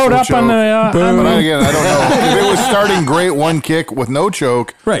go with throw it up on the. But again, I don't know. If it was starting great one kick with no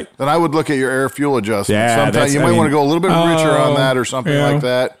choke, right? Then I would look at your air fuel adjustment. Yeah, sometimes you might want to go a little bit richer on that or something like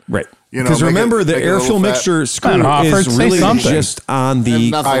that. Right. Because remember, the air fuel mixture screw is really just on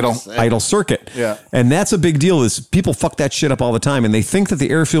the idle circuit. Yeah. And that's a big deal is people fuck that shit up all the time. And they think that the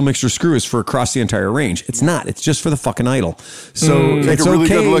air fuel mixture screw is for across the entire range. It's not. It's just for the fucking idle. So take it's a really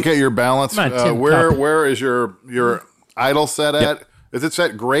okay. good look at your balance. Where is your idle set at? Yep. Is it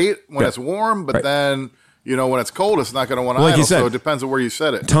set great when it's warm? But then, when it's cold, it's not going to want to like idle. You said, so it depends on where you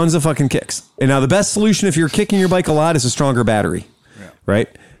set it. Tons of fucking kicks. And now the best solution if you're kicking your bike a lot is a stronger battery. Yeah. Right?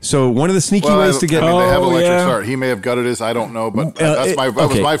 So one of the sneaky ways to get they have electric start. He may have gutted his. I don't know, but that was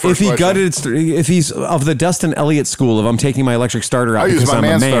my first question. If he's of the Dustin Elliott school of I'm taking my electric starter out because I'm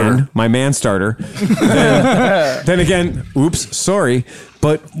a man, my man starter. then again, oops, sorry.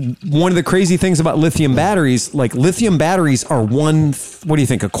 But one of the crazy things about lithium batteries, like lithium batteries are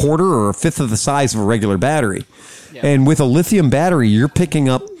a quarter or a fifth of the size of a regular battery. Yeah. And with a lithium battery, you're picking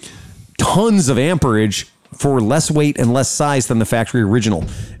up tons of amperage for less weight and less size than the factory original.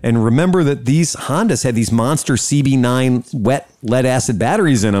 And remember that these Hondas had these monster CB9 wet lead acid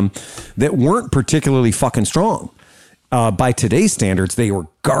batteries in them that weren't particularly fucking strong. by today's standards, they were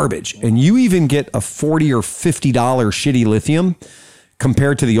garbage. And you even get a $40 or $50 shitty lithium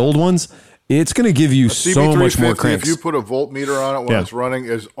compared to the old ones. It's going to give you so much more cranks. If you put a voltmeter on it when it's running,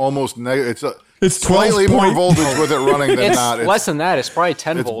 is almost negative. It's slightly more voltage with it running than not. It's less than that. It's probably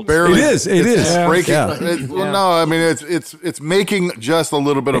 10 volts. Barely, it is. Breaking. Well, no, I mean it's making just a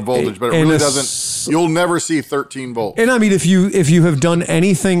little bit of voltage, but it really doesn't. You'll never see 13 volts. And I mean, if you have done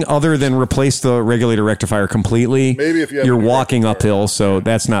anything other than replace the regulator rectifier completely, maybe if you're walking uphill, so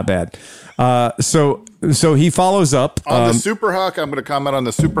that's not bad. So he follows up on the Super Hawk. I'm going to comment on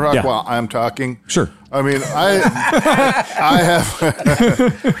the Super Hawk while I'm talking. Sure. I mean, I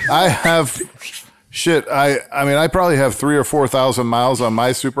have shit. I mean, I probably have 3,000 or 4,000 miles on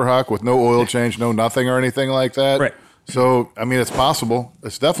my Super Hawk with no oil change, no nothing or anything like that. Right. So, I mean, it's possible.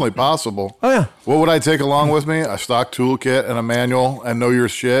 It's definitely possible. Oh yeah. What would I take along with me? A stock toolkit and a manual and know your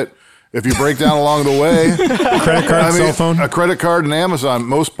shit. If you break down along the way, credit card, cell phone, a credit card, and Amazon,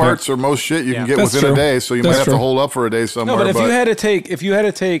 most parts or most shit you can get within a day. So you might have to hold up for a day somewhere. No, but if you had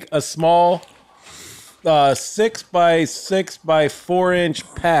to take a small 6 by 6 by 4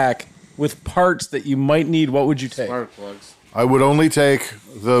 inch pack with parts that you might need, what would you take? Spark plugs. I would only take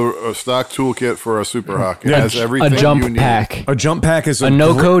the stock toolkit for a Super Hawk. It has everything a jump you need. pack. A jump pack is a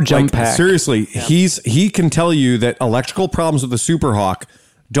NOCO jump pack. Seriously, he can tell you that electrical problems with the Super Hawk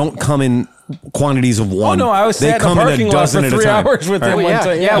don't come in quantities of one. Oh no, I was sat in the parking lot for 3 hours with him one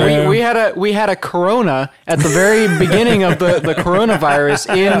time. Yeah, we had a Corona at the very beginning of the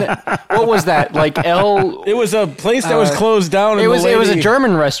coronavirus in what was that? Like It was a place that was closed down. It was a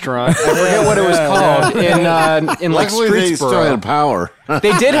German restaurant. I forget what it was called in like Luckily they still had power.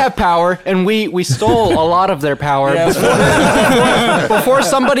 They did have power, and we stole a lot of their power before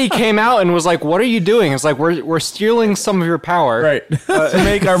somebody came out and was like, "What are you doing?" It's like we're stealing some of your power, right? To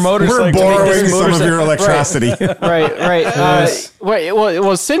make our motorcycle. We're borrowing some of your electricity. Right.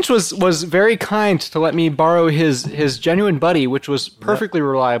 Well, Cinch was very kind to let me borrow his genuine buddy, which was perfectly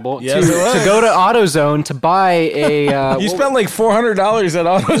reliable, to go to AutoZone to buy a. You spent like $400 at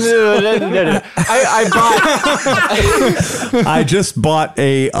AutoZone. No. I just bought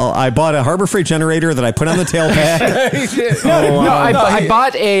a Harbor Freight generator that I put on the tailpack. I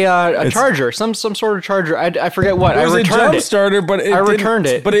bought a charger, some sort of charger. I forget what. It was I returned a jump it. starter, but I returned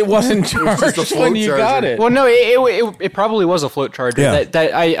it. But it wasn't charged when you got it. Well, no, it probably was a float charger. Yeah.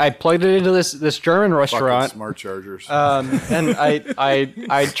 That I plugged it into this German restaurant. Fucking smart chargers. And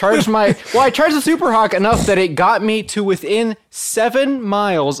I charged I charged the Super Hawk enough that it got me to within 7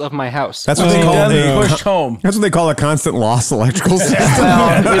 miles of my house. That's what they call pushed home. That's what they call a constant loss electrical system.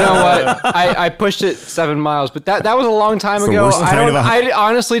 Well, you know what? I pushed it 7 miles, but that was a long time ago. I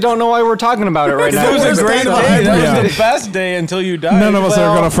honestly don't know why we're talking about it right now. It was a great day. That was the best day until you died. None of us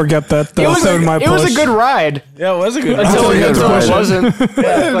are going to forget that. It was a good ride. Yeah, it was a good ride. Until it wasn't.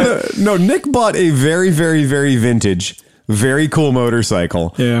 No, Nick bought a very, very, very vintage, very cool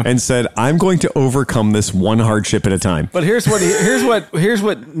motorcycle and said, I'm going to overcome this one hardship at a time. But here's what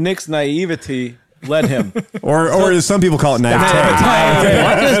Nick's naivety led him. Or as some people call it, naivete.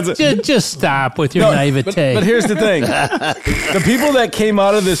 Just stop with your naivete. But here's the thing. The people that came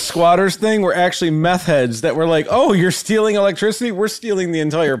out of this squatters thing were actually meth heads that were like, oh, you're stealing electricity? We're stealing the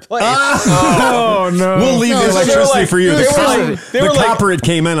entire place. Oh, no. We'll leave the electricity for you. The copper it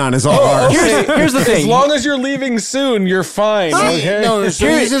came in on is all ours. Here's the thing. As long as you're leaving soon, you're fine. Okay? No, so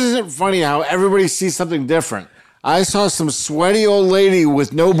this isn't funny how everybody sees something different. I saw some sweaty old lady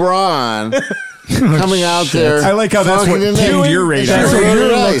with no bra on coming out there. I like how that's what tuned your radar. That's what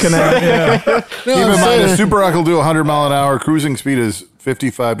you're looking at. Keep in mind, a Super Hawk will do 100 mile an hour. Cruising speed is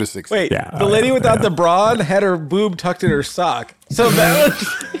 55 to 60. Wait, the lady without the bra had her boob tucked in her sock. So that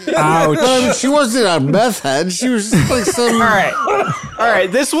was... Ouch. Well, she wasn't a meth head. She was just like some... All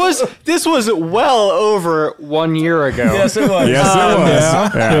right. This was well over 1 year ago. Yes, it was.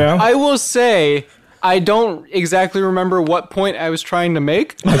 Yeah. I will say... I don't exactly remember what point I was trying to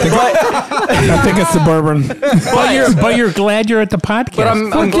make. I think it's the bourbon. But you're glad you're at the podcast. But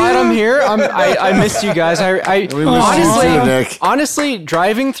I'm glad I'm here. I missed you guys. Honestly,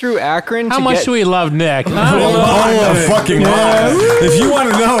 driving through Akron. How much do we love Nick? Fucking God. If you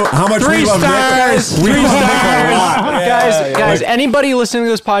want to know how much we love Nick, we love Nick a lot. Guys, anybody listening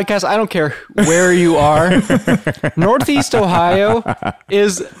to this podcast, I don't care where you are. Northeast Ohio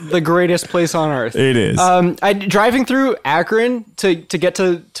is the greatest place on earth. It is. Driving through Akron to get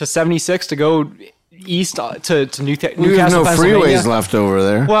to 76 to go east to Newcastle, There's no Pennsylvania. freeways left over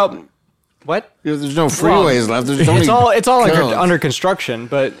there. Well, what? There's no freeways left. There's it's all under construction.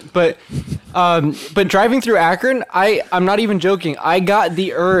 But driving through Akron, I'm not even joking. I got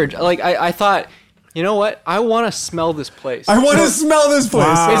the urge. Like I thought, You know what? I want to smell this place. I want to smell this place.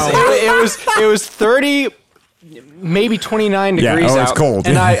 Wow. It was 30, maybe 29 degrees out. It's cold.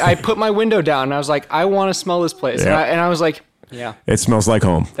 And I put my window down and I was like, I want to smell this place. Yeah. And I was like, yeah. It smells like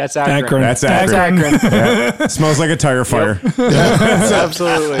home. That's Akron. That's Akron. That's Akron. Yeah. It smells like a tire fire.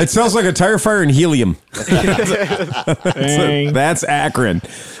 Absolutely. It smells like a tire fire and helium. That's Akron.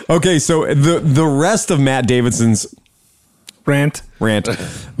 Okay, so the rest of Matt Davidson's Rant.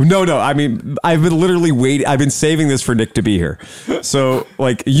 No. I mean, I've been literally waiting. I've been saving this for Nick to be here. So,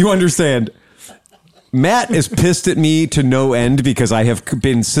 like, you understand. Matt is pissed at me to no end because I have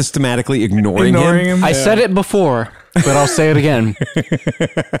been systematically ignoring him. I said it before, but I'll say it again.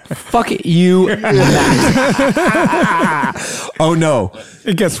 Fuck it, you, Matt. Oh no,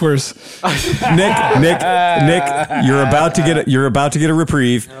 it gets worse. Nick, you're about to get a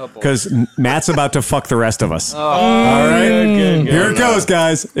reprieve because Matt's about to fuck the rest of us. All right, good. Here it goes,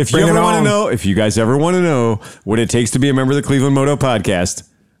 guys. If you guys ever want to know what it takes to be a member of the Cleveland Moto Podcast,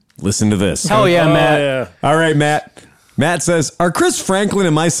 listen to this. Hell yeah, Matt. All right, Matt. Matt says, are Chris Franklin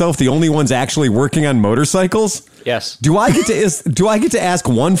and myself the only ones actually working on motorcycles? Yes. Do I get to ask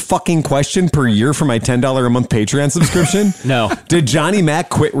one fucking question per year for my $10 a month Patreon subscription? No. Did Johnny Mac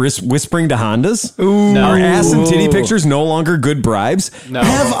quit whispering to Hondas? Ooh. No. Are ass and titty pictures no longer good bribes? No.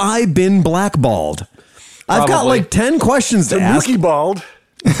 Have I been blackballed? I've got like 10 questions to ask. Mookie bald.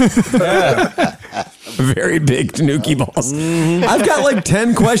 Very big Tanuki balls. I've got like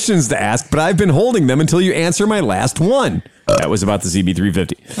 10 questions to ask, but I've been holding them until you answer my last one. That was about the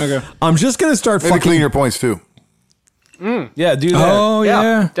CB350. Okay. I'm just going to start Maybe fucking... clean your points too. Yeah, do that. Oh,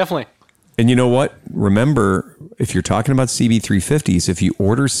 yeah. Definitely. And you know what? Remember, if you're talking about CB350s, if you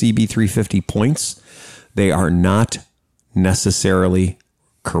order CB350 points, they are not necessarily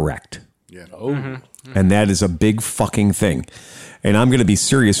correct. Yeah. And that is a big fucking thing. And I'm going to be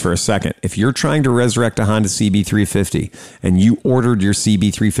serious for a second. If you're trying to resurrect a Honda CB350 and you ordered your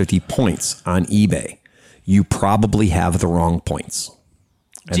CB350 points on eBay, you probably have the wrong points.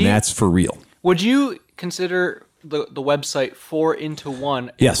 And that's for real. Would you consider the website 4into1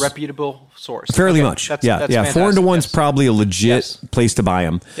 a Yes. reputable source? Fairly much. That's Yeah. fantastic. 4into1's Yes. probably a legit place to buy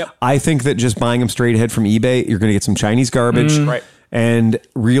them. Yep. I think that just buying them straight ahead from eBay, you're going to get some Chinese garbage. Right. And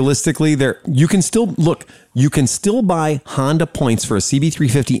realistically, you can still buy Honda points for a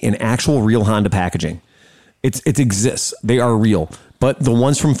CB350 in actual real Honda packaging. It exists. They are real. But the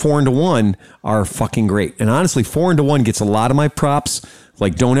ones from 4into1 are fucking great. And honestly, 4into1 gets a lot of my props.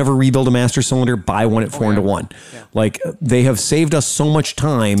 Like, don't ever rebuild a master cylinder. Buy one at 4into1. Yeah. Like, they have saved us so much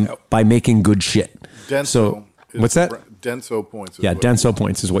time by making good shit. Denso. What's that? Denso points. Yeah, Denso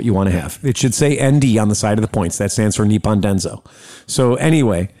points is what you want to have. It should say ND on the side of the points. That stands for Nippon Denso. So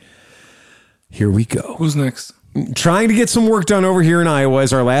anyway, here we go. Who's next? Trying to get some work done over here in Iowa,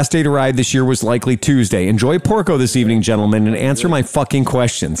 as our last day to ride this year was likely Tuesday. Enjoy Porco this evening, gentlemen, and answer my fucking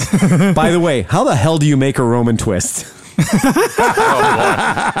questions. By the way, how the hell do you make a Roman twist? Circle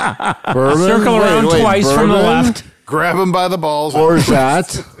around twice from the left. Grab him by the balls.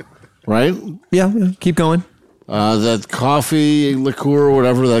 Orgeat, right? Yeah, keep going. That coffee liqueur or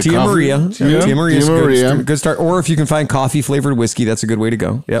whatever that Tia Maria. Tia Maria is Maria. good start. Or if you can find coffee flavored whiskey, that's a good way to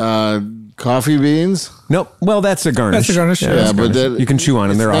go. Yep. Coffee beans. Nope. Well, that's a garnish. That's a garnish. Yeah, but that, you can chew on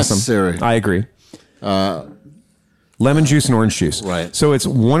them. They're necessary. awesome. I agree. Lemon juice and orange juice. Right. So it's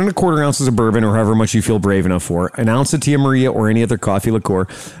 1 1/4 ounces of bourbon or however much you feel brave enough for. An ounce of Tia Maria or any other coffee liqueur.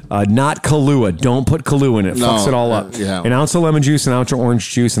 Not Kahlua. Don't put Kahlua in it. Fucks it all up. Yeah. An ounce of lemon juice, an ounce of orange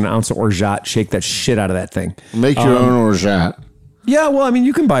juice, and an ounce of orgeat. Shake that shit out of that thing. Make your own orgeat. Yeah, well, I mean,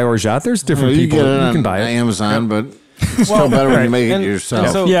 you can buy orgeat. There's different people. You can buy it. Amazon, but it's still better when you make it yourself.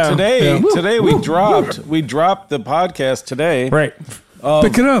 So today we dropped the podcast today. Right.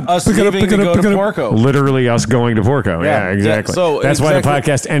 Pick it up. Us Pick it up. leaving Pick it to up. go Pick to it up. Porco. Literally us going to Porco. Yeah, exactly. So that's why the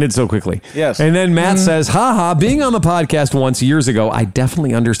podcast ended so quickly. Yes. And then Matt says, haha, being on the podcast once years ago, I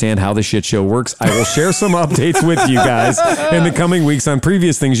definitely understand how the shit show works. I will share some updates with you guys in the coming weeks on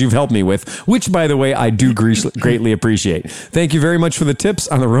previous things you've helped me with, which, by the way, I do greatly appreciate. Thank you very much for the tips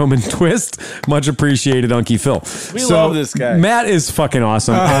on the Roman twist. Much appreciated, Unky Phil. We love this guy. Matt is fucking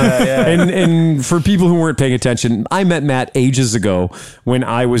awesome. And for people who weren't paying attention, I met Matt ages ago when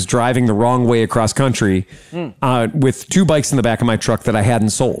I was driving the wrong way across country with 2 bikes in the back of my truck that I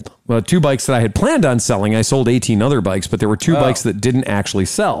hadn't sold. Well, 2 bikes that I had planned on selling. I sold 18 other bikes, but there were 2 bikes that didn't actually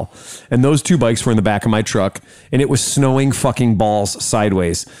sell. And those 2 bikes were in the back of my truck, and it was snowing fucking balls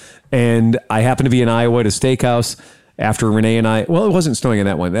sideways. And I happened to be in Iowa at a steakhouse after Renee and I, well, it wasn't snowing in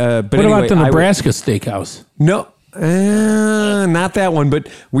that one. But what anyway, about the Nebraska steakhouse? No. Not that one, but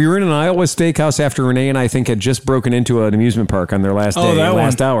we were in an Iowa steakhouse after Renee and I think had just broken into an amusement park on their last day,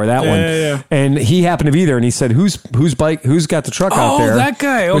 last hour. That one. Yeah. And he happened to be there, and he said, "Who's got the truck out there?" Oh, that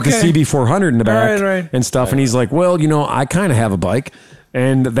guy. With the Okay. CB400 in the back Right. and stuff. And he's like, "Well, I kind of have a bike."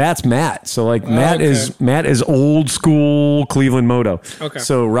 And that's Matt. So like Matt is old school Cleveland Moto. Okay.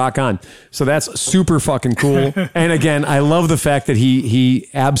 So rock on. So that's super fucking cool. And again, I love the fact that he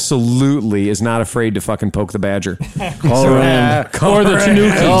absolutely is not afraid to fucking poke the badger. Or the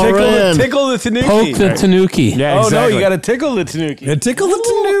Tanuki. Tickle the Tanuki. Poke the Tanuki. Yeah, Oh, no, exactly. you got to tickle the Tanuki. Yeah, tickle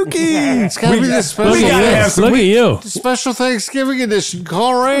the Tanuki. It's got to be the special, Look at you. special Thanksgiving edition.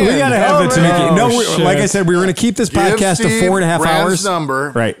 Call Rand. We got to have the Tanuki. No, shit. like I said, we were going to keep this podcast to 4.5 hours.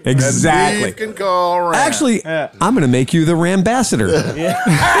 Number. Right, exactly. And Steve can call Rand. Actually, I'm going to make you the Rambassador.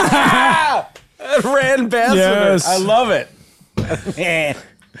 Rambassador. Yes. I love it.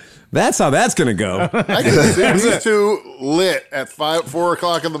 That's how that's going to go. I can see these two lit at 4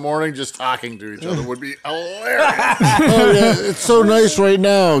 o'clock in the morning just talking to each other would be hilarious. Oh, yeah, it's so nice right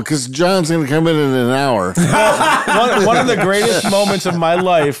now because John's going to come in an hour. One of the greatest moments of my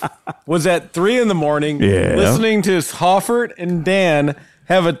life was at 3 in the morning, listening to Hoffert and Dan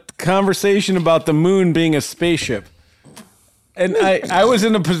have a conversation about the moon being a spaceship. And I was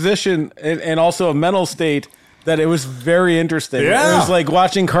in a position and also a mental state that it was very interesting. Yeah. It was like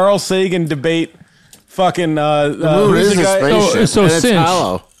watching Carl Sagan debate fucking The moon who's is the a guy? spaceship. So and it's cinch.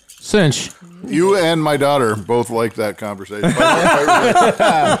 hollow. Cinch. You and my daughter both liked that conversation.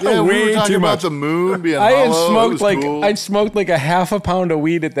 Yeah, we were Way talking too about much. the moon being I had hollow. It smoked was like cool. I'd smoked like a half a pound of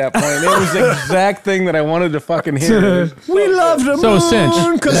weed at that point. It was the exact thing that I wanted to fucking hear. We love the So cinch.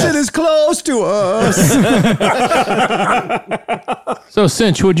 moon because it is close to us. So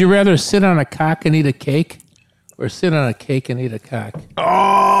cinch. Would you rather sit on a cock and eat a cake, or sit on a cake and eat a cock?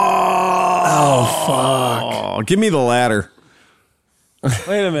 Oh, fuck. Give me the ladder.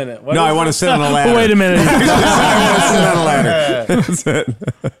 Wait a minute. What No, is I want to it? sit on the ladder. Wait a minute. I want to sit on the ladder. That's it.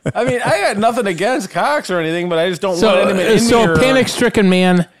 I mean, I got nothing against cocks or anything, but I just don't want anyone in So me. a panic-stricken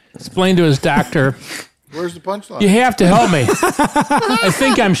man explained to his doctor, Where's the punchline? "You have to help me. I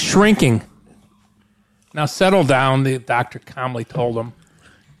think I'm shrinking." Now settle down, the doctor calmly told him.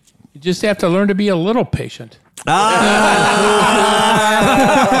 "You just have to learn to be a little patient."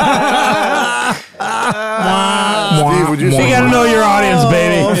 Steve, would you You got to know your audience,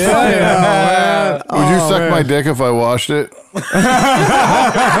 baby. would you suck my dick if I washed it?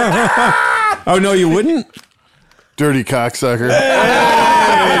 Oh, no, you wouldn't? Dirty cocksucker.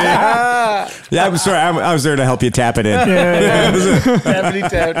 Yeah, I'm sorry. I was there to help you tap it in. Tappity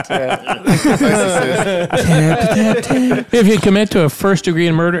tap tap. If you commit to a first-degree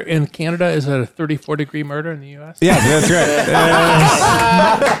murder in Canada, is it a 34-degree murder in the U.S.? Yeah, that's right.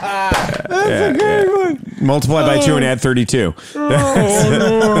 That's a great one. Multiply by 2 and add 32.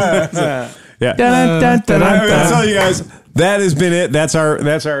 Yeah. Dun, dun, I'm going to tell you guys, that has been it. That's our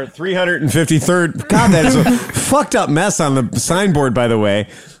 353rd. God, that is a fucked up mess on the signboard, by the way.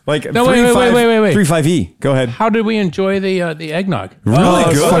 Like, No, wait. 35E. Go ahead. How did we enjoy the eggnog? Really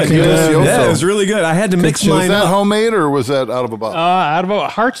good. fucking delicioso. Yeah, it was really good. I had to mix Was mine that up. homemade or was that out of a bottle? Out of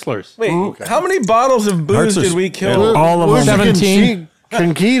Hartzler's. Wait, how many bottles of booze Hartzler's. did we kill? All of them. 17.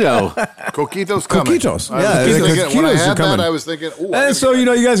 Conquito. Coquitos coming. Coquitos. I was Yeah, thinking- the when I coquitos are had coming. that, I was thinking, ooh, And so, you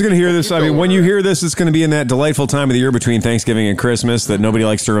guys are going to hear this. I mean, when you hear this, it's going to be in that delightful time of the year between Thanksgiving and Christmas that nobody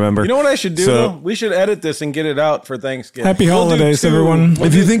likes to remember. You know what I should do, So- though? We should edit this and get it out for Thanksgiving. Happy We'll do holidays, 2. everyone.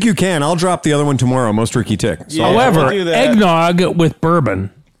 If you think you can, I'll drop the other one tomorrow, Most Ricky Tick. So However, we'll do that. eggnog with bourbon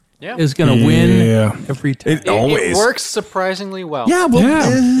Yeah. is going to win Yeah. every time. It works surprisingly well. yeah, well,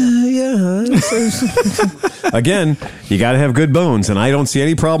 Yeah. Again, you got to have good bones, and I don't see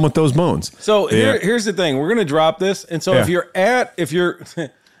any problem with those bones. So Yeah. here's the thing: we're gonna drop this, and so Yeah. if you're,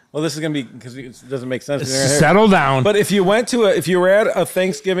 well, this is gonna be because it doesn't make sense. Settle down. But if you were at a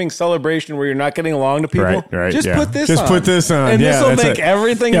Thanksgiving celebration where you're not getting along to people, just put this on. And Yeah, this will that's make it.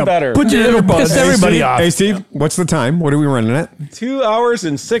 everything Yeah, better. put your It'll piss earbuds. everybody off. Hey, Steve, what's the time? What are we running at? 2 hours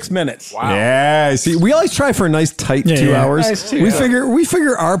and 6 minutes. Wow. Yeah, see, we always try for a nice tight 2 yeah. hours. Nice 2 we hours.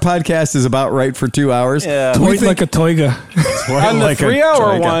 figure our podcast is about right for 2 hours. Yeah. We Toy like a toiga. On the like a 3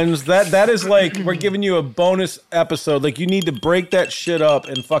 hour tiger. ones, that is like we're giving you a bonus episode. Like you need to break that shit up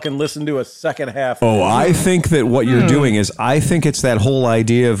and fucking listen to a second half. Oh, I think that what you're doing is, I think it's that whole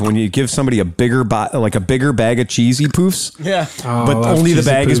idea of when you give somebody a bigger bag of cheesy poofs, Yeah. but I love only the cheesy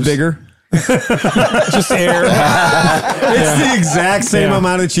bag is poofs. bigger. Just air. It's the exact same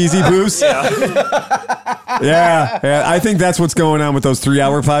amount of cheesy poofs. Yeah. I think that's what's going on with those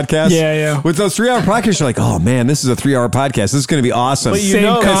 3-hour podcasts. Yeah. With those 3-hour podcasts, you're like, oh man, this is a 3-hour podcast. This is going to be awesome. But Same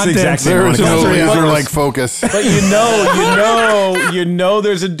it's content. the exact same There amount is of no content. laser-like focus. But you know,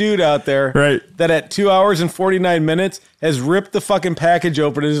 there's a dude out there Right. that at 2 hours and 49 minutes has ripped the fucking package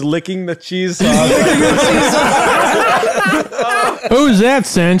open and is licking the cheese sauce. Who's that,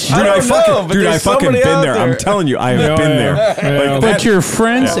 Cinch? Dude, I fucking been there. I'm telling you, I have been there. Like, But your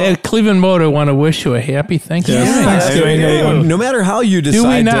friends at Cleveland Motor want to wish you a happy Thanksgiving. no matter how you decide, Do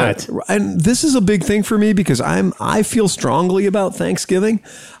we not? And this is a big thing for me because I feel strongly about Thanksgiving.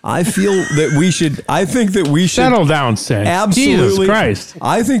 I feel that we should. I think that we should Settle down, Cinch. Absolutely, Jesus Christ.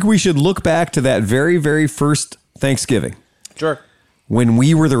 I think we should look back to that very, very first Thanksgiving Sure. when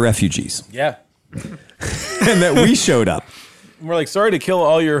we were the refugees Yeah. and that we showed up. We're like, sorry to kill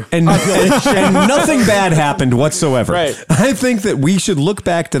all your... And nothing bad happened whatsoever. Right. I think that we should look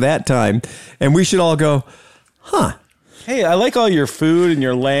back to that time and we should all go, huh. Hey, I like all your food and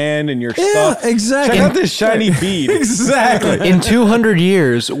your land and your Yeah, stuff. exactly. Check out this shiny bead. Exactly. In 200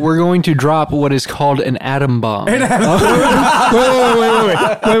 years, we're going to drop what is called an atom bomb. Wait.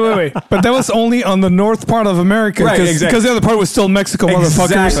 But that was only on the north part of America. Right, exactly. Because the other part was still Mexico,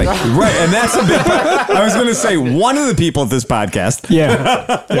 motherfuckers. Exactly. Right. And that's a big part. I was going to say one of the people at this podcast.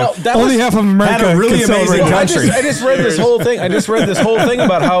 Yeah. Well, that Only was, half of America had a really can amazing celebrate. country. I just read this whole thing. I just read this whole thing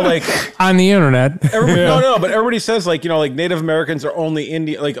about how like On the internet. everybody, but everybody says like like Native Americans are only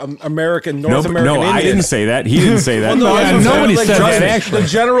Indian, like American, North American. No, Indians. I didn't say that. He didn't say that. Well, no, nobody like, said trust that, me, actually. The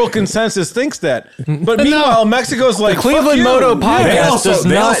general consensus thinks that. But meanwhile, Mexico's like Cleveland fuck you. Moto podcast does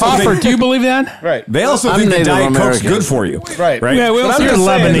not Offer, do you believe that? Right. They also I'm think that Native Diet Coke's American. good for you. Right. Right. Yeah, we But also I'm You're just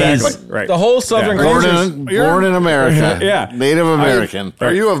saying that, Lebanese. like, Right. The whole Southern Born in America. Yeah. Native American.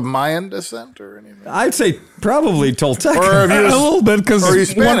 Are you of Mayan descent or anything? I'd say probably Toltec. Or have you A little bit because Or are you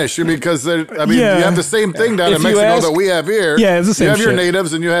Spanish? Because you Yeah. have the same thing down If in you Mexico ask- that we have here. Yeah, it's the same You have your shit.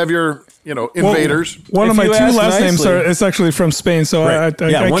 natives and you have your invaders. One If of my you two ask last names nicely- is actually from Spain, so Right. I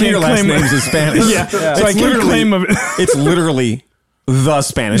Yeah, can't one of your last claim names is Spanish. Yeah. So I It's can't claim of it. It's literally the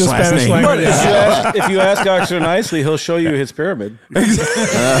Spanish The last Spanish name. language. But if you ask Oxford nicely, he'll show you his pyramid.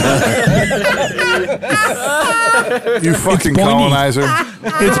 You fucking pointy. colonizer.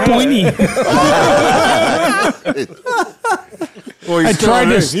 It's pointy. Well, he's I still tried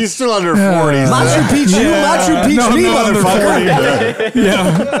under, to- he's still under 40. Machu Picchu, Machu Picchu, me, motherfucker.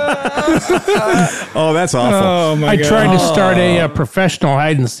 Yeah. Oh, that's awful. Oh my I god. tried to start a professional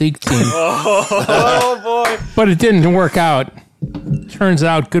hide and seek team. Oh boy! But it didn't work out. Turns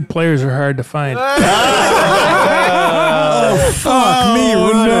out good players are hard to find. Fuck me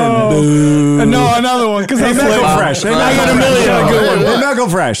running. No, another one because Hey, Knuckle Fresh. Hey, I got a million. Knuckle Good one. Fresh. Hey, Knuckle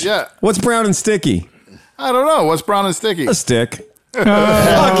Fresh. Yeah. What's brown and sticky? I don't know. What's brown and sticky? A stick. And on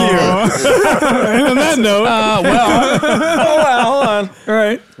that note, Hold on. all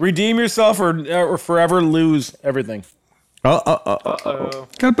right. Redeem yourself or forever lose everything. Got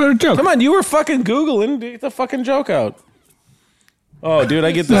a better joke. Come on, you were fucking Googling. Get the fucking joke out. Oh, dude,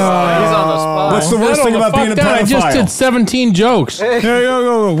 I get this. He's on the spot. What's the worst thing about being a I just did pedophile? 17 jokes.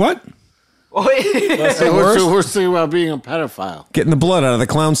 Go. What? Wait. Hey, what's the worst thing about being a pedophile? Getting the blood out of the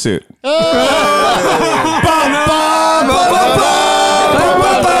clown suit. Ba, ba, ba, ba.